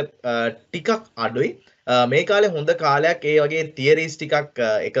knowledge එක ටිකක් අඩුයි. මේ කාලේ හොඳ කාලයක් ඒ වගේ theories ටිකක්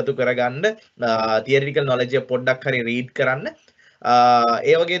එකතු කරගන්න, theoretical knowledge එක පොඩ්ඩක් හරි read කරන්න.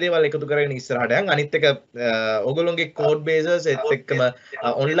 ඒ වගේ දේවල් එකතු කරගෙන ඉස්සරහට යන්න. අනිත් එක ඔයගොල්ලෝගේ code bases එත් එක්කම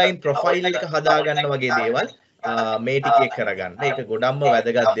online profile එක හදාගන්න වගේ දේවල් මේ ටිකේ කරගන්න. ඒක ගොඩක්ම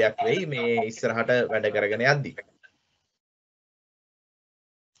වැදගත් දෙයක් වෙයි මේ ඉස්සරහට වැඩ කරගෙන යද්දී.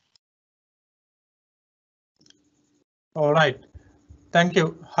 all right thank you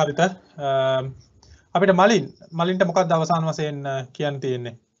හරිත. අපිට මලින්ට මොකක්ද අවසාන වශයෙන් කියන්න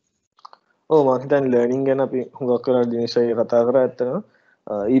තියෙන්නේ? මම හිතන්නේ ලර්නින් ගැන අපි හුඟක් කරලා දිනේෂයි කතා කරා. ඇත්තටම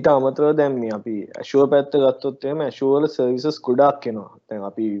ඊට අමතරව දැන් මේ අපි Azure පැත්ත ගත්තොත් එහෙම Azure වල සර්විසස් ගොඩක් එනවා. දැන්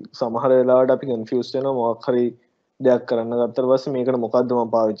අපි සමහර වෙලාවට අපි කන්ෆියුස් වෙනවා මොකක් හරි දෙයක් කරන්න ගත්තට පස්සේ මේකට මොකද්ද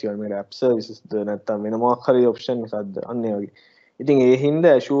මම පාවිච්චි කරන්නේ? මේ app servicesද නැත්නම් වෙන මොකක් හරි option එකක්ද? අන්න ඒ වගේ. ඉතින් ඒ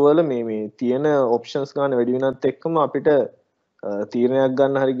හින්දා Azure වල මේ තියෙන options ගන්න වැඩි වෙනත් එක්කම අපිට තීරණයක්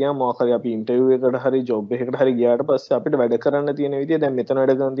ගන්න හරි ගියාම මොකක් හරි අපි ඉන්ටර්විව් එකකට හරි ජොබ් එකකට හරි ගියාට පස්සේ අපිට වැඩ කරන්න තියෙන විදිය දැන් මෙතන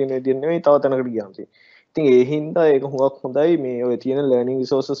වැඩ කරන්න තියෙන විදිය නෙවෙයි තව තැනකට ගියාම තියෙන්නේ. ඉතින් ඒ හින්දා ඒක හුඟක් හොඳයි මේ ඔය තියෙන learning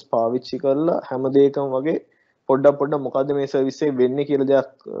resources පාවිච්චි කරලා හැම දෙයකම වගේ පොඩ්ඩක් මොකද්ද මේ සර්විස් එකේ වෙන්නේ කියලා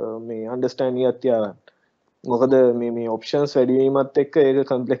දෙයක් මේ understand එකක් තියාගන්න. මොකද මේ options වැඩි වීමත් එක්ක ඒක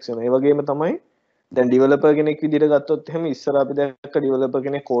complex වෙනවා. ඒ වගේම තමයි දැන් ඩිවෙලොපර් කෙනෙක් විදිහට ගත්තොත් එහෙම ඉස්සර අපි දැක්ක ඩිවෙලොපර්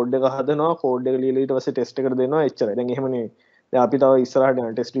කෙනෙක් කෝඩ් එක හදනවා, කෝඩ් එක ලියලා ඊට පස්සේ ටෙස්ට් එකට දෙනවා එච්චරයි. දැන් එහෙම නෙවෙයි. දැන් අපි තව ඉස්සරහට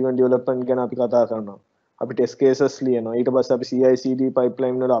යන ටෙස්ට් ඩ්‍රිවන් ඩෙවලොප්මන්ට් ගැන අපි කතා කරනවා. අපි ටෙස්ට් කේසස් ලියනවා. ඊට පස්සේ අපි CI/CD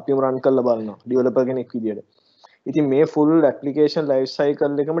pipeline වල අපිම රන් කරලා බලනවා ඩිවෙලොපර් කෙනෙක් විදිහට. ඉතින් මේ full application life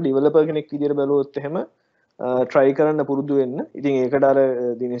cycle එකම ඩිවෙලොපර් කෙනෙක් විදිහට බැලුවොත් එහෙම try කරන්න පුරුදු වෙන්න. ඉතින් ඒකට අර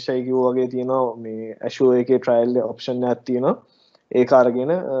දිනේෂයි කිව්වා වගේ තියෙනවා මේ Azure එකේ trial option එකක් තියෙනවා. ඒක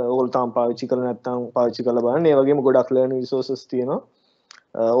අරගෙන ඕගොල්ලෝ තාම පාවිච්චි කරලා නැත්නම් පාවිච්චි කරලා බලන්න. ඒ වගේම ගොඩක් learning resources තියෙනවා.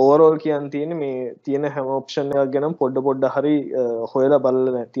 overall කියන්න තියෙන්නේ මේ තියෙන හැම option එකක් ගැනම පොඩ හරි හොයලා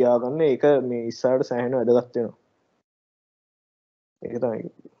බලලා තියාගන්න. ඒක මේ ඉස්සරහට සෑහෙන වැදගත් වෙනවා. ඒක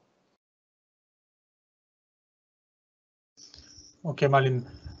තමයි. okay මලින්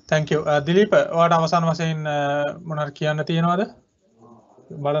thank you. දිලීප ඔයාට අවසාන වශයෙන් මොනවාද කියන්න තියෙනවද?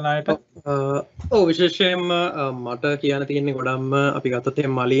 බලන අයට විශේෂයෙන්ම මට කියන්න තියෙන්නේ ගොඩක්ම අපි ගත්තොත්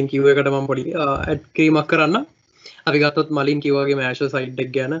එහෙනම් මලින් කිව්ව එකට මම පොඩි ඇඩ් කිරීමක් කරන්න. අපි ගත්තොත් මලින් කිව්වා වගේම Azure site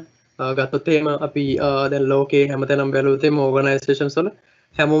එක ගැන ගත්තොත් එහෙම අපි දැන් ලෝකේ හැමතැනම බැලුවොත් එහෙම organizations වල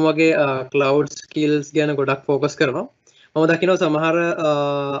හැමෝම වගේ cloud skills ගැන ගොඩක් focus කරනවා. මම දකිනවා සමහර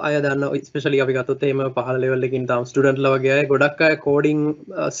අය දන්නවා especially අපි ගත්තොත් එහෙම පහළ level එකකින් තාම student ලා වගේ අය ගොඩක් අය coding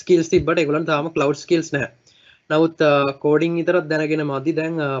skills තිබ්බට ඒගොල්ලන් තාම cloud skills නැහැ. නමුත් කෝඩින් විතරක් දැනගෙන මදි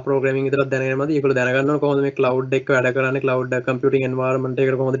දැන් ප්‍රෝග්‍රෑමින් විතරක් දැනගෙන මදි ඒගොල්ලෝ දැනගන්න ඕන කොහොමද මේ ක්ලවුඩ් එක වැඩ කරන්නේ ක්ලවුඩ් කම්පියුටිං එන්වයරන්මන්ට්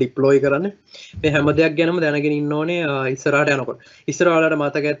එකට කොහොමද ඩිප්ලොයි කරන්නේ මේ හැම දෙයක් ගැනම දැනගෙන ඉන්න ඕනේ ඉස්සරහට යනකොට ඉස්සරහට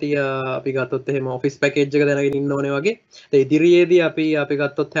මතක ඇති අපි ගත්තොත් එහෙම ඔෆිස් පැකේජ් එක දැනගෙන ඉන්න ඕනේ වගේ ඒ ඉදිරියේදී අපි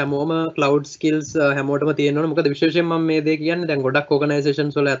ගත්තොත් හැමෝම ක්ලවුඩ් ස්කිල්ස් හැමෝටම තියෙන්න ඕනේ මොකද විශේෂයෙන් මම මේ දේ කියන්නේ දැන් ගොඩක්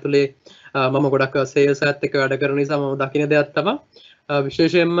ඕගනයිසේෂන්ස් වල ඇතුලේ මම ගොඩක් සේල්ස් එකත් එක්ක වැඩ කරන නිසා මම දකින දෙයක් තමයි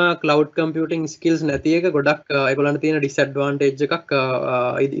විශේෂයෙන්ම ක්ලවුඩ් කම්පියුටිං ස්කිල්ස් නැති එක ගොඩක් ඒගොල්ලන්ට තියෙන ඩිස්ඇඩ්වාන්ටේජ් එකක්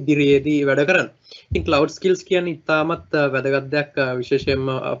ඉදිරියේදී වැඩ කරන්න. ඉතින් ක්ලවුඩ් ස්කිල්ස් කියන්නේ ඉතාමත් වැදගත් දෙයක් විශේෂයෙන්ම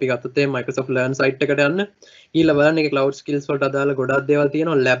අපි ගත්තොත් ඒ Microsoft Learn site එකට යන්න. ඊළඟ බලන්න ඒකේ ක්ලවුඩ් ස්කිල්ස් වලට අදාළ ගොඩක් දේවල්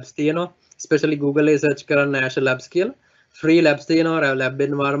තියෙනවා labs තියෙනවා especially Google එකේ search කරන්න Azure labs කියලා. free labs තියෙනවා lab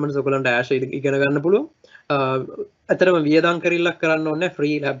environments ඔයගොල්ලන්ට Azure ඉගෙන ගන්න පුළුවන්. ඇතරම වියදම් කරILLක් කරන්න ඕනේ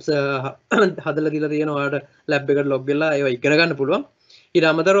free labs හදලා දීලා තියෙනවා ඔයාලට lab එකට log වෙලා ඒවා ඉගෙන ගන්න පුළුවන්. ඊට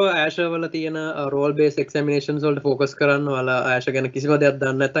අමතරව Azure වල තියෙන role based examinations වලට focus කරන්න ඔයාලා Azure ගැන කිසිම දෙයක්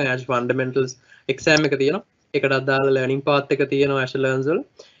දන්නේ නැත්නම් Azure fundamentals exam එක තියෙනවා. ඒකට අදාළ learning path එක තියෙනවා Azure Learns වල.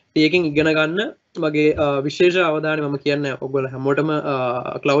 ඒකෙන් ඉගෙන ගන්න මගේ විශේෂ අවධානය මම කියන්නේ ඔයගොල්ලෝ හැමෝටම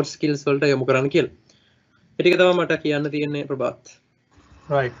cloud skills වලට යොමු කරන්න කියලා. ඒ ටික තමයි මට කියන්න තියෙන්නේ Prabhath.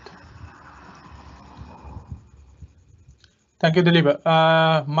 right thank you Dilip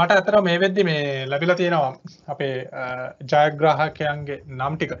මට අතර මේ වෙද්දි මේ ලැබිලා තියෙනවා අපේ ජයග්‍රාහකයන්ගේ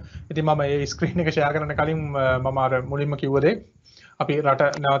නම් ටික. ඉතින් මම මේ ස්ක්‍රීන් එක ෂෙයා කරන්න කලින් මම අර මුලින්ම කිව්ව දේ අපි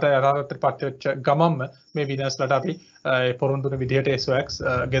රට නැවත යථාර්ථයට පත් වෙච්ච ගමම්ම මේ විනර්ස්ලට අපි පොරොන්දුන විදිහට SOX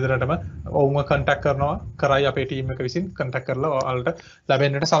ගෙදරටම ඔවුන්ව කන්ටැක්ට් කරනවා කරයි අපේ ටීම් එක විසින් කන්ටැක්ට් කරලා ඔයාලට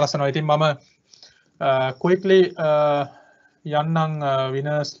ලැබෙන්නට සලසනවා. ඉතින් මම quickly යන්නම්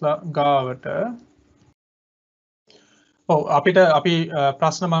විනර්ස්ලා ගාවට. අපිට අපි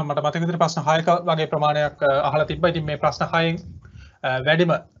ප්‍රශ්න මට මතක විදිහට ප්‍රශ්න 6ක වගේ ප්‍රමාණයක් අහලා තිබ්බා. ඉතින් මේ ප්‍රශ්න 6න්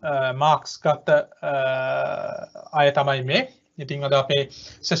වැඩිම මාක්ස් ගත්ත අය තමයි මේ. ඉතින් අද අපේ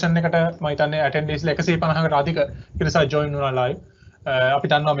සෙෂන් එකට මම හිතන්නේ ඇටෙන්ඩන්ස් 150කට අධික පිරිසක් ජොයින් වුණා ලයිව්.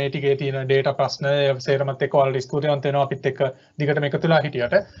 අපි දන්නවා මේ ටිකේ තියෙන ඩේටා ප්‍රශ්න සේරමත් එක්ක ඔයාලට ස්තුතිවන්ත වෙනවා අපිත් එක්ක දිගටම එකතු වෙලා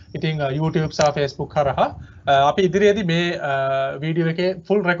හිටියට. ඉතින් YouTube සහ Facebook හරහා අපි ඉදිරියේදී මේ වීඩියෝ එකේ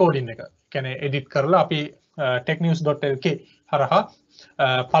full recording එක කියන්නේ edit කරලා අපි technews.lk හරහා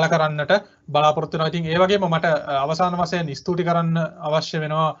පළ කරන්නට බලාපොරොත්තු වෙනවා. ඉතින් ඒ වගේම මට අවසාන වශයෙන් ස්තුති කරන්න අවශ්‍ය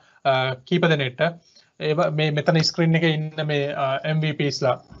වෙනවා කීප දෙනෙක්ට. මේ මෙතන ස්ක්‍රීන් එකේ ඉන්න මේ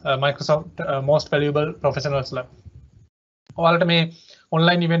MVPsලා Microsoft most valuable professionalsලා. ඔයාලට මේ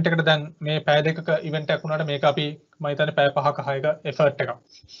online event එකට දැන් මේ පැය දෙකක event එකක් වුණාට මේක අපි මම හිතන්නේ පැය 5ක 6ක effort එකක්.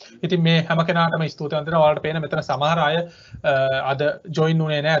 ඉතින් මේ හැම කෙනාටම ස්තුතිවන්ත වෙනවා. ඔයාලට පේන මෙතන සමහර අය අද join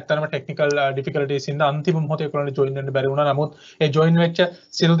වුණේ නැහැ. ඇත්තටම technical difficulties ඉඳ අන්තිම මොහොතේ ඔයගොල්ලන්ට join වෙන්න බැරි වුණා. නමුත් ඒ join වෙච්ච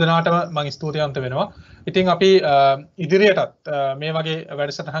සියලු දෙනාටම මම ස්තුතිවන්ත වෙනවා. ඉතින් අපි ඉදිරියටත් මේ වගේ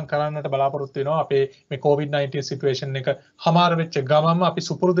වැඩසටහන් කරන්නට බලාපොරොත්තු වෙනවා. අපේ මේ COVID-19 situation එක හමාර වෙච්ච ගමන්ම අපි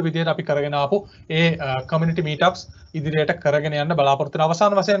සුපුරුදු විදියට අපි කරගෙන ආපු ඒ community meetups ඉදිරියට කරගෙන යන්න බලාපොරොත්තු වෙනවා.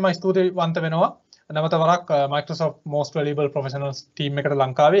 අවසාන වශයෙන් මම ස්තුතිවන්ත වෙනවා නැවත වරක් Microsoft most valuable professionals team එකට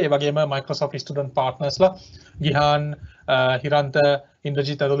ලංකාවේ. ඒ වගේම Microsoft student partnersලා ගිහාන් හිරන්ත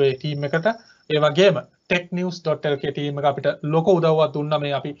ඉන්ද්‍රජිත් ඇතුළු ඒ team එකට. ඒ වගේම technews.lk team එක අපිට ලොකු උදව්වක් දුන්නා.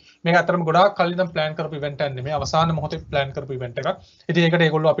 මේ අපි මේක අතරම ගොඩාක් කලින් ඉඳන් plan කරපු event එකක් නෙමෙයි. අවසාන මොහොතේ plan කරපු event එකක්. ඉතින් ඒකට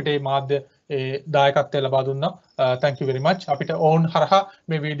ඒගොල්ලෝ අපිට මේ මාධ්‍ය ඒ දායකත්වය ලබා දුන්නා. thank you very much. අපිට ඕන් හරහා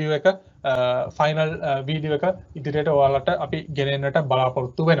මේ වීඩියෝ එක final වීඩියෝ එක ඉදිරියට ඔයාලට අපි ගෙනෙන්නට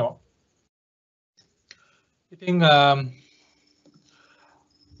බලාපොරොත්තු වෙනවා. ඉතින්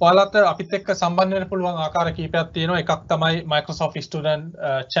ඔයාලට අපිත් එක්ක සම්බන්ධ වෙන්න පුළුවන් ආකාර කීපයක් තියෙනවා. එකක් තමයි Microsoft Student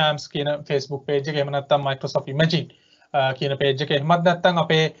Champs කියන Facebook page එක. එහෙම නැත්නම් Microsoft Imagine කියන page එක. එහෙමත් නැත්නම්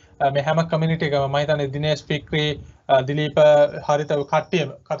අපේ මේ හැම community එකම මම හිතන්නේ දිනේෂ් ෆික්‍රි දිලීප හරිත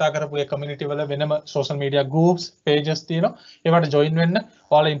කට්ටියම කතා කරපු ඒ community වල වෙනම social media groups pages තියෙනවා. ඒවට join වෙන්න.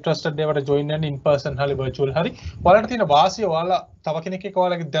 ඔයාලා interested ඒවට join වෙන්න in person හරි virtual හරි. ඔයාලට තියෙන වාසිය ඔයාලා තව කෙනෙක් එක්ක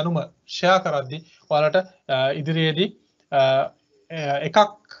ඔයාලගේ දැනුම share කරද්දී ඔයාලට ඉදිරියේදී එකක්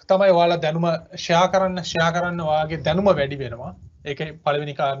තමයි ඔයාලා දැනුම share කරන්න ඔයාගේ දැනුම වැඩි වෙනවා. ඒකේ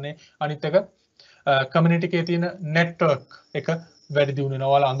පළවෙනි කාරණේ. අනිත් එක community එකේ තියෙන network එක වැඩි දියුණු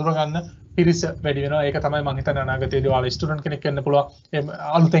වෙනවා. ඔයාලා අඳුර ගන්න පිරිස වැඩි වෙනවා. ඒක තමයි මම හිතන්නේ අනාගතයේදී ඔයාලා ස්ටුඩන්ට් කෙනෙක් වෙන්න පුළුවන්.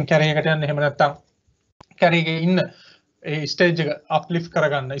 අලුතෙන් කැරියර් එකට යන්න එහෙම නැත්නම් කැරියර් එකේ ඉන්න ඒ ස්ටේජ් එක අප්ලිෆ්ට්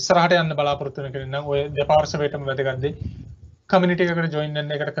කරගන්න ඉස්සරහට යන්න බලාපොරොත්තු වෙන කෙනෙක් නම් ඔය දෙපාර්ශ්වයටම වැදගත් දෙයි. community එකට join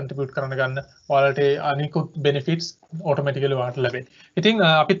වෙන්න එකට contribute කරන්න ගන්න. ඔයාලට අනිකුත් benefits automatically ඔයාලට ලැබෙයි. ඉතින්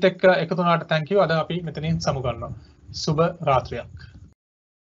අපිත් එක්ක එකතු වුණාට thank you. අද අපි මෙතනින් සමු ගන්නවා. සුබ රාත්‍රියක්.